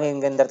இது பாருங்க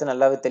இங்க இந்த இடத்துல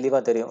நல்லாவே தெளிவா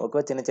தெரியும்.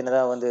 ஓகேவா? சின்ன சின்னதா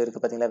வந்து இருக்கு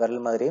பார்த்தீங்களா?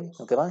 விரல் மாதிரி.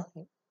 ஓகேவா?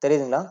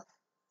 தெரியுதுங்களா?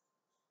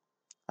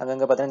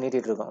 அங்கங்க பார்த்தீங்கன்னா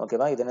நீட்டிட்டு இருக்கும்.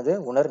 ஓகேவா? இது என்னது?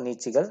 உணர்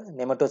நீட்சிகள்,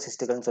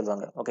 நெமடோசிஸ்டுகள்னு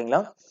சொல்லுவாங்க. ஓகேங்களா?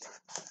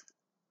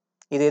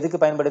 இது எதுக்கு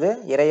பயன்படுது?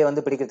 இரைய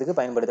வந்து பிடிக்கிறதுக்கு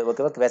பயன்படுது.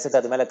 ஓகேவா? விஷத்த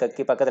அது மேல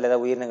கக்கி பக்கத்துல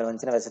ஏதாவது உயிரினங்கள்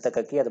வந்துச்சுன்னா விஷத்த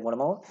கக்கி அது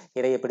மூலமா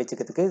இரைய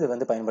பிடிச்சுக்கிறதுக்கு இது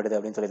வந்து பயன்படுது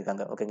அப்படின்னு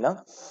சொல்லியிருக்காங்க. ஓகேங்களா?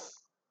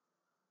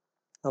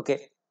 ஓகே.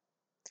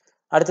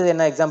 அடுத்தது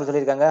என்ன எக்ஸாம்பிள்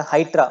சொல்லியிருக்காங்க?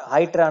 ஹைட்ரா.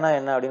 ஹைட்ரானா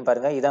என்ன அப்படின்னு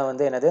பாருங்க. இதான்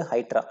வந்து என்னது?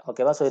 ஹைட்ரா.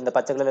 ஓகேவா? ஸோ இந்த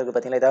பச்சை கலர்ல இருக்கு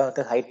பார்த்தீங்களா? இதான்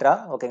வந்து ஹைட்ரா.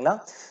 ஓகேங்களா?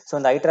 ஸோ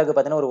இந்த ஹைட்ராக்கு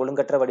பார்த்தீங்கன்னா, ஒரு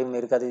ஒழுங்கற்ற வடிவம்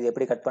இருக்காது. இது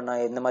எப்படி கட் பண்ணா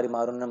எந்த மாரி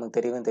மாறும்னு நமக்கு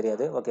தெரியவும்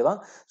தெரியாது. ஓகேவா?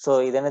 ஸோ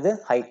இது என்னது?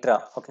 ஹைட்ரா.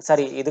 ஓகே.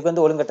 சாரி இதுக்கு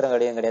வந்து ஒழுங்கற்ற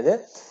வடிவம் கிடையாது.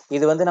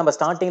 இது வந்து நம்ம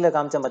ஸ்டார்ட்டிங்ல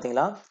காமிச்சோம்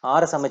பார்த்தீங்களா?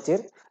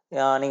 சமச்சீர்.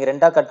 நீங்க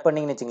 2ஆ கட்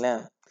பண்ணீங்கன்னு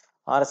வச்சுக்கங்களேன்.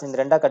 இந்த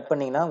 2ஆ கட்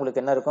பண்ணீங்கன்னா,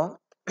 உங்களுக்கு என்ன இருக்கும்?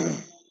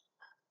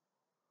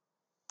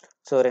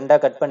 ஸோ 2ஆ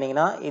கட்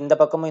பண்ணீங்கன்னா, இந்த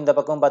பக்கமும், இந்த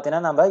பக்கமும்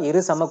பார்த்தீங்கன்னா, நம்ம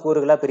இரு சம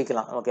கூறுகளா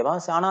பிரிக்கலாம். ஓகேவா?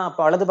 ஆனா அப்ப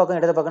வலது பக்கம்,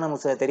 இடது பக்கம்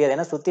நமக்கு தெரியாது.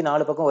 ஏன்னா சுத்தி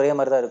 4 பக்கம் ஒரே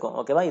மாரி தான் இருக்கும்.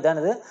 ஓகேவா?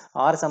 இதானது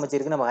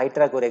சமச்சீருக்கு நம்ம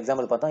ஹைட்ராக்கு ஒரு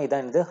எக்ஸாம்பிள் பார்த்தோம்.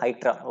 இதான் இது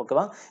ஹைட்ரா.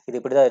 ஓகேவா? இது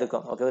இப்படி தான்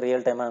இருக்கும். ஓகே.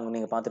 ரியல் டைமா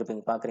நீங்க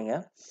பார்க்குறீங்க.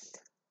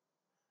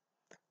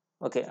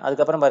 ஓகே.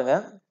 அதுக்கப்புறம் பாருங்க.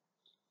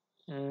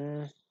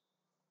 ம்.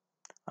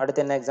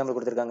 அடுத்து என்ன எக்ஸாம்பிள்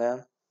குடுத்துருக்காங்க?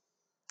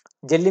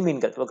 ஜெல்லி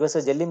மீன்கள். ஓகேவா?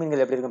 ஸோ ஜெல்லி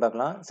மீன்கள் எப்படி இருக்குன்னு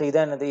பார்க்கலாம். ஸோ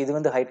இதான் என்னது? இது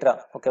வந்து ஹைட்ரா.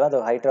 ஓகேவா?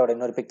 அது ஹைட்ராவோட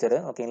இன்னொரு பிக்சரு.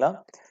 ஓகேங்களா?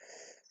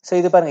 ஸோ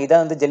இது பாருங்க.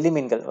 இதான் வந்து ஜெல்லி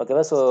மீன்கள்.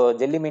 ஓகேவா? ஸோ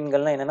ஜெல்லி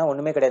மீன்கள்னா என்னன்னா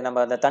ஒண்ணுமே கிடையாது.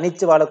 நம்ம அந்த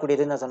தனிச்சு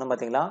வாழக்கூடியதுன்னு நான் சொன்னேன்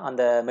பார்த்தீங்களா?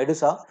 அந்த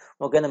மெடுசா.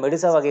 ஓகே. அந்த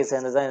மெடுசா வகையை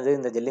சேர்ந்தது தான் இது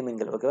இந்த ஜெல்லி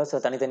மீன்கள். ஓகேவா? ஸோ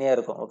தனித்தனியா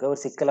இருக்கும். ஓகே. ஒரு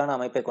சிக்கலான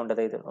அமைப்பை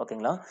கொண்டது இது.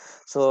 ஓகேங்களா?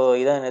 ஸோ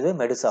இதான் என்னது?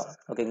 மெடுசா.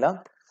 ஓகேங்களா?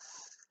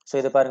 ஸோ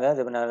இது பாருங்க.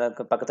 இது நல்லா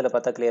பக்கத்துல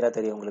பார்த்தா கிளியரா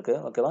தெரியும் உங்களுக்கு.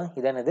 ஓகேவா?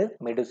 இதான் என்னது?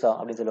 மெடுசா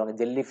அப்படின்னு சொல்லுவாங்க.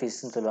 ஜெல்லி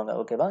ஃபிஷ்ன்னு சொல்லுவாங்க.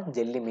 ஓகேவா?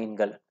 ஜெல்லி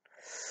மீன்கள்.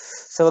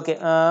 So okay.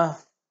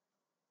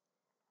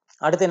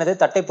 அடுத்து என்னது?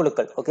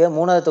 தட்டைப்புழுக்கள். ஓகே.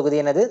 3வது தொகுதி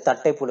என்னது?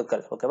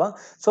 தட்டைப்புழுக்கள். ஓகேவா?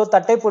 ஸோ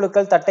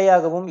தட்டைப்புழுக்கள்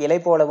தட்டையாகவும், இலை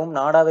போலவும்,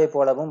 நாடாவை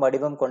போலவும்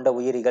வடிவம் கொண்ட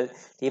உயிரிகள்.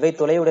 இவை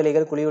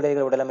துளையுடலிகள்,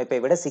 குழியுடலிகள் உடலமைப்பை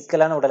விட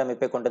சிக்கலான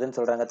உடலமைப்பை கொண்டதுன்னு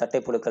சொல்றாங்க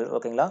தட்டைப்புழுக்கள்.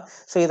 ஓகேங்களா?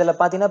 ஸோ இதுல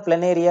பார்த்தீங்கன்னா,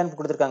 பிளனேரியான்னு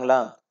குடுத்துருக்காங்களா?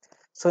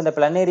 ஸோ இந்த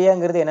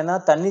பிளனேரியாங்கிறது என்னன்னா,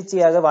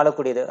 தன்னிச்சையாக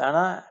வாழக்கூடியது.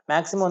 ஆனா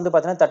மேக்ஸிமம் வந்து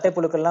பார்த்தீங்கன்னா,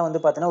 தட்டைப்புழுக்கள்லாம்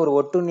வந்து பார்த்தீங்கன்னா, ஒரு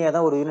ஒட்டுண்ணியா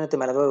தான் ஒரு உயிரினத்து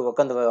மேல போய்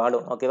உட்காந்து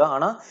வாழும். ஓகேவா?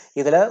 ஆனா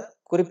இதுல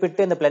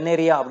குறிப்பிட்டு இந்த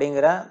பிளனேரியா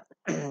அப்படிங்கிற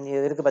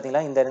இது இருக்கு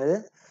பார்த்தீங்களா? இந்த என்னது?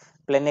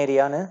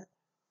 பிளனேரியான்னு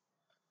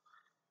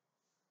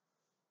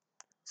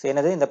ஸோ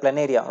என்னது? இந்த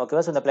பிளனேரியா.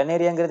 ஓகேவா? ஸோ இந்த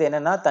பிளனேரியாங்கிறது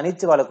என்னன்னா,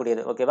 தனிச்சு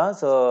வாழக்கூடியது. ஓகேவா?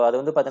 ஸோ அது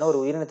வந்து பார்த்தீங்கன்னா,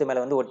 ஒரு உயிரினத்து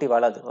மேல வந்து ஒட்டி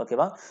வாழாது.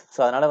 ஓகேவா? ஸோ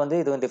அதனால வந்து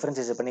இது வந்து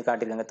டிஃபரன்ஷியேட் பண்ணி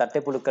காட்டியிருக்காங்க.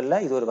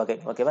 தட்டைப்புழுக்கள்ல இது ஒரு வகை.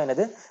 ஓகேவா?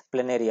 என்னது?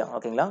 பிளனேரியா.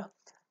 ஓகேங்களா?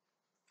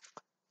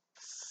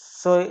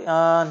 So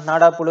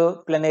நாடாப்புழு,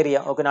 planaria.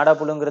 ஓகே.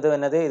 நாடாப்புழுங்கிறது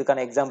என்னது?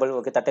 இதுக்கான எக்ஸாம்பிள்.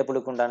 ஓகே.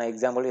 தட்டைப்புழுக்கு உண்டான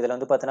எக்ஸாம்பிள். இதுல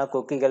வந்து பார்த்தீங்கன்னா,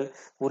 கொக்கிகள்,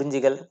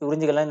 உறிஞ்சிகள்.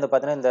 உறிஞ்சிகள்லாம் இந்த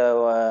பார்த்தீங்கன்னா, இந்த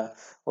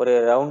ஒரு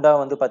ரவுண்டா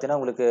வந்து பார்த்தீங்கன்னா,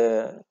 உங்களுக்கு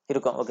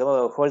இருக்கும். ஓகேவா?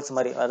 ஹோல்ஸ்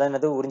மாரி. அதான்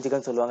என்னது?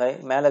 உறிஞ்சிகள்னு சொல்லுவாங்க.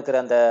 மேல இருக்கிற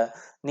அந்த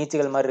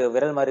நீட்சிகள் மாரி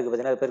விரல் மாரி இருக்கு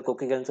பார்த்தீங்கன்னா, அது பேர்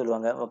கொக்கிகள்னு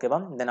சொல்லுவாங்க. ஓகேவா?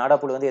 இந்த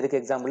நாடாப்புழு வந்து எதுக்கு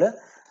எக்ஸாம்பிள்?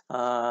 ஆ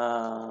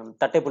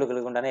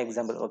தட்டைப்புழுக்களுக்கு உண்டான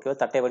எக்ஸாம்பிள். ஓகேவா?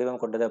 தட்டை வடிவம்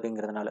கொண்டது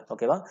அப்படிங்கிறதுனால.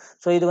 ஓகேவா?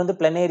 ஸோ இது வந்து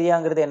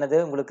பிளனேரியாங்கிறது என்னது?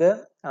 உங்களுக்கு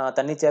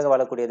தன்னிச்சையாக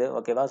வாழக்கூடியது.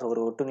 ஓகேவா? ஸோ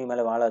ஒரு ஒட்டுண்ணி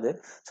மேல வாழாது.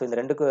 ஸோ இந்த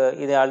 2க்கு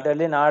இது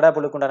ஆல்ரெடி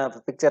நாடாப்புழுக்கு உண்டான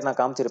பிக்சர் நான்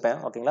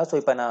காமிச்சிருப்பேன். ஓகேங்களா? ஸோ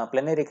இப்ப நான்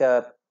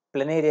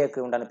பிளனேரியாக்கு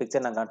உண்டான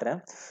பிக்சர் நான் காட்டுறேன்.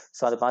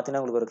 ஸோ அத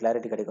பார்த்தீங்கன்னா உங்களுக்கு ஒரு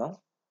கிளாரிட்டி கிடைக்கும்.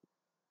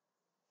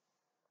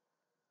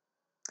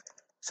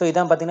 ஸோ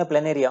இதான் பார்த்தீங்கன்னா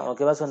பிளனேரியா.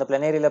 ஓகேவா? ஸோ அந்த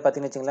பிளனேரியால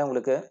பார்த்தீங்கன்னு வச்சுக்கங்களேன்,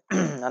 உங்களுக்கு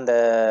அந்த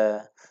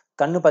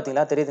கண்ணு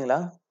பார்த்தீங்களா? தெரியுதுங்களா?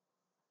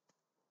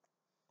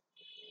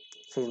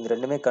 ஸோ இந்த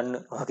 2மே கண்ணு.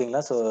 ஓகேங்களா?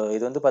 ஸோ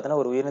இது வந்து பார்த்தீங்கன்னா,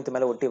 ஒரு உயிரினத்து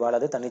மேல ஒட்டி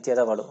வாழாது. தன்னிச்சையா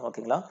தான் வாழும்.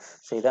 ஓகேங்களா?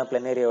 ஸோ இதான்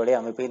பிளனேரியாவுடைய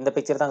அமைப்பு. இந்த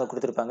பிக்சர் தான் அங்க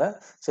குடுத்துருப்பாங்க.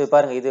 ஸோ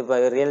பாருங்க இது இப்ப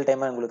ரியல்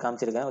டைமா உங்களுக்கு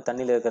காமிச்சிருக்கேன்.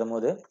 தண்ணீல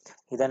இருக்கிறபோது.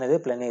 இதான் என்னது?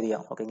 பிளனேரியா.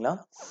 ஓகேங்களா?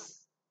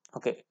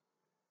 ஓகே.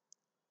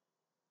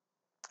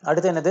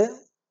 அடுத்து என்னது?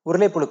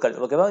 உருளைப்புழுக்கள்.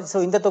 ஓகேவா? ஸோ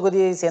இந்த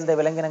தொகுதியை சேர்ந்த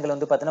விலங்கினங்கள்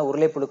வந்து பார்த்தீங்கன்னா,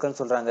 உருளைப்புழுக்கள்னு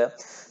சொல்றாங்க.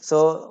 ஸோ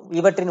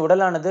இவற்றின்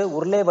உடலானது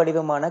உருளை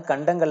வடிவமான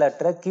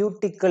கண்டங்களற்ற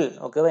கியூட்டிக்கிள்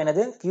ஓகேவா?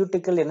 என்னது?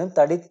 கியூட்டிக்கிள் என்னும்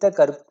தடித்த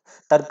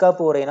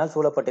தற்காப்பு உறையினால்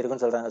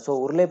சூழப்பட்டிருக்குன்னு சொல்றாங்க. ஸோ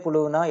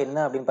உருளைப்புழுனா என்ன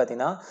அப்படின்னு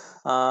பார்த்தீங்கன்னா,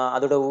 ஆ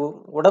அதோட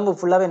உடம்பு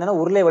ஃபுல்லாவே என்னன்னா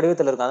உருளை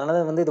வடிவத்தில இருக்கும்.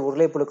 அதனால வந்து இது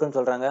உருளைப்புழுக்கள்னு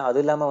சொல்றாங்க. அது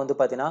இல்லாம வந்து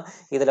பார்த்தீங்கன்னா,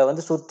 இதுல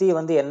வந்து சுத்தி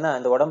வந்து என்ன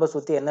இந்த உடம்ப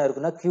சுத்தி என்ன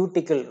இருக்குன்னா,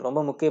 கியூட்டிக்கிள்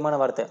ரொம்ப முக்கியமான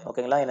வார்த்தை.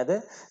 ஓகேங்களா? என்னது?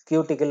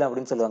 கியூட்டிக்கிள்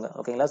அப்படின்னு சொல்லுவாங்க.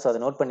 ஓகேங்களா? ஸோ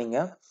அத நோட் பண்ணீங்க.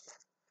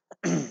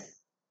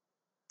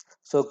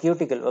 ஸோ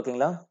கியூட்டிக்கிள்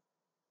ஓகேங்களா?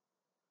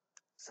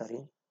 சாரி.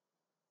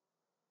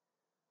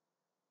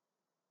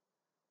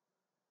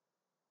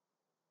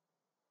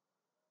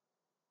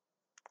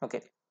 ஓகே.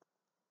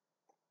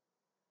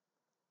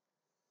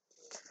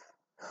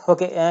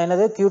 ஓகே.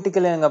 என்னது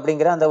கியூட்டிக்கல்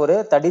அப்படிங்கிற அந்த ஒரு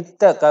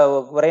தடித்த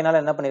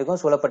உறையினால என்ன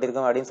பண்ணியிருக்கும்?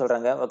 சூழப்பட்டிருக்கும் அப்படின்னு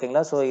சொல்றாங்க.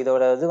 ஓகேங்களா? ஸோ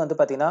இதோட இது வந்து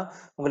பார்த்தீங்கன்னா,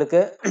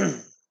 உங்களுக்கு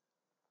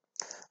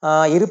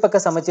இருபக்க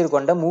சமச்சீர்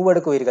கொண்ட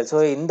மூவடுக்கு உயிர்கள். ஸோ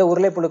இந்த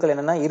உருளை புழுக்கள்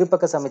என்னன்னா,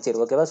 இருபக்க சமச்சீர்.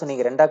 ஓகேவா? ஸோ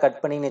நீங்க 2ஆ கட்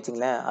பண்ணீங்கன்னு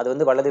வச்சுக்கங்களேன், அது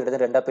வந்து வலது, இடது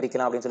 2ஆ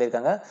பிரிக்கலாம் அப்படின்னு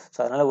சொல்லியிருக்காங்க. ஸோ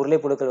அதனால உருளை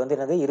புழுக்கள் வந்து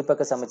என்னது?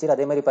 இருபக்க சமச்சீர்.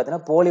 அதே மாரி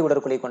பார்த்தீங்கன்னா, போலி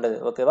உடற்குழி கொண்டது.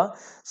 ஓகேவா?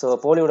 ஸோ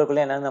போலி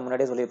உடற்குழி என்னன்னு நான்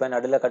முன்னாடியே சொல்லியிருப்பேன்.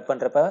 நடுவுல கட்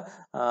பண்றப்ப,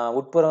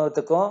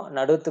 உட்புறத்துக்கும்,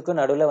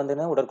 நடுவுல வந்து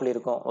என்ன உடற்குழி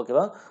இருக்கும்.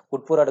 ஓகேவா?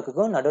 உட்புற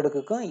அடுக்குக்கும், நடு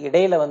அடுக்குக்கும்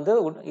இடையில வந்து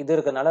இது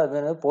இருக்கனால அது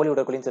வந்து போலி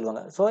உடற்குழின்னு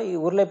சொல்லுவாங்க. ஸோ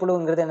உருளை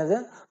புழுங்கிறது என்னது?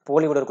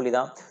 போலி உடற்குழி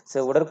தான்.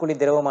 ஸோ உடற்குழி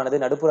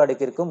திரவமானது நடுப்புற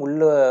அடுக்கிற்கும்,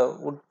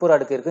 உட்புற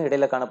அடுக்கிற்கும்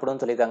இடையில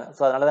காணப்படும்னு சொல்லியிருக்காங்க.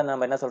 ஸோ அதனால தான்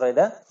நம்ம என்ன சொல்றோம்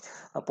இத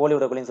போலி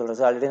உடற்குழின்னு சொல்றோம்.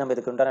 ஸோ ஆல்ரெடி நம்ம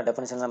இதுக்கு உண்டான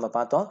டெஃபினிஷன் நம்ம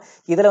பார்த்தோம்.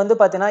 இதுல வந்து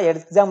பார்த்தீங்கன்னா,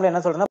 எக்ஸாம்பிள்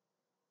என்ன சொல்றோம்னா,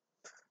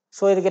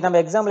 ஸோ இதுக்கு நம்ம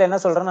எக்ஸாம்பிள் என்ன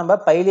சொல்றோம், நம்ம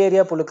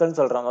பைலேரியா புழுக்கள்னு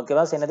சொல்றோம்.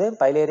 ஓகேவா? ஸோ என்னது?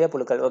 பைலேரியா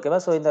புழுக்கள். ஓகேவா?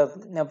 ஸோ இந்த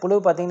புழு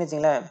பார்த்தீங்கன்னு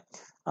வச்சுக்கங்களேன்,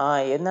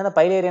 என்னன்னா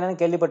பைலேரியான்னு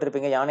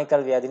கேள்விப்பட்டிருப்பீங்க.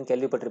 யானைக்கால் வியாதின்னு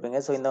கேள்விப்பட்டிருப்பீங்க.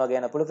 ஸோ இந்த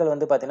வகையான புழுக்கள்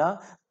வந்து பார்த்தீங்கன்னா,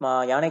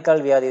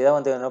 யானைக்கால் வியாதி தான்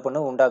வந்து என்ன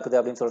பண்ணும்? உண்டாக்குது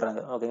அப்படின்னு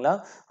சொல்றாங்க. ஓகேங்களா?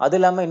 அது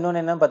இல்லாம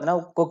இன்னொன்னு என்னன்னு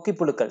பார்த்தீங்கன்னா, கொக்கி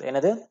புழுக்கள்.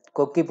 என்னது?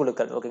 கொக்கி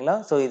புழுக்கள். ஓகேங்களா?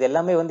 ஸோ இது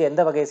எல்லாமே வந்து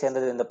எந்த வகையை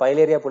சேர்ந்தது? இந்த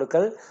பைலேரியா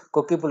புழுக்கள்,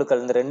 கொக்கி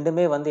புழுக்கள் இந்த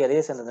 2மே வந்து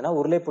எதைய சேர்ந்ததுன்னா,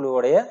 உருளை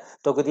புழுவோடைய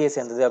தொகுதியை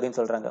சேர்ந்தது அப்படின்னு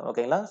சொல்றாங்க.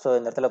 ஓகேங்களா? ஸோ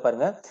இந்த இடத்துல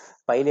பாருங்க,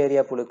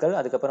 பைலேரியா புழுக்கள்,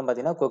 அதுக்கப்புறம்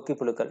பார்த்தீங்கன்னா, கொக்கி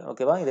புழுக்கள்.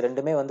 ஓகேவா? இது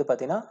 2மே வந்து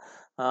பார்த்தீங்கன்னா,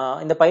 ஆ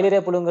இந்த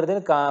பைலேரியா புழுங்கிறது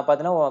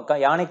பார்த்தீங்கன்னா,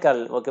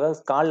 யானைக்கால். ஓகேவா?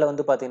 கால்ல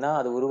வந்து பார்த்தீங்கன்னா,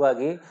 அது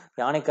உருவாகி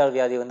யானைக்கால்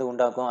வியாதி வந்து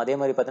உண்டாக்கும். அதே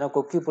மாரி பார்த்தீங்கன்னா,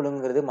 கொக்கி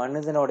புழுங்கிறது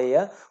மனிதனுடைய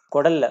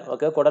குடல்ல,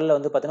 ஓகே, குடல்ல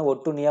வந்து பார்த்தீங்கன்னா,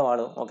 ஒட்டுண்ணியா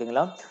வாழும்.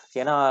 ஓகேங்களா?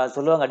 ஏன்னா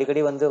சொல்லுவாங்க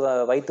அடிக்கடி வந்து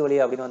வயித்து வலி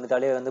அப்படின்னு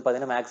வந்துட்டாலே வந்து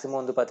பார்த்தீங்கன்னா, மேக்ஸிமம்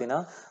வந்து பார்த்தீங்கன்னா,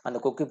 அந்த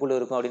கொக்கி புழு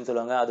இருக்கும் அப்படின்னு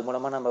சொல்லுவாங்க. அது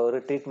மூலமா நம்ம ஒரு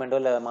ட்ரீட்மெண்ட்டோ,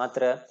 இல்ல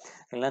மாத்திரை,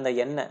 இல்ல இந்த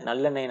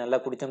நல்லெண்ணெய் நல்லா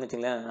குடிச்சோம்னு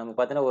வச்சுக்கங்களேன், நமக்கு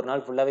பார்த்தீங்கன்னா, ஒரு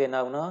நாள் ஃபுல்லாவே என்ன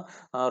ஆகும்னா,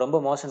 ரொம்ப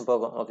மோஷன்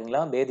போகும்.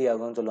 ஓகேங்களா? பேதி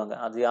ஆகும்னு சொல்லுவாங்க.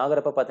 அது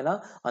ஆகுறப்ப பார்த்தீங்கன்னா,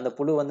 அந்த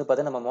புழு வந்து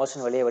பார்த்தீங்கன்னா, நம்ம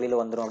மோஷன் வழியா வெளியில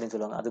வந்துரும் அப்படின்னு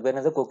சொல்லுவாங்க. அது பேர்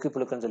என்னது? கொக்கி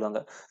புழுக்கள்ன்னு சொல்லுவாங்க.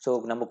 ஸோ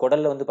நம்ம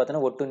குடல்ல வந்து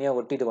பார்த்தீங்கன்னா, ஒட்டுண்ணியா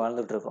ஒட்டிட்டு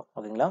வாழ்ந்துட்டு இருக்கும்.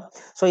 ஓகேங்களா?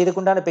 ஸோ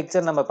இதுக்குண்டான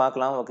பிக்சர் நம்ம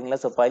பார்க்கலாம். ஓகேங்களா?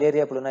 ஸோ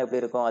பைலேரியா புழுனா எப்படி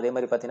இருக்கும்? அதே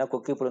மாரி பார்த்தீங்கன்னா,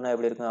 கொக்கி புழுனா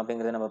எப்படி இருக்கும்?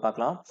 அப்படிங்கிறத நம்ம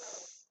பார்க்கலாம்.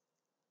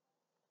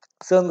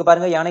 ஸோ இங்க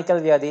பாருங்க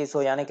யானைக்கால் வியாதி. ஸோ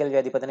யானைக்கால்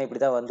வியாதி பார்த்தீங்கன்னா,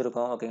 இப்படி தான்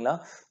வந்திருக்கும். ஓகேங்களா?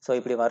 ஸோ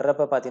இப்படி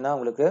வர்றப்ப பார்த்தீங்கன்னா,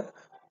 உங்களுக்கு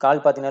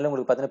கால் பார்த்தீங்கனாலே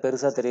உங்களுக்கு பார்த்தீங்கன்னா,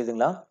 பெருசா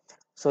தெரியுதுங்களா?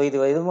 ஸோ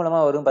இது மூலமா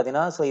வரும்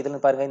பார்த்தீங்கன்னா, ஸோ இதுல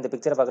பாருங்க இந்த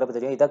பிக்சர பார்க்குறப்ப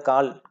தெரியும். இதான்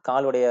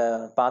காலுடைய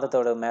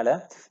பாதத்தோட மேல.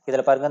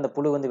 இதுல பாருங்க அந்த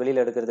புழு வந்து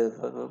வெளியில எடுக்கிறது.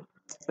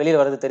 வெளியில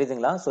வர்றது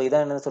தெரியுதுங்களா? ஸோ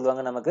இதான் என்ன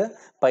சொல்லுவாங்க நமக்கு?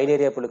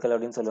 பைலேரியா புழுக்கள்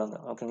அப்படின்னு சொல்லுவாங்க.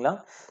 ஓகேங்களா?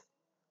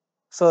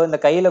 ஸோ இந்த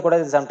கையில கூட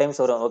இது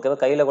சம்டைம்ஸ் வரும். ஓகேவா?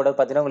 கையில கூட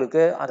பார்த்தீங்கன்னா,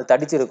 உங்களுக்கு அது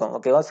தடிச்சிருக்கும்.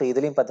 ஓகேவா? ஸோ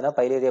இதுலயும் பார்த்தீங்கன்னா,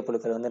 பைலேரியா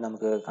புழுக்கள் வந்து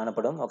நமக்கு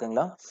காணப்படும்.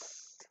 ஓகேங்களா?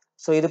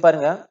 ஸோ இது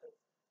பாருங்க.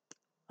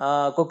 ஆ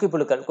கொக்கி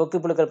புழுக்கள். கொக்கி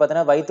புழுக்கள்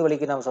பார்த்தீங்கன்னா, வயித்து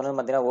வலிக்கு நம்ம சொன்னோம்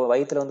பார்த்தீங்கன்னா,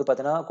 வயித்துல வந்து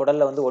பார்த்தீங்கன்னா,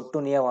 குடல்ல வந்து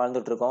ஒட்டுண்ணியா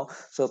வாழ்ந்துட்டு இருக்கும்.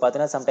 ஸோ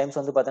பார்த்தீங்கன்னா, சம்டைம்ஸ்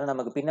வந்து பார்த்தீங்கன்னா,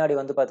 நமக்கு பின்னாடி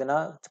வந்து பார்த்தீங்கன்னா,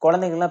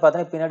 குழந்தைங்கலாம்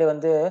பார்த்தீங்கன்னா, பின்னாடி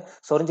வந்து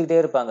சொரிஞ்சுக்கிட்டே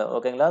இருப்பாங்க.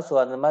 ஓகேங்களா? ஸோ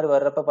அந்த மாரி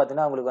வர்றப்ப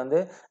பார்த்தீங்கன்னா, அவங்களுக்கு வந்து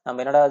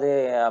நம்ம என்னடா இது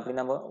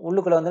அப்படின்னு நம்ம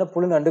உள்ளுக்குள்ள வந்து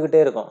புழு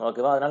நண்டுகிட்டே இருக்கும்.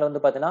 ஓகேவா? அதனால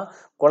வந்து பார்த்தீங்கன்னா,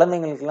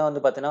 குழந்தைங்களுக்குலாம்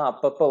வந்து பார்த்தீங்கன்னா,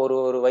 அப்பப்ப ஒரு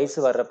ஒரு வயசு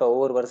வர்றப்ப,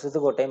 ஒவ்வொரு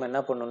வருஷத்துக்கு ஒரு டைம்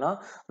என்ன பண்ணணும்னா,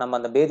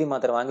 நம்ம அந்த பேதி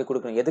மாத்திரை வாங்கி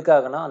குடுக்கணும்.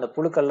 எதுக்காகன்னா, அந்த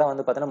புழுக்கள்லாம்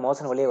வந்து பார்த்தீங்கன்னா,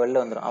 மோசன் வழியா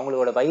வெளில வந்துரும்.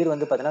 அவங்களோட வயிறு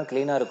வந்து பார்த்தீங்கன்னா,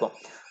 கிளீனா இருக்கும்.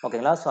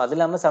 ஓகேங்களா? ஸோ அது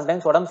இல்லாம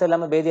சம்டைம்ஸ் உடம்பு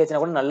சரியில்லாம பேதி ஆச்சுன்னா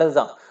கூட நல்லது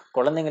தான்.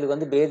 குழந்தைங்களுக்கு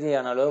வந்து பேதி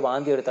ஆனாலோ,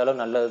 வாந்தி எடுத்தாலோ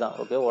நல்லது தான்.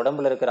 ஓகே.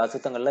 உடம்புல இருக்கிற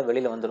அசுத்தங்கள்லாம்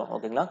வெளில வந்துரும்.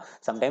 ஓகேங்களா?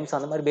 சம்டைம்ஸ்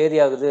அந்த மாரி பேதி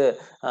ஆகுது.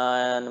 அ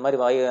இந்த மாரி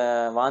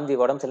வாந்தி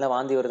உடம்பு சரியில்லாம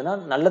வாந்தி வருதுன்னா,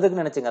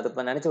 நல்லதுக்குன்னு நெனச்சுங்க.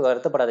 அத நெனச்சு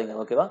வருத்தப்படாதீங்க.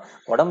 ஓகேவா?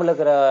 உடம்புல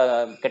இருக்கிற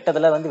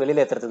கெட்டதெல்லாம் வந்து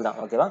வெளில ஏத்துறதுக்கு தான்.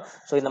 ஓகேவா?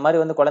 ஸோ இந்த மாரி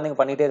வந்து குழந்தைங்க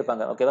பண்ணிட்டே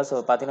இருப்பாங்க. ஓகேவா? ஸோ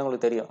பார்த்தீங்கன்னா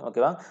உங்களுக்கு தெரியும்.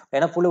 ஓகேவா?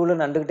 ஏன்னா புழுன்னு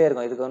நண்டுகிட்டே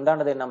இருக்கும். இதுக்கு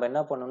உண்டானது நம்ம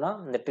என்ன பண்ணணும்னா,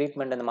 இந்த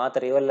ட்ரீட்மெண்ட் இந்த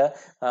மாத்திரையோ, இல்ல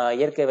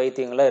இயற்கை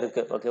வைத்தியங்களோ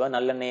இருக்கு. ஓகேவா?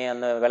 நல்லெண்ணெய்,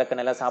 அந்த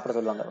விளக்கெண்ணெய்லாம் சாப்பிட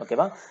சொல்லுவாங்க.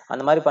 ஓகேவா?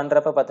 அந்த மாரி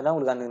பண்றப்ப பார்த்தீங்கன்னா,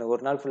 உங்களுக்கு அந்த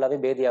ஒரு நாள் ஃபுல்லாவே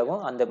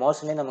பேதியாகும். அந்த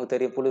மோஷன்லயே நமக்கு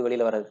தெரியும் புழு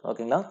வெளில வர்றது.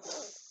 ஓகேங்களா?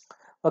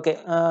 ஓகே.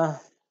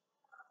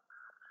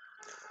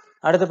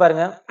 அடுத்து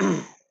பாருங்க.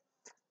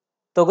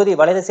 தொகுதி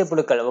வலைதசை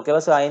புழுக்கள்.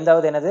 ஓகேவா? ஸோ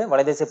 5வது என்னது?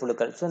 வலைதசை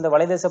புழுக்கள். ஸோ இந்த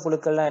வலைதசை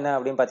புழுக்கள்லாம் என்ன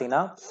அப்படின்னு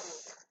பார்த்தீங்கன்னா,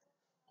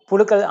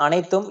 புழுக்கள்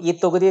அனைத்தும்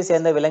இத்தொகுதியை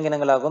சேர்ந்த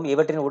விலங்கினங்களாகும்.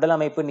 இவற்றின் உடல்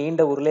அமைப்பு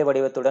நீண்ட உருளை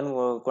வடிவத்துடன்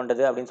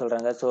கொண்டது அப்படின்னு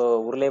சொல்றாங்க. ஸோ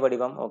உருளை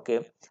வடிவம், ஓகே.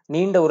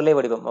 நீண்ட உருளை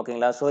வடிவம்,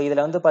 ஓகேங்களா? ஸோ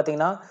இதுல வந்து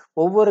பார்த்தீங்கன்னா,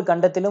 ஒவ்வொரு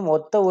கண்டத்திலும்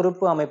ஒத்த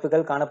உறுப்பு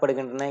அமைப்புகள்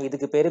காணப்படுகின்றன.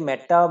 இதுக்கு பேரு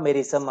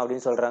மெட்டாமெரிசம்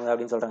அப்படின்னு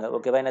சொல்றாங்க.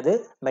 ஓகேவா? என்னது?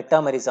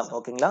 மெட்டாமெரிசம்,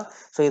 ஓகேங்களா?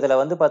 ஸோ இதுல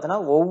வந்து பார்த்தீங்கன்னா,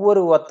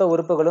 ஒவ்வொரு ஒத்த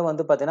உறுப்புகளும்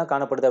வந்து பார்த்தீங்கன்னா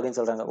காணப்படுது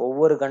அப்படின்னு சொல்றாங்க.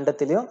 ஒவ்வொரு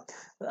கண்டத்திலயும்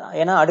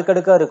ஏன்னா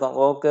அடுக்கடுக்கா இருக்கும்.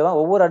 ஓகேவா?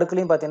 ஒவ்வொரு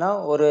அடுக்குலயும் பார்த்தீங்கன்னா,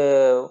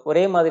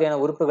 ஒரே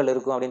மாதிரியான உறுப்புகள்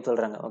இருக்கும் அப்படின்னு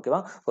சொல்றாங்க.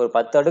 ஓகேவா? ஒரு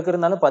 10 அடுக்கு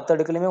இருந்தாலும் 10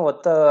 அடுக்குலயுமே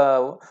ஒத்த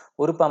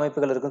உறுப்பு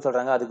அமைப்புகள் இருக்குன்னு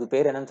சொல்றாங்க. அதுக்கு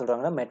பேர் என்னன்னு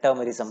சொல்றாங்கன்னா,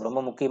 மெட்டாமெரிசம். ரொம்ப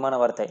முக்கியமான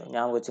வார்த்தை.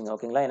 ஞாபகம் வச்சுங்க.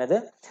 ஓகேங்களா? என்னது?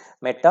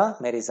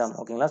 மெட்டாமெரிசம்.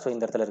 ஓகேங்களா? ஸோ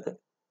இந்த இடத்துல இருக்கு.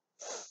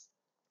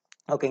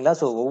 ஓகேங்களா?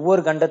 ஸோ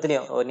ஒவ்வொரு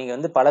கண்டத்திலயும் நீங்க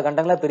வந்து பல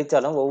கண்டங்களா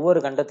பிரிச்சாலும், ஒவ்வொரு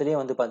கண்டத்திலயும்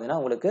வந்து பார்த்தீங்கன்னா,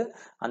 உங்களுக்கு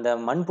அந்த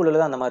மண்புழுல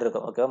தான் அந்த மாரி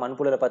இருக்கும். ஓகேவா?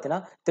 மண்புழுல பார்த்தீங்கன்னா,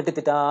 திட்டு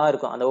திட்டா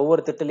இருக்கும். அந்த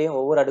ஒவ்வொரு திட்டுலயும்,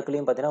 ஒவ்வொரு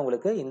அடுக்குலயும் பார்த்தீங்கன்னா,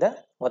 உங்களுக்கு இந்த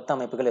ஒத்த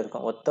அமைப்புகள்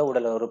இருக்கும். ஒத்த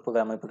உடல் உறுப்பு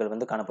அமைப்புகள்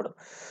வந்து காணப்படும்.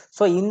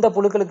 ஸோ இந்த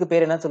புழுக்களுக்கு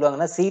பேர் என்ன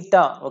சொல்லுவாங்கன்னா,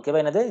 சீட்டா. ஓகேவா?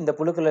 என்னது? இந்த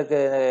புழுக்களுக்கு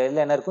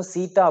எல்லாம் என்ன இருக்கும்?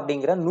 சீட்டா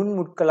அப்படிங்கிற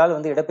நுண்முட்களால்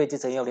வந்து இடப்பெயர்ச்சி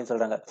செய்யும் அப்படின்னு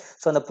சொல்றாங்க.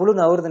 ஸோ அந்த புழு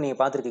நவுர்றத நீங்க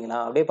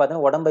பார்த்திருக்கீங்களா? அப்படியே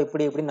பார்த்தீங்கன்னா, உடம்ப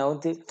இப்படி இப்படி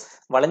நவுத்தி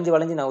வளைஞ்சு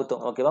வளைஞ்சு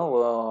நவுத்தும். ஓகேவா?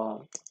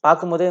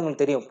 பார்க்கும்போதே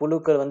உங்களுக்கு தெரியும்.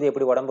 புழுக்கள் வந்து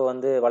எப்படி உடம்ப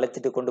வந்து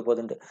வளைச்சிட்டு கொண்டு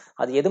போகுதுன்ட்டு.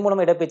 அது எது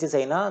மூலமா இடப்பெயர்ச்சி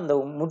செய்யும்னா, அந்த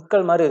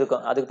முட்கள் மாரி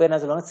இருக்கும். அதுக்கு பேர் என்ன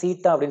சொல்லுவாங்க?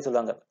 சீட்டா அப்படின்னு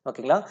சொல்லுவாங்க.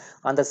 ஓகேங்களா?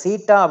 அந்த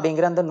சீட்டா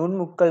அப்படிங்கிற அந்த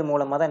நுண்முட்கள்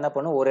மூலமா தான் என்ன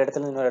பண்ணும்? ஒரு இடத்துல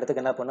இருந்து இன்னொரு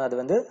இடத்துக்கு என்ன பண்ணும்? அது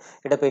வந்து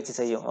இடப்பெயர்ச்சி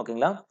செய்யும்.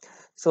 ஓகேங்களா?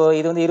 ஸோ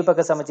இது வந்து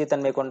இருபக்க சமச்சீர்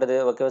தன்மை கொண்டது.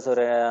 ஓகேவா? ஸோ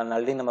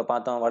ஆல்ரெடி நம்ம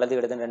பார்த்தோம். வலது,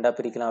 இடதுன்னு 2ஆ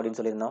பிரிக்கலாம் அப்படின்னு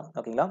சொல்லியிருந்தோம்.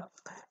 ஓகேங்களா?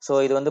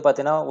 ஸோ இது வந்து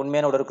பார்த்தீங்கன்னா,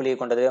 உண்மையான உடற்குழியை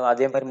கொண்டது.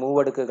 அதே மாரி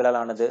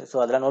மூவடுக்குகளால் ஆனது. ஸோ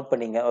அதெல்லாம் நோட்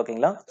பண்ணீங்க.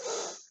 ஓகேங்களா?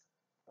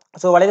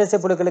 ஸோ வலைதிசை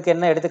புழுக்களுக்கு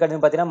என்ன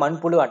எடுத்துக்காட்டுன்னு பார்த்தீங்கன்னா,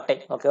 மண்புழு, அட்டை.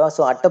 ஓகேவா?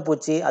 ஸோ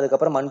அட்டைப்பூச்சி,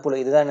 அதுக்கப்புறம் மண்புழு.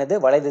 இதுதான் என்னது?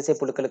 வலைதிசை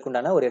புழுக்களுக்கு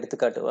உண்டான ஒரு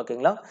எடுத்துக்காட்டு.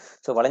 ஓகேங்களா?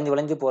 ஸோ வளைஞ்சு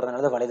வளைஞ்சு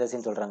போறதுனால தான்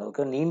வலைதிசைன்னு சொல்றாங்க.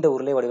 ஓகே. நீண்ட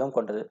உருளை வடிவம்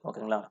கொண்டது.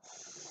 ஓகேங்களா?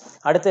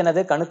 அடுத்து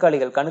என்னது?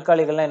 கணுக்காலிகள்.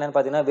 கணுக்காலிகள்னா என்னன்னு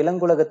பார்த்தீங்கன்னா,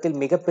 விலங்குலகத்தில்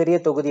மிகப்பெரிய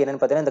தொகுதி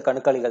என்னன்னு பார்த்தீங்கன்னா, இந்த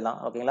கணுக்காலிகள் தான்.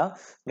 ஓகேங்களா?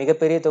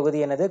 மிகப்பெரிய தொகுதி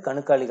என்னது?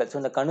 கணுக்காலிகள். ஸோ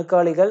இந்த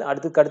கணுக்காலிகள்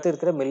அடுத்துக்கு அடுத்து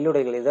இருக்கிற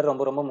மெல்லுடைகள். இது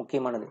ரொம்ப ரொம்ப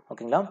முக்கியமானது.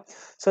 ஓகேங்களா?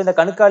 ஸோ இந்த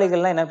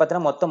கணுக்காலிகள்லாம் என்னன்னு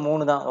பார்த்தீங்கன்னா, மொத்தம்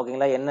 3 தான்.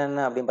 ஓகேங்களா?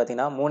 என்னென்ன அப்படின்னு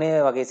பார்த்தீங்கன்னா, 3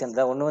 வகையை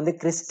சேர்ந்தது. ஒண்ணு வந்து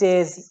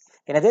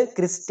என்னது?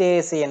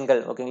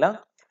 கிறிஸ்டேசியன்கள். ஓகேங்களா?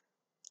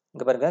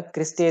 இங்க பாருங்க.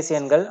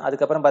 கிறிஸ்டேசியன்கள்.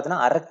 அதுக்கப்புறம்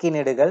பார்த்தீங்கன்னா,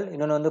 அரக்கினிடுகள்.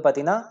 இன்னொன்னு வந்து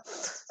பார்த்தீங்கன்னா,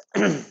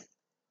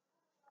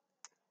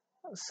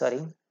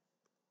 சாரி.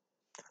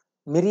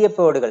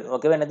 மிரியப்போடுகள்.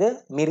 ஓகேவா? என்னது?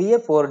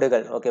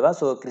 மிரியப்போர்டுகள். ஓகேவா?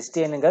 ஸோ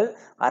கிறிஸ்டியன்கள்,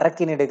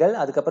 அரக்கினிடுகள்,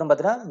 அதுக்கப்புறம்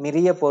பார்த்தீங்கன்னா,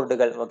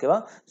 மிரியப்போர்டுகள். ஓகேவா?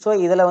 ஸோ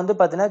இதுல வந்து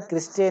பார்த்தீங்கன்னா,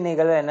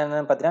 கிறிஸ்டியனிகள்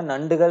என்னென்னன்னு பார்த்தீங்கன்னா,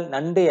 நண்டுகள்,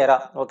 நண்டு, எறா.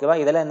 ஓகேவா?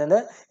 இதெல்லாம் எந்தெந்த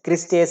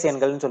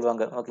கிறிஸ்டேசியன்கள்னு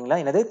சொல்லுவாங்க. ஓகேங்களா?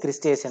 என்னது?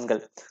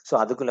 கிறிஸ்டேசியன்கள். ஸோ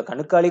அதுக்குள்ள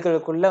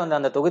கணுக்காலிகளுக்குள்ள வந்து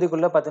அந்த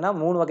தொகுதிக்குள்ள பார்த்தீங்கன்னா,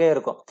 3 வகை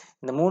இருக்கும்.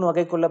 இந்த 3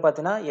 வகைக்குள்ள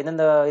பார்த்தீங்கன்னா,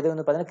 எந்தெந்த இது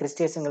வந்து பார்த்தீங்கன்னா,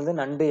 கிறிஸ்டேசியன்கள் வந்து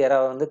நண்டு, எறா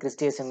வந்து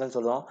கிறிஸ்டேசியன்கள்னு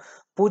சொல்லுவோம்.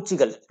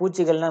 பூச்சிகள்.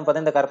 பூச்சிகள்னா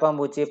பார்த்தீங்கன்னா, இந்த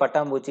கரப்பான்பூச்சி,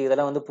 பட்டாம்பூச்சி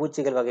இதெல்லாம் வந்து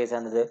பூச்சிகள் வகையை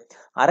சார்ந்தது.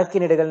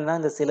 அரக்கினிடுகள்னா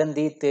இந்த சிலந்தி,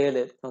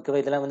 தேளு. ஓகேவா?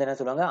 இதெல்லாம் வந்து என்ன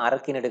சொல்லுவாங்க?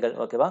 அரக்கினிடுகள்.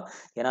 ஓகேவா?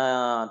 ஏன்னா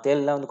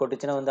தேள்லாம் வந்து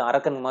கொட்டுச்சுன்னா வந்து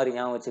அரக்கன் மாரி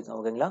ஞாபகம் வச்சுக்கோங்க.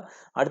 ஓகேங்களா?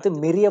 அடுத்து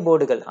மிரிய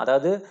போர்டுகள்.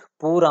 அதாவது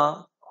பூரா.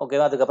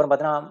 ஓகேவா? அதுக்கப்புறம்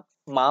பார்த்தீங்கன்னா,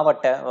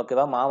 மாவட்டை.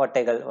 ஓகேவா?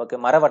 மாவட்டைகள். ஓகே.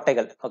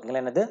 மரவட்டைகள்.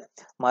 ஓகேங்களா? என்னது?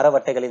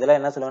 மரவட்டைகள். இதெல்லாம்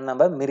என்ன சொல்லுவாங்க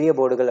நம்ம? மிரிய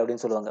போர்டுகள்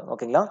அப்படின்னு சொல்லுவாங்க.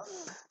 ஓகேங்களா?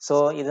 ஸோ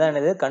இதுதான்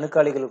என்னது?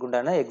 கணுக்காலிகளுக்கு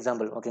உண்டான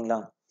எக்ஸாம்பிள். ஓகேங்களா?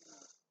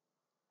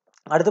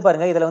 அடுத்து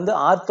பாருங்க. இதுல வந்து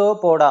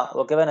ஆர்த்தோபோடா.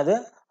 ஓகேவா? என்னது?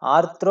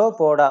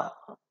 ஆர்த்ரோபோடா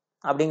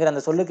அப்படிங்கிற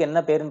அந்த சொல்லுக்கு என்ன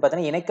பேருன்னு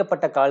பார்த்தீங்கன்னா,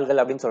 இணைக்கப்பட்ட கால்கள்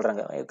அப்படின்னு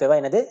சொல்றாங்க. ஓகேவா?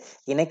 என்னது?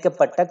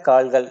 இணைக்கப்பட்ட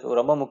கால்கள்.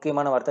 ரொம்ப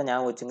முக்கியமான வார்த்தை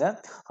ஞாபகம் வச்சுங்க.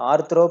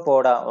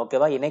 ஆர்த்ரோபோடா.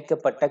 ஓகேவா?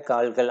 இணைக்கப்பட்ட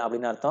கால்கள்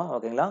அப்படின்னு அர்த்தம்.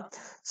 ஓகேங்களா?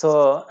 ஸோ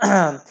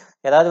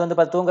ஏதாவது வந்து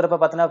தூங்குறப்ப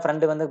பார்த்தீங்கன்னா,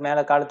 ஃப்ரெண்ட் வந்து மேல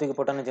கால தூக்கி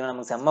போட்டான்னு வச்சுக்கோங்க,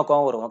 நமக்கு செம்ம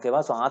கோவம் வரும். ஓகேவா?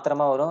 ஸோ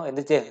ஆத்திரமா வரும்.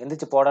 எந்திரிச்சு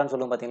எந்திரிச்சு போடான்னு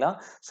சொல்லுவோம் பார்த்தீங்களா?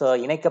 ஸோ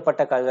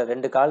இணைக்கப்பட்ட கால்கள்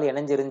 2 கால்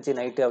இணைஞ்சு இருந்துச்சு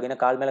நைட்டு அப்படின்னா,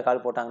 கால் மேல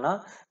கால் போட்டாங்கன்னா,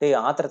 டேய்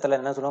ஆத்திரத்துல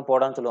என்ன சொல்லுவோம்?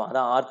 போடான்னு சொல்லுவோம்.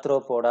 அதான்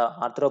ஆர்த்ரோபோடா.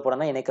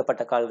 ஆர்த்ரோபோடான்னா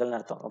இணைக்கப்பட்ட கால்கள்னு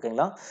அர்த்தம்.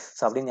 ஓகேங்களா?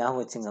 ஸோ அப்படின்னு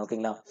ஞாபகம் வச்சுங்க.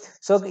 ஓகேங்களா?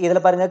 ஸோ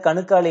இதுல பாருங்க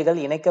கணுக்காலிகள்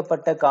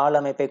இணைக்கப்பட்ட கால்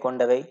அமைப்பை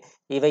கொண்டவை.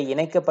 இவை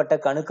இணைக்கப்பட்ட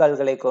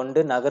கணுக்கால்களை கொண்டு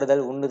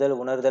நகருதல், உண்ணுதல்,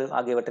 உணர்தல்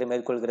ஆகியவற்றை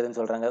மேற்கொள்கிறதுன்னு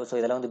சொல்றாங்க. ஸோ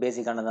இதெல்லாம் வந்து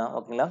பேசிக்கானதுதான்.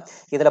 ஓகேங்களா?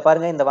 இதுல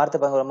பாருங்க இந்த வார்த்தை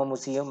பாருங்க ரொம்ப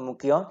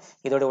முக்கியம்.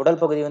 இதோட உடல்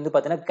பகுதி வந்து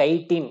பார்த்தீங்கன்னா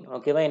கைட்டின்.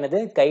 ஓகேவா? என்னது?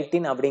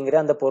 கைட்டின் அப்படிங்கிற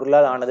அந்த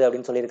பொருளால் ஆனது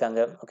அப்படின்னு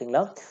சொல்லியிருக்காங்க.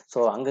 ஓகேங்களா? ஸோ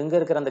அங்கங்க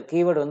இருக்கிற அந்த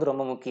கீவேர்டு வந்து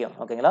ரொம்ப முக்கியம்.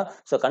 ஓகேங்களா?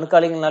 ஸோ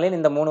கணுக்காலிகள்னாலே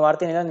இந்த 3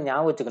 வார்த்தையை நீங்க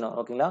ஞாபகம் வச்சுக்கணும்.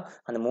 ஓகேங்களா?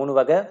 அந்த 3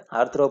 வகை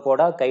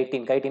ஆர்த்ரோபோடா,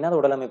 கைட்டின். கைட்டின்னா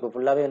அது உடல் அமைப்பு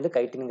ஃபுல்லாவே வந்து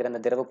கைட்டின்ங்கிற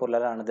அந்த திரவ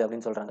பொருளால ஆனது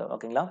அப்படின்னு சொல்றாங்க.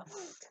 ஓகேங்களா?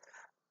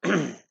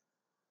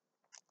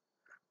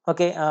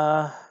 ஓகே.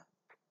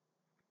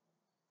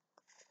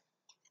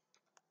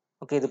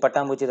 ஓகே. இது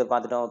பட்டாம்பூச்சி இத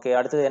பார்த்துட்டோம். ஓகே.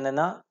 அடுத்தது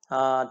என்னன்னா,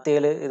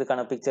 தேளு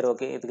இதுக்கான பிக்சர்.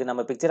 ஓகே. இதுக்கு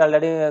நம்ம பிக்சர்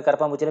ஆல்ரெடி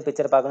கரப்பான்பூச்சியில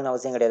பிக்சர் பார்க்கணும்னு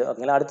அவசியம் கிடையாது.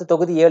 ஓகேங்களா? அடுத்து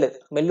தொகுதி 7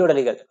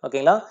 மெல்லுடலிகள்.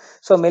 ஓகேங்களா?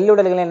 ஸோ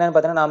மெல்லுடலிகள் என்னன்னு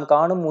பார்த்தீங்கன்னா, நாம்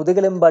காணும்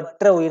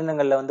முதுகெலும்பற்ற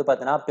உயிரினங்கள்ல வந்து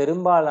பார்த்தீங்கன்னா,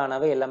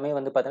 பெரும்பாலானவை எல்லாமே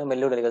வந்து பார்த்தீங்கன்னா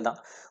மெல்லுடலிகள் தான்.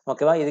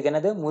 ஓகேவா? இதுக்கு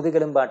என்னது?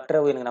 முதுகெலும்பு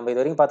அற்ற உயிரினங்கள். நம்ம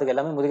இதுவரைக்கும் பார்த்தது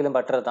எல்லாமே முதுகெலும்பு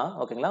அற்றது தான்.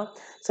 ஓகேங்களா?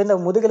 ஸோ இந்த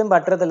முதுகெலும்பு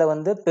அற்றதுல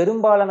வந்து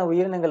பெரும்பாலான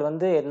உயிரினங்கள்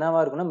வந்து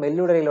என்னவா இருக்கும்னா,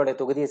 மெல்லுடலிகளோட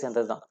தொகுதியை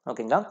சேர்ந்தது தான்.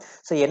 ஓகேங்களா?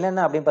 ஸோ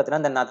என்னென்ன அப்படின்னு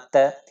பார்த்தீங்கன்னா, இந்த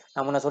நத்தை,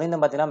 நான் முன்ன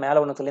சொல்லியிருந்தேன் பார்த்தீங்களா, மேல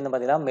ஒண்ணு சொல்லியிருந்தேன்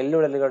பார்த்தீங்களா,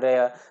 மெல்லுடலிகளுடைய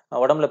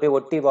உடம்புல போய்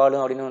ஒட்டி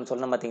வாழும் அப்படின்னு ஒண்ணு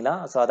சொன்னேன் பார்த்தீங்களா?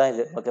 ஸோ அதான்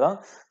இது. ஓகேவா?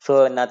 ஸோ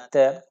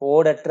நத்தை,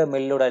 ஓடற்ற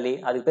மெல்லுடலி,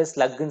 அதுக்கு பேர்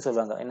ஸ்லக்குன்னு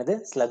சொல்லுவாங்க. என்னது?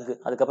 ஸ்லக்.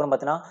 அதுக்கப்புறம்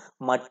பார்த்தீங்கன்னா,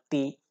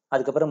 மட்டி,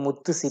 அதுக்கப்புறம்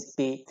முத்து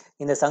சிப்பி,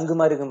 இந்த சங்கு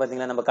மாரி இருக்கும்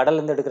பார்த்தீங்களா, நம்ம கடல்ல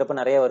இருந்து எடுக்கிறப்ப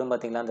நெறைய வரும்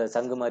பார்த்தீங்களா, அந்த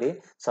சங்கு மாரி.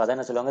 ஸோ அதான்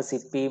என்ன சொல்லுவாங்க?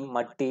 சிப்பி,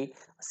 மட்டி,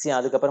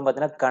 அதுக்கப்புறம்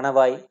பார்த்தீங்கன்னா,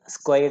 கணவாய்,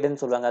 ஸ்குவைடுன்னு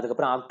சொல்லுவாங்க.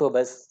 அதுக்கப்புறம்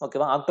ஆக்டோபஸ்.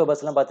 ஓகேவா?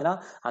 ஆக்டோபஸ்லாம் பார்த்தீங்கன்னா,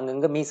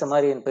 அங்கங்க மீச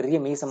மாரி பெரிய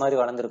மீச மாரி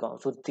வளர்ந்திருக்கும்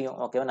சுத்தியும்.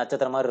 ஓகேவா?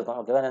 நட்சத்திரம் மாரி இருக்கும்.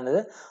 ஓகேவா?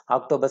 என்னது?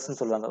 ஆக்டோபஸ்ன்னு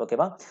சொல்லுவாங்க.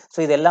 ஓகேவா? ஸோ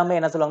இது எல்லாமே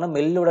என்ன சொல்லுவாங்கன்னா,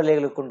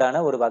 மெல்லுடலிகளுக்கு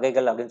உண்டான ஒரு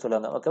வகைகள் அப்படின்னு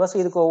சொல்லுவாங்க. ஓகேவா? ஸோ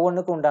இதுக்கு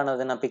ஒவ்வொன்னுக்கும்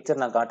உண்டானது நான்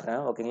பிக்சர் நான்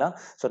காட்டுறேன். ஓகேங்களா?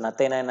 ஸோ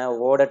நத்தைனா என்ன?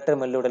 ஓடற்ற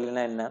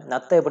மெல்லுடலினா என்ன?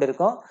 நத்தை எப்படி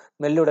இருக்கும்?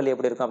 மெல்லுடலி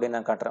எப்படி இருக்கும் அப்படின்னு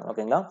நான் காட்டுறேன்.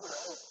 ஓகேங்களா?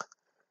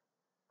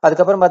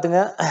 அதுக்கப்புறம் பாத்துங்க,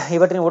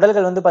 இவற்றின்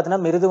உடல்கள் வந்து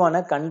பாத்தீங்கன்னா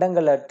மிருதுவான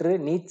கண்டங்கள் அற்று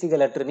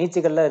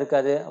நீட்சிகள்லாம்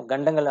இருக்காது.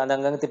 கண்டங்கள் அந்த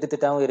அங்கங்க திட்டு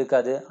திட்டாவும்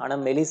இருக்காது. ஆனா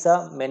மெலிசா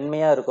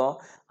மென்மையா இருக்கும்.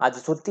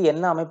 அது சுத்தி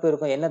என்ன அமைப்பு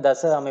இருக்கும், என்ன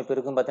தசை அமைப்பு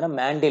இருக்கும் பாத்தீங்கன்னா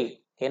மேண்டில்.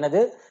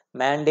 என்னது?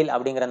 மேண்டில்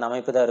அப்படிங்கிற அந்த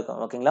அமைப்பு தான் இருக்கும்.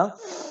 ஓகேங்களா?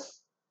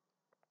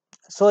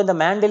 ஸோ இந்த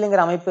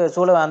மேண்டில்ங்கிற அமைப்பு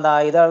அந்த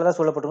இதால தான்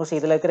சூழப்பட்டிருக்கும். ஸோ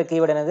இதுல இருக்கிற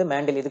கீவேர்ட் என்னது?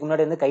 மேண்டில். இதுக்கு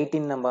முன்னாடி வந்து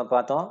கைட்டின் நம்ம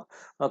பார்த்தோம்.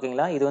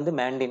 ஓகேங்களா? இது வந்து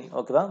மேண்டின்.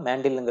 ஓகேவா?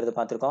 மேண்டில்ங்கிறது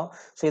பார்த்திருக்கோம்.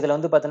 ஸோ இதுல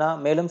வந்து பார்த்தீங்கன்னா,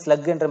 மேலும்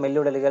ஸ்லக் என்ற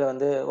மெல்லுடலிகள்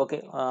வந்து ஓகே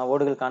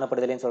ஓடுகள்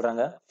காணப்படுதில்லைன்னு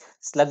சொல்றாங்க.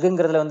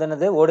 ஸ்லக்குங்கிறதுல வந்து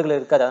என்னது? ஓடுகள்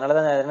இருக்காது. அதனால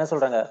தான் என்ன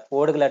சொல்றாங்க?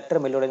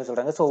 ஓடுகளற்ற மெல்லுடல்னு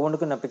சொல்றாங்க. ஸோ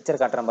ஒவ்வொன்னுக்கும் நான்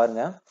பிக்சர் காட்டுறேன்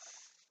பாருங்க.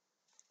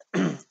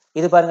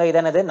 இது பாருங்க இது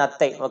என்னது?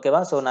 நத்தை.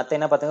 ஓகேவா? ஸோ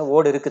நத்தைன்னா பாத்துங்க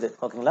ஓடு இருக்குது.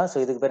 ஓகேங்களா? ஸோ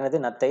இதுக்கு பேர்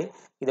என்னது? நத்தை.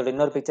 இதோட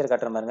இன்னொரு பிக்சர்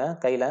காட்டுறேன் பாருங்க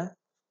கையில.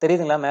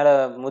 தெரியுதுங்களா? மேல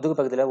முதுகு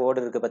பகுதியில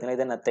ஓடு இருக்கு பாத்தீங்களா?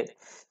 இதான் நத்தை.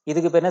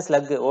 இதுக்கு பேர் என்ன?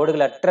 ஸ்லக்.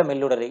 ஓடுகள் அற்ற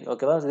மெல்லுடலி.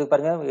 ஓகேவா? இது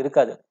பாருங்க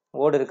இருக்காது.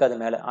 ஓடு இருக்காது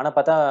மேல. ஆனா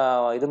பார்த்தா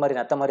இது மாரி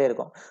நத்தை மாரியே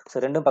இருக்கும். ஸோ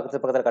 2ம்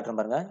பக்கத்துல பக்கத்துல காட்டுறேன்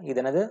பாருங்க.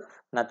 இது என்னது?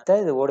 நத்தை.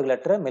 இது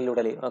ஓடுகளற்ற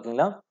மெல்லுடலி.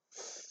 ஓகேங்களா?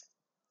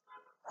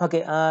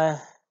 ஓகே.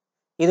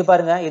 இது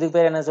பாருங்க. இதுக்கு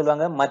பேர் என்ன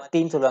சொல்லுவாங்க?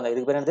 மட்டின்னு சொல்லுவாங்க.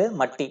 இதுக்கு பேர் என்னது?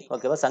 மட்டி.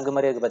 ஓகேவா? சங்கு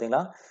மாரியே இருக்கு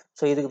பாத்தீங்களா?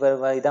 ஸோ இதுக்கு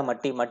பேர் இதான்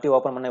மட்டி. மட்டி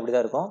ஓப்பன் பண்ணா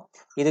இப்படிதான் இருக்கும்.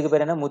 இதுக்கு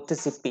பேர் என்ன?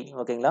 முத்து சிப்பி.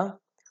 ஓகேங்களா?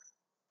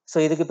 ஸோ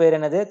இதுக்கு பேர்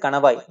என்னது?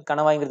 கணவாய்.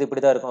 கணவாய்ங்கிறது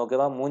இப்படிதான் இருக்கும்.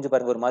 ஓகேவா? மூஞ்சி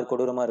பாருங்க ஒரு மாரி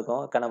கொடூரமா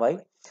இருக்கும். கணவாய்.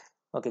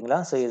 ஓகேங்களா?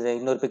 ஸோ இது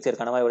இன்னொரு பிக்சர்.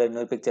 கணவாயோட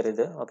இன்னொரு பிக்சர்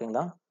இது.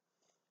 ஓகேங்களா?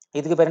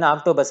 இதுக்கு பேர் என்ன?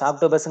 ஆக்டோபஸ்.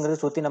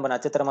 ஆக்டோபஸ்ங்கிறது சுத்தி நம்ம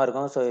நட்சத்திரமா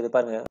இருக்கும். ஸோ இது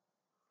பாருங்க.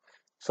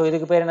 ஸோ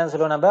இதுக்கு பேர் என்னன்னு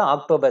சொல்லுவோம் நம்ம?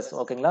 ஆக்டோபஸ்.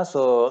 ஓகேங்களா?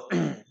 ஸோ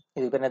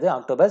இதுக்கு பேர் என்னது?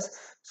 ஆக்டோபஸ்.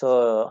 ஸோ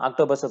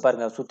ஆக்டோபஸ்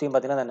பாருங்க சுத்தியும்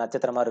பார்த்தீங்கன்னா, அந்த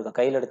நட்சத்திரமா இருக்கும்.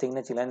 கையில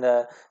எடுத்தீங்கன்னு வச்சுக்கங்களேன்,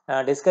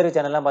 இந்த டிஸ்கவரி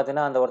சேனல்லாம்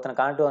பார்த்தீங்கன்னா, அந்த ஒருத்தன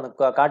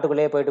அந்த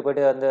காட்டுக்குள்ளேயே போயிட்டு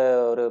போயிட்டு வந்து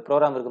ஒரு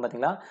ப்ரோகிராம் இருக்கும்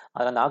பார்த்தீங்களா?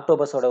 அதுல அந்த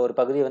ஆக்டோபஸோட ஒரு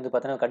பகுதிய வந்து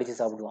பார்த்தீங்கன்னா, கடிச்சு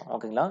சாப்பிடுவான்.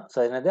 ஓகேங்களா? ஸோ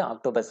அது என்னது?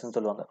 ஆக்டோபஸ்ன்னு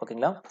சொல்லுவாங்க.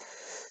 ஓகேங்களா?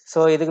 ஸோ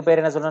இதுக்கு பேர்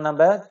என்ன சொல்றோம்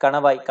நம்ப?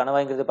 கணவாய்.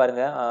 கணவாய்ங்கிறது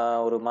பாருங்க,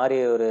 ஒரு மாரி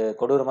ஒரு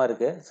கொடூரமா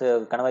இருக்கு. ஸோ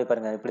கணவாய்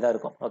பாருங்க இப்படிதான்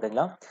இருக்கும்.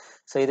 ஓகேங்களா?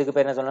 ஸோ இதுக்கு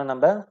பேர் என்ன சொல்லணும்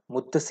நம்ப?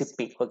 முத்து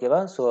சிப்பி. ஓகேவா?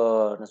 ஸோ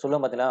நான்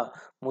சொல்லுவேன் பார்த்தீங்களா?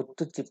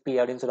 முத்து சிப்பி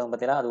அப்படின்னு சொல்லுவாங்க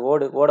பார்த்தீங்களா? அது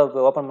ஓட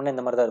ஓப்பன் பண்ணா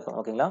இந்த மாரி தான் இருக்கும்.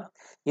 ஓகேங்களா?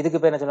 இதுக்கு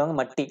பேர் என்ன சொல்லுவாங்க?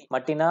 மட்டி.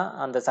 மட்டினா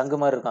அந்த சங்கு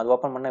மாரி இருக்கும். அது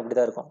ஓப்பன் பண்ணா இப்படி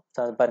தான் இருக்கும். ஸோ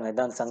அது பாருங்க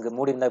இதான் அந்த சங்கு.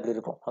 மூடி இருந்தா இப்படி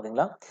இருக்கும்.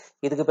 ஓகேங்களா?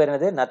 இதுக்கு பேர்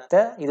என்னது?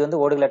 நத்தை. இது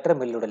வந்து ஓடுகளற்ற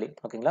மெல்லுடலி.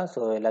 ஓகேங்களா?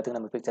 ஸோ எல்லாத்துக்கும்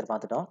நம்ம பிக்சர்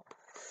பார்த்துட்டோம்.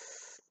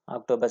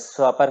 ஆக்டோபஸ்.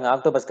 ஸோ பாருங்க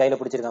ஆக்டோபஸ் கையில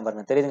பிடிச்சிருக்கான்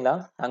பாருங்க. தெரியுதுங்களா?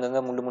 அங்கங்க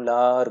முள்ளு முள்ளா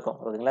இருக்கும்.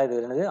 ஓகேங்களா?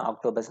 இது என்னது?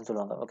 ஆக்டோபஸ்ன்னு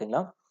சொல்லுவாங்க.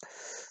 ஓகேங்களா?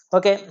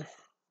 ஓகே.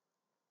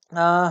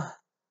 ஆ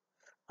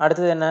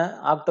அடுத்தது என்ன?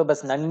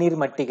 ஆக்டோபஸ் நன்னீர்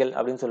மட்டிகள்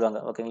அப்படின்னு சொல்லுவாங்க.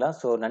 ஓகேங்களா?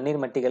 ஸோ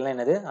நன்னீர் மட்டிகள்னா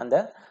என்னது? அந்த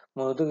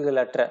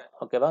முதுகுகளற்ற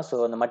ஓகேவா? ஸோ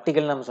அந்த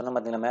மட்டிகள் நம்ம சொன்னோம்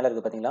பார்த்தீங்களா? மேல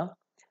இருக்கு பார்த்தீங்களா?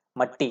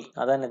 மட்டி.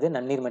 அதான் என்னது?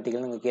 நன்னீர்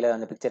மட்டிகள்னு இங்க கீழ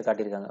அந்த பிக்சர்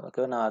காட்டியிருக்காங்க.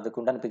 ஓகேவா? நான்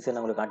அதுக்கு உண்டான பிக்சர்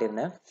நான் உங்களுக்கு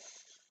காட்டியிருந்தேன்.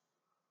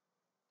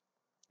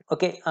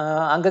 ஓகே.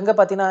 அங்கங்க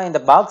பார்த்தீங்கன்னா, இந்த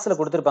பாக்ஸ்ல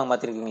குடுத்துருப்பாங்க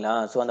பார்த்துருக்கீங்களா?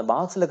 ஸோ அந்த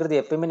பாக்ஸ்ல இருக்கிறது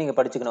எப்பயுமே நீங்க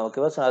படிச்சுக்கணும்.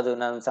 ஓகேவா? ஸோ அது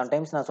நான்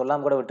சம்டைம்ஸ் நான்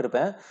சொல்லாம கூட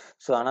விட்டுருப்பேன்.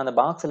 ஸோ ஆனா அந்த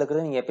பாக்ஸ்ல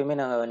இருக்கிறது நீங்க எப்பயுமே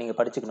நீங்க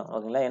படிச்சுக்கணும்.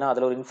 ஓகேங்களா? ஏன்னா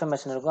அதுல ஒரு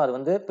இன்ஃபர்மேஷன் இருக்கும். அது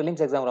வந்து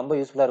பிலிம்ஸ் எக்ஸாம் ரொம்ப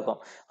யூஸ்ஃபுல்லா இருக்கும்.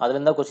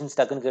 அதுலருந்து தான் கொஸ்டின்ஸ்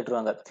டக்குன்னு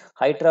கேட்டுருவாங்க.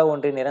 ஹைட்ரா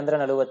ஒன்றின் நிரந்தர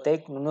நழுவத்தை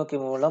நுண்ணோக்கி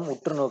மூலம்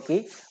உற்று நோக்கி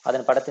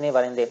அதன் படத்தினை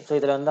வரைந்தேன். ஸோ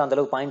இதுல வந்து அந்த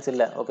அளவுக்கு பாயிண்ட்ஸ்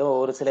இல்ல. ஓகேவா?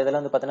 ஒரு சில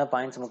இதெல்லாம் வந்து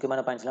பார்த்தீங்கன்னா,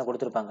 முக்கியமான பாயிண்ட்ஸ்லாம்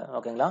குடுத்துருப்பாங்க.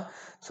 ஓகேங்களா?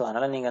 ஸோ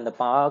அதனால நீங்க அந்த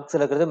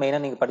பாக்ஸ்ல இருக்கிறது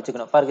மெயினா நீங்க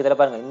படிச்சுக்கணும். பாருங்க இதுல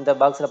பாருங்க. இந்த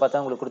பாக்ஸ்ல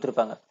பார்த்தா உங்களுக்கு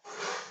குடுத்துருப்பாங்க.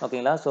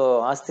 ஓகேங்களா? ஸோ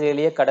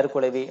ஆஸ்திரேலிய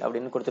கடற்குளவி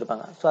அப்படின்னு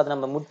குடுத்துருப்பாங்க. ஸோ அது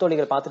நம்ம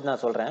முத்தோலிகள் பார்த்துட்டு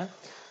நான் சொல்றேன்.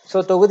 ஸோ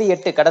தொகுதி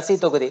 8 கடைசி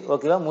தொகுதி.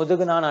 ஓகேவா?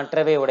 முதுகுநான்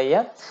அற்றவை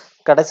உடைய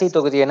கடைசி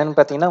தொகுதி என்னன்னு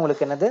பார்த்தீங்கன்னா,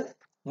 உங்களுக்கு என்னது?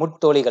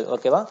 முட்தோலிகள்.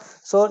 ஓகேவா?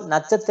 ஸோ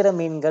நட்சத்திர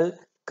மீன்கள்,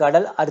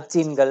 கடல்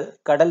அர்ச்சின்கள்,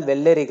 கடல்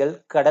வெள்ளரிகள்,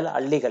 கடல்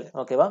அல்லிகள்.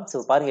 ஓகேவா? ஸோ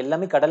பாருங்க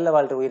எல்லாமே கடல்ல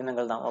வாழ்ற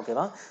உயிரினங்கள் தான்.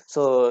 ஓகேவா?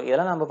 ஸோ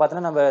இதெல்லாம் நம்ம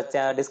பார்த்தோம்னா, நம்ம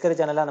டிஸ்கவரி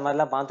சேனல்ல அந்த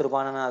மாரிலாம்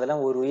பார்த்துருப்போம். ஆனா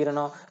அதெல்லாம் ஒரு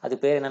உயிரினம், அது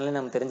பேர் என்னன்னு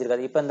நமக்கு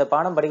தெரிஞ்சிருக்காது. இப்ப இந்த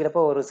பாடம்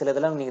படிக்கிறப்போ ஒரு சில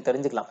இதெல்லாம் நீங்க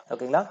தெரிஞ்சுக்கலாம்.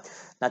 ஓகேங்களா?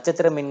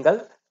 நட்சத்திர மீன்கள்,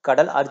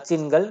 கடல்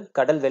அர்ச்சின்கள்,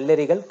 கடல்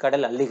வெள்ளரிகள்,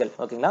 கடல் அல்லிகள்.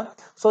 ஓகேங்களா?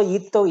 ஸோ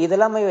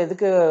இதெல்லாமே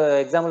எதுக்கு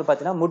எக்ஸாம்பிள்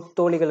பார்த்தீங்கன்னா,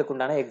 முட்தோலிகளுக்கு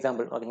உண்டான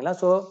எக்ஸாம்பிள். ஓகேங்களா?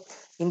 ஸோ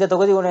இந்த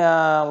தொகுதி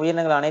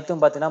உயிரினங்கள்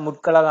அனைத்தும் பார்த்தீங்கன்னா,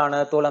 முட்களால் ஆன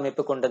தோல்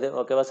அமைப்பு கொண்டது.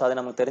 ஓகேவா? ஸோ அது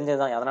நமக்கு தெரிஞ்சது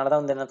தான். அதனால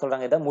தான் வந்து என்ன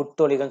சொல்றாங்க, இத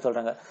முட்தோலிகள்னு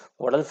சொல்றாங்க.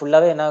 உடல்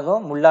ஃபுல்லாவே என்ன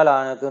ஆகும்? முள்ளால்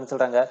ஆனதுன்னு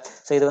சொல்றாங்க.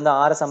 ஸோ இது வந்து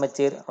ஆர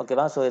சமச்சீர்.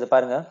 ஓகேவா? ஸோ இது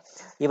பாருங்க.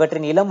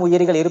 இவற்றின் இளம்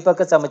உயிரிகள்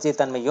இருபக்க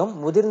சமச்சீர் தன்மையும்,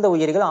 முதிர்ந்த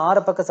உயிரிகள்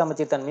ஆரப்பக்க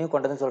சமச்சீர் தன்மையும்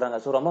கொண்டதுன்னு சொல்றாங்க.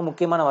 ஸோ ரொம்ப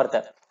முக்கியமான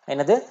வார்த்தை.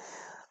 என்னது?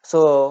 ஸோ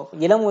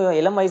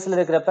இளம் வயசுல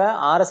இருக்கிறப்ப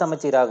ஆர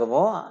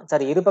சமச்சீராகவும்,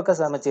 இருபக்க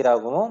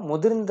சமச்சீராகவும்,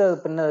 முதிர்ந்த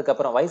பின்னதுக்கு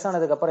அப்புறம்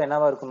வயசானதுக்கு அப்புறம்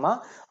என்னவா இருக்குமா?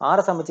 ஆர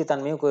சமச்சீர்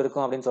தன்மையும்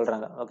இருக்கும் அப்படின்னு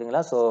சொல்றாங்க.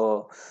 ஓகேங்களா? ஸோ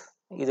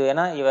இது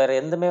ஏன்னா வேற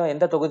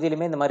எந்த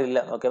தொகுதியிலுமே இந்த மாரி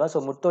இல்ல. ஓகேவா?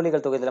 ஸோ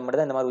முத்தோலிகள் தொகுதியில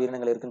மட்டும் தான் இந்த மாரி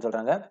உயிரினங்கள் இருக்குன்னு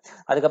சொல்றாங்க.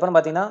 அதுக்கப்புறம்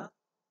பார்த்தீங்கன்னா,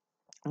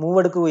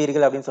 மூவடுக்கு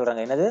உயிரிகள் அப்படின்னு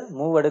சொல்றாங்க. என்னது?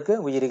 மூவடுக்கு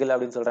உயிரிகள்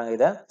அப்படின்னு சொல்றாங்க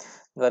இத.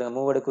 இங்க பாருங்க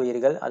மூவடுக்கு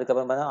உயிரிகள்.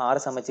 அதுக்கப்புறம் பார்த்தா ஆர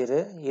சமச்சீர்,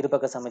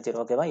 இருபக்க சமச்சீர்.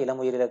 ஓகேவா? இளம்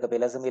உயிரில இருக்கப்ப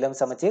இளம்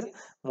சமச்சீர்,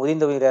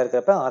 முதிர்ந்த உயிரா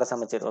இருக்கிறப்ப ஆர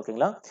சமச்சீர்.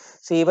 ஓகேங்களா?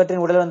 ஸோ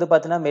இவற்றின் உடல் வந்து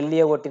பார்த்தீங்கன்னா,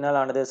 மெல்லிய ஓட்டினால்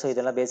ஆனது. ஸோ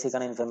இதெல்லாம்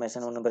பேசிக்கான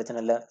இன்ஃபர்மேஷன் ஒண்ணும்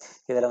பிரச்சனை இல்ல.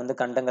 இதுல வந்து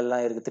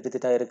கண்டங்கள்லாம் இருக்கு. திட்டு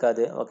திட்டா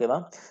இருக்காது. ஓகேவா?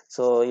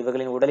 ஸோ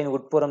இவர்களின் உடலின்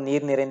உட்புறம்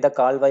நீர் நிறைந்த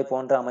கால்வாய்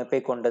போன்ற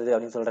அமைப்பை கொண்டது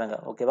அப்படின்னு சொல்றாங்க.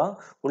 ஓகேவா?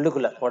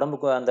 உள்ளுக்குள்ள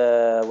உடம்புக்கு அந்த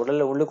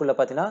உடல்ல உள்ளுக்குள்ள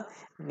பார்த்தீங்கன்னா,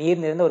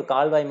 நீர் நிறைந்த ஒரு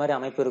கால்வாய் மாரி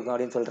அமைப்பு இருக்கும்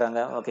அப்படின்னு சொல்றாங்க.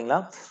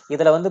 ஓகேங்களா?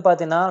 இதுல வந்து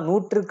பார்த்தீங்கன்னா,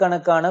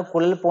 நூற்றுக்கணக்கான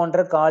குழல்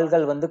போன்ற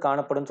கால்கள் வந்து காணப்படும்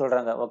காணப்படும்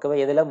சொல்றாங்க. ஓகேவா?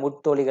 எதுல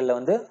முட்தோலிகள்ல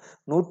வந்து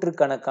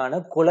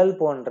நூற்றுக்கணக்கான குழல்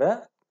போன்ற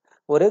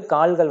ஒரு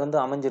கால்கள் வந்து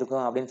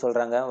அமைஞ்சிருக்கும் அப்படின்னு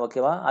சொல்றாங்க.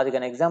 ஓகேவா?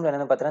 அதுக்கான எக்ஸாம்பிள்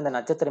என்னன்னு பார்த்தீங்கன்னா, இந்த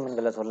நட்சத்திர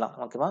மீன்கள சொல்லலாம்.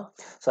 ஓகேவா?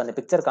 ஸோ அந்த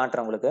பிக்சர்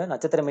காட்டுறேன் உங்களுக்கு.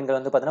 நட்சத்திர மீன்கள்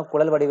வந்து பார்த்தீங்கன்னா,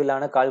 குழல்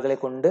வடிவிலான கால்களை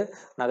கொண்டு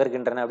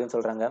நகர்கின்றன அப்படின்னு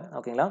சொல்றாங்க.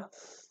 ஓகேங்களா?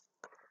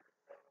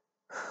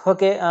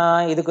 ஓகே.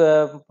 இதுக்கு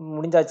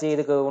முடிஞ்சாச்சு.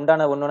 இதுக்கு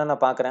உண்டான ஒண்ணொண்ணா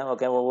நான் பார்க்குறேன்.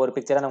 ஓகே. ஒவ்வொரு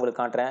பிக்சரா நான்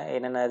உங்களுக்கு காட்டுறேன்.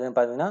 என்னென்ன இதுன்னு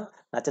பார்த்தீங்கன்னா,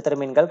 நட்சத்திர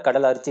மீன்கள்,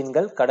 கடல்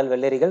அர்ச்சின்கள், கடல்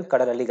வெள்ளரிகள்,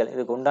 கடல் அள்ளிகள்.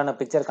 இதுக்கு உண்டான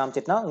பிக்சர்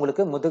காமிச்சிட்டுனா,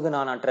 உங்களுக்கு முதுகு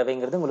நாண்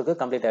அற்றவைங்கிறது உங்களுக்கு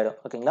கம்ப்ளீட் ஆயிடும்.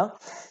 ஓகேங்களா?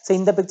 ஸோ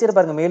இந்த பிக்சர்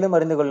பாருங்க. மேலும்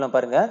அறிந்து கொள்ளணும்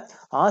பாருங்க.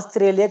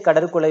 ஆஸ்திரேலிய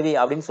கடற்குளவி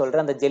அப்படின்னு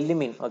சொல்ற அந்த ஜெல்லி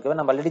மீன். ஓகேவா?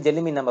 நம்ம ஆல்ரெடி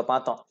ஜெல்லி மீன் நம்ம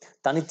பார்த்தோம்.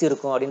 தனிச்சு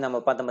இருக்கும் அப்படின்னு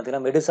நம்ம பார்த்தோம்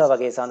பார்த்தீங்களா? மெடுசா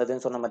வகையை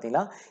சார்ந்ததுன்னு சொன்னோம்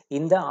பார்த்தீங்களா?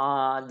 இந்த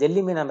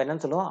ஜெல்லி மீன் நம்ம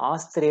என்னன்னு சொல்லுவோம்?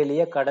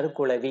 ஆஸ்திரேலிய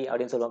கடற்குளவி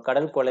அப்படின்னு சொல்லுவோம்.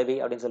 கடல் குளவி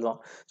அப்படின்னு சொல்லுவோம்.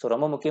 ஸோ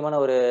ரொம்ப முக்கியமான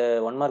ஒரு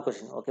 1 மார்க்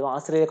கொஸ்டின். ஓகேவா?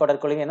 ஆஸ்திரேலிய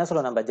கடற்குளவி என்ன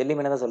சொல்லுவோம் நம்ம? ஜெல்லி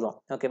மீன தான் சொல்லுவோம்.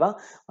 ஓகேவா?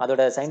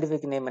 அதோட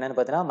சயின்டிஃபிக் நேம் என்னன்னு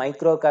பார்த்தீங்கன்னா,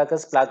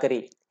 மைக்ரோகாக்கஸ் பிளாக்கரி.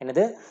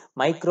 என்னது?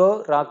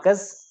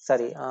 மைக்ரோராக்கஸ்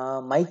சாரி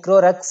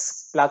மைக்ரோரக்ஸ்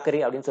பிளாக்கரி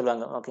அப்படின்னு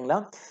சொல்லுவாங்க. ஓகேங்களா?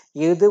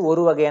 இது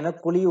ஒரு வகையான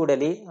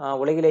குழியுடலி.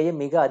 உலகிலேயே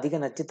மிக அதிக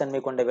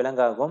நச்சுத்தன்மை கொண்ட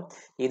விலங்காகும்.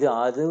 இது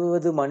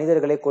 60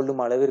 மனிதர்களை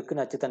கொல்லும் அளவிற்கு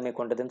நச்சுத்தன்மை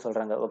கொண்டதுன்னு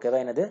சொல்றாங்க. ஓகேவா?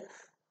 என்னது?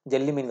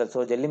 ஜெல்லி மீன்கள்.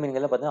 ஸோ ஜெல்லி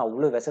மீன்கள்ல பார்த்தீங்கன்னா,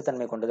 அவ்வளோ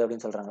விஷத்தன்மை கொண்டது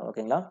அப்படின்னு சொல்றாங்க.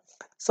 ஓகேங்களா?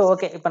 So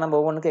okay. இப்ப நம்ம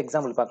ஒவ்வொன்னுக்கும்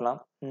எக்ஸாம்பிள் பார்க்கலாம்.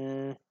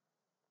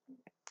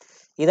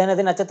 இது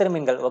என்னது? நட்சத்திர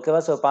மீன்கள். ஓகேவா?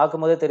 ஸோ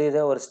பார்க்கும்போதே தெரியுது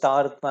ஒரு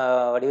ஸ்டார்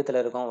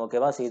வடிவத்துல இருக்கும்.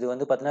 ஓகேவா? ஸோ இது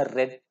வந்து பார்த்தீங்கன்னா,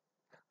 ரெட்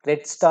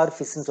ரெட் ஸ்டார்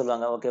ஃபிஷ்ன்னு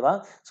சொல்லுவாங்க. ஓகேவா?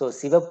 ஸோ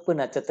சிவப்பு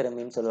நட்சத்திர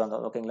மீன் சொல்லுவாங்க.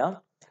 ஓகேங்களா?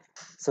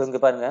 ஸோ இங்க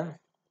பாருங்க.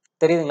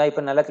 தெரியுதுங்களா?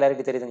 இப்ப நல்லா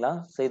கிளாரிட்டி தெரியுதுங்களா?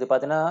 ஸோ இது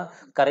பார்த்தீங்கன்னா,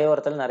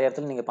 கரையோரத்துல நெறைய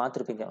இடத்துல நீங்க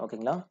பார்த்திருப்பீங்க.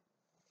 ஓகேங்களா?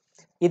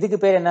 இதுக்கு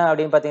பேர் என்ன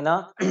அப்படின்னு பார்த்தீங்கன்னா,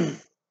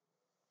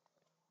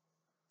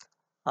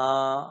 ஆ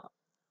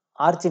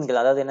ஆர்ச்சின்கள்.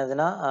 அதாவது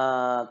என்னதுன்னா,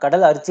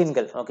 கடல்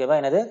அர்ச்சின்கள். ஓகேவா?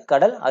 என்னது?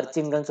 கடல்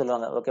அர்ச்சின்கள்னு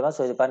சொல்லுவாங்க. ஓகேவா?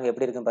 ஸோ இது பாருங்க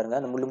எப்படி இருக்குன்னு பாருங்க.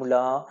 அந்த முள்ளு முள்ளா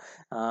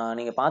அ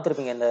நீங்க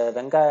பார்த்திருப்பீங்க. இந்த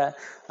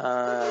அ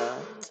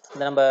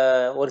இந்த நம்ப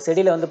ஒரு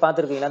செடியில வந்து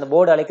பார்த்திருக்கீங்களா? அந்த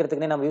போர்டு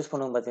அழைக்கிறதுக்குன்னே நம்ம யூஸ்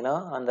பண்ணுவோம் பார்த்தீங்களா?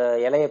 அந்த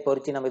இலைய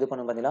பொறிச்சு நம்ம இது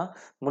பண்ணுவோம் பார்த்தீங்களா?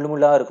 முள்ளு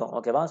முள்ளா இருக்கும்.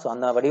 ஓகேவா? ஸோ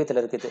அந்த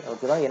வடிவத்தில இருக்குது.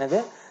 ஓகேவா? என்னது?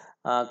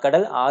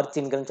 கடல்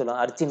ஆர்ச்சின்கள்னு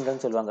சொல்லுவாங்க.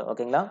 அர்ச்சின்கள்னு சொல்லுவாங்க.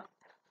 ஓகேங்களா?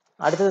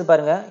 அடுத்தது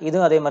பாருங்க.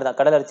 இதுவும் அதே மாரி தான்.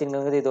 கடல்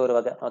அர்ச்சின்கள்ங்கிறது இது ஒரு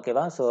வகை.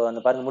 ஓகேவா? ஸோ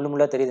அந்த பாருங்க முள்ளு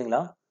முள்ளா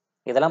தெரியுதுங்களா?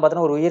 இதெல்லாம்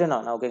பார்த்தீங்கன்னா ஒரு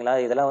உயிரினம். ஓகேங்களா?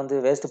 இதெல்லாம் வந்து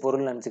வேஸ்ட்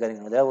பொருள்னு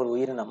நெனச்சுக்காதீங்க. இதெல்லாம் ஒரு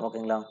உயிரினம்.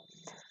 ஓகேங்களா?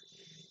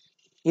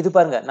 இது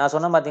பாருங்க. நான்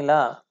சொன்னேன் பார்த்தீங்களா?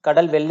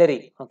 கடல் வெள்ளரி.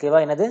 ஓகேவா?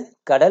 என்னது?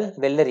 கடல்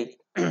வெள்ளரி.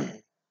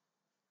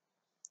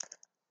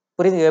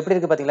 புரியுது எப்படி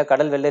இருக்கு பார்த்தீங்களா?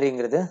 கடல்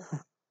வெள்ளரிங்கிறது.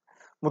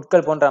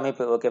 முட்கள் போன்ற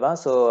அமைப்பு. ஓகேவா?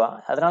 ஸோ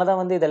அதனால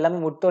தான் வந்து இது எல்லாமே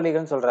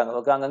முட்தோலிகள்னு சொல்றாங்க.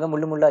 ஓகே. அங்கங்க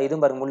முள்ளு முள்ளா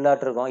இதுவும் பாருங்க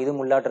முள்ளாட்டு இருக்கும்.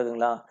 இதுவும் முள்ளாட்டு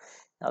இருக்குங்களா?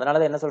 அதனால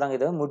தான் என்ன சொல்றாங்க?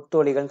 இது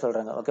முட்தோலிகள்னு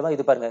சொல்றாங்க. ஓகேவா?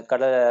 இது பாருங்க.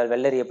 கடல்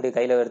வெள்ளரி எப்படி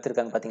கையில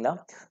எடுத்திருக்காங்க பார்த்தீங்களா?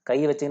 கை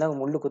வச்சீங்கன்னா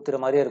முள்ளு குத்துற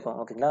மாரியே இருக்கும்.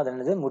 ஓகேங்களா? அது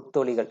என்னது?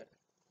 முட்தோலிகள்.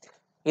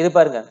 இது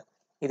பாருங்க.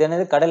 இது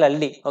என்னது? கடல்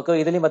அல்லி. ஓகே.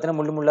 இதுலயும்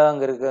பார்த்தீங்கன்னா, முள்ளு முள்ளா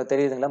அங்க இருக்கு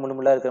தெரியுதுங்களா? முள்ளு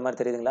முள்ளா இருக்கிற மாரி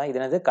தெரியுதுங்களா? இது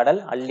என்னது?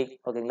 கடல் அல்லி.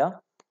 ஓகேங்களா?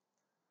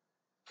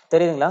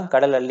 தெரியுதுங்களா?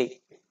 கடல் அல்லி.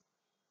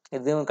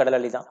 இதுவும் கடல்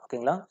அல்லி தான்.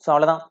 ஓகேங்களா? ஸோ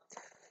அவ்வளோதான்.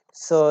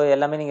 ஸோ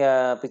எல்லாமே நீங்க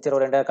பிக்சர்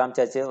ஓரியன்ட்டா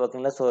காமிச்சாச்சு.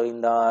 ஓகேங்களா? ஸோ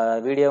இந்த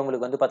வீடியோ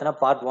உங்களுக்கு வந்து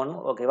பார்த்தீங்கன்னா, பார்ட் 1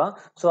 ஓகேவா?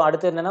 ஸோ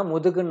அடுத்து என்னன்னா,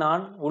 முதுகு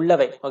நாண்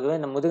உள்ளவை. ஓகேவா?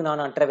 இந்த முதுகு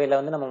நாண் அற்றவைல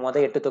வந்து நம்ம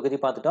 8 தொகுதி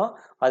பார்த்துட்டோம்.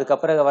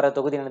 அதுக்கப்புறம் வர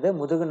தொகுதி என்னது?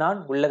 முதுகு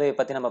நாண் உள்ளவை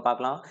பத்தி நம்ம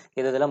பார்க்கலாம்.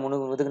 இதெல்லாம்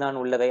முதுகு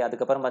நாண் உள்ளவை.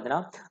 அதுக்கப்புறம்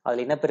பார்த்தீங்கன்னா,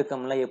 அதுல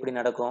இனப்பெருக்கம்லாம் எப்படி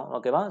நடக்கும்?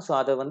 ஓகேவா? ஸோ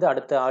அத வந்து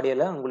அடுத்த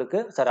ஆடியோல உங்களுக்கு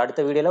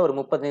அடுத்த வீடியோல ஒரு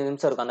 35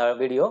 நிமிஷம் இருக்கும் அந்த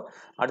வீடியோ.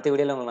 அடுத்த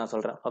வீடியோல உங்களுக்கு நான்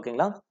சொல்றேன்.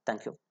 ஓகேங்களா?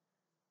 Thank you.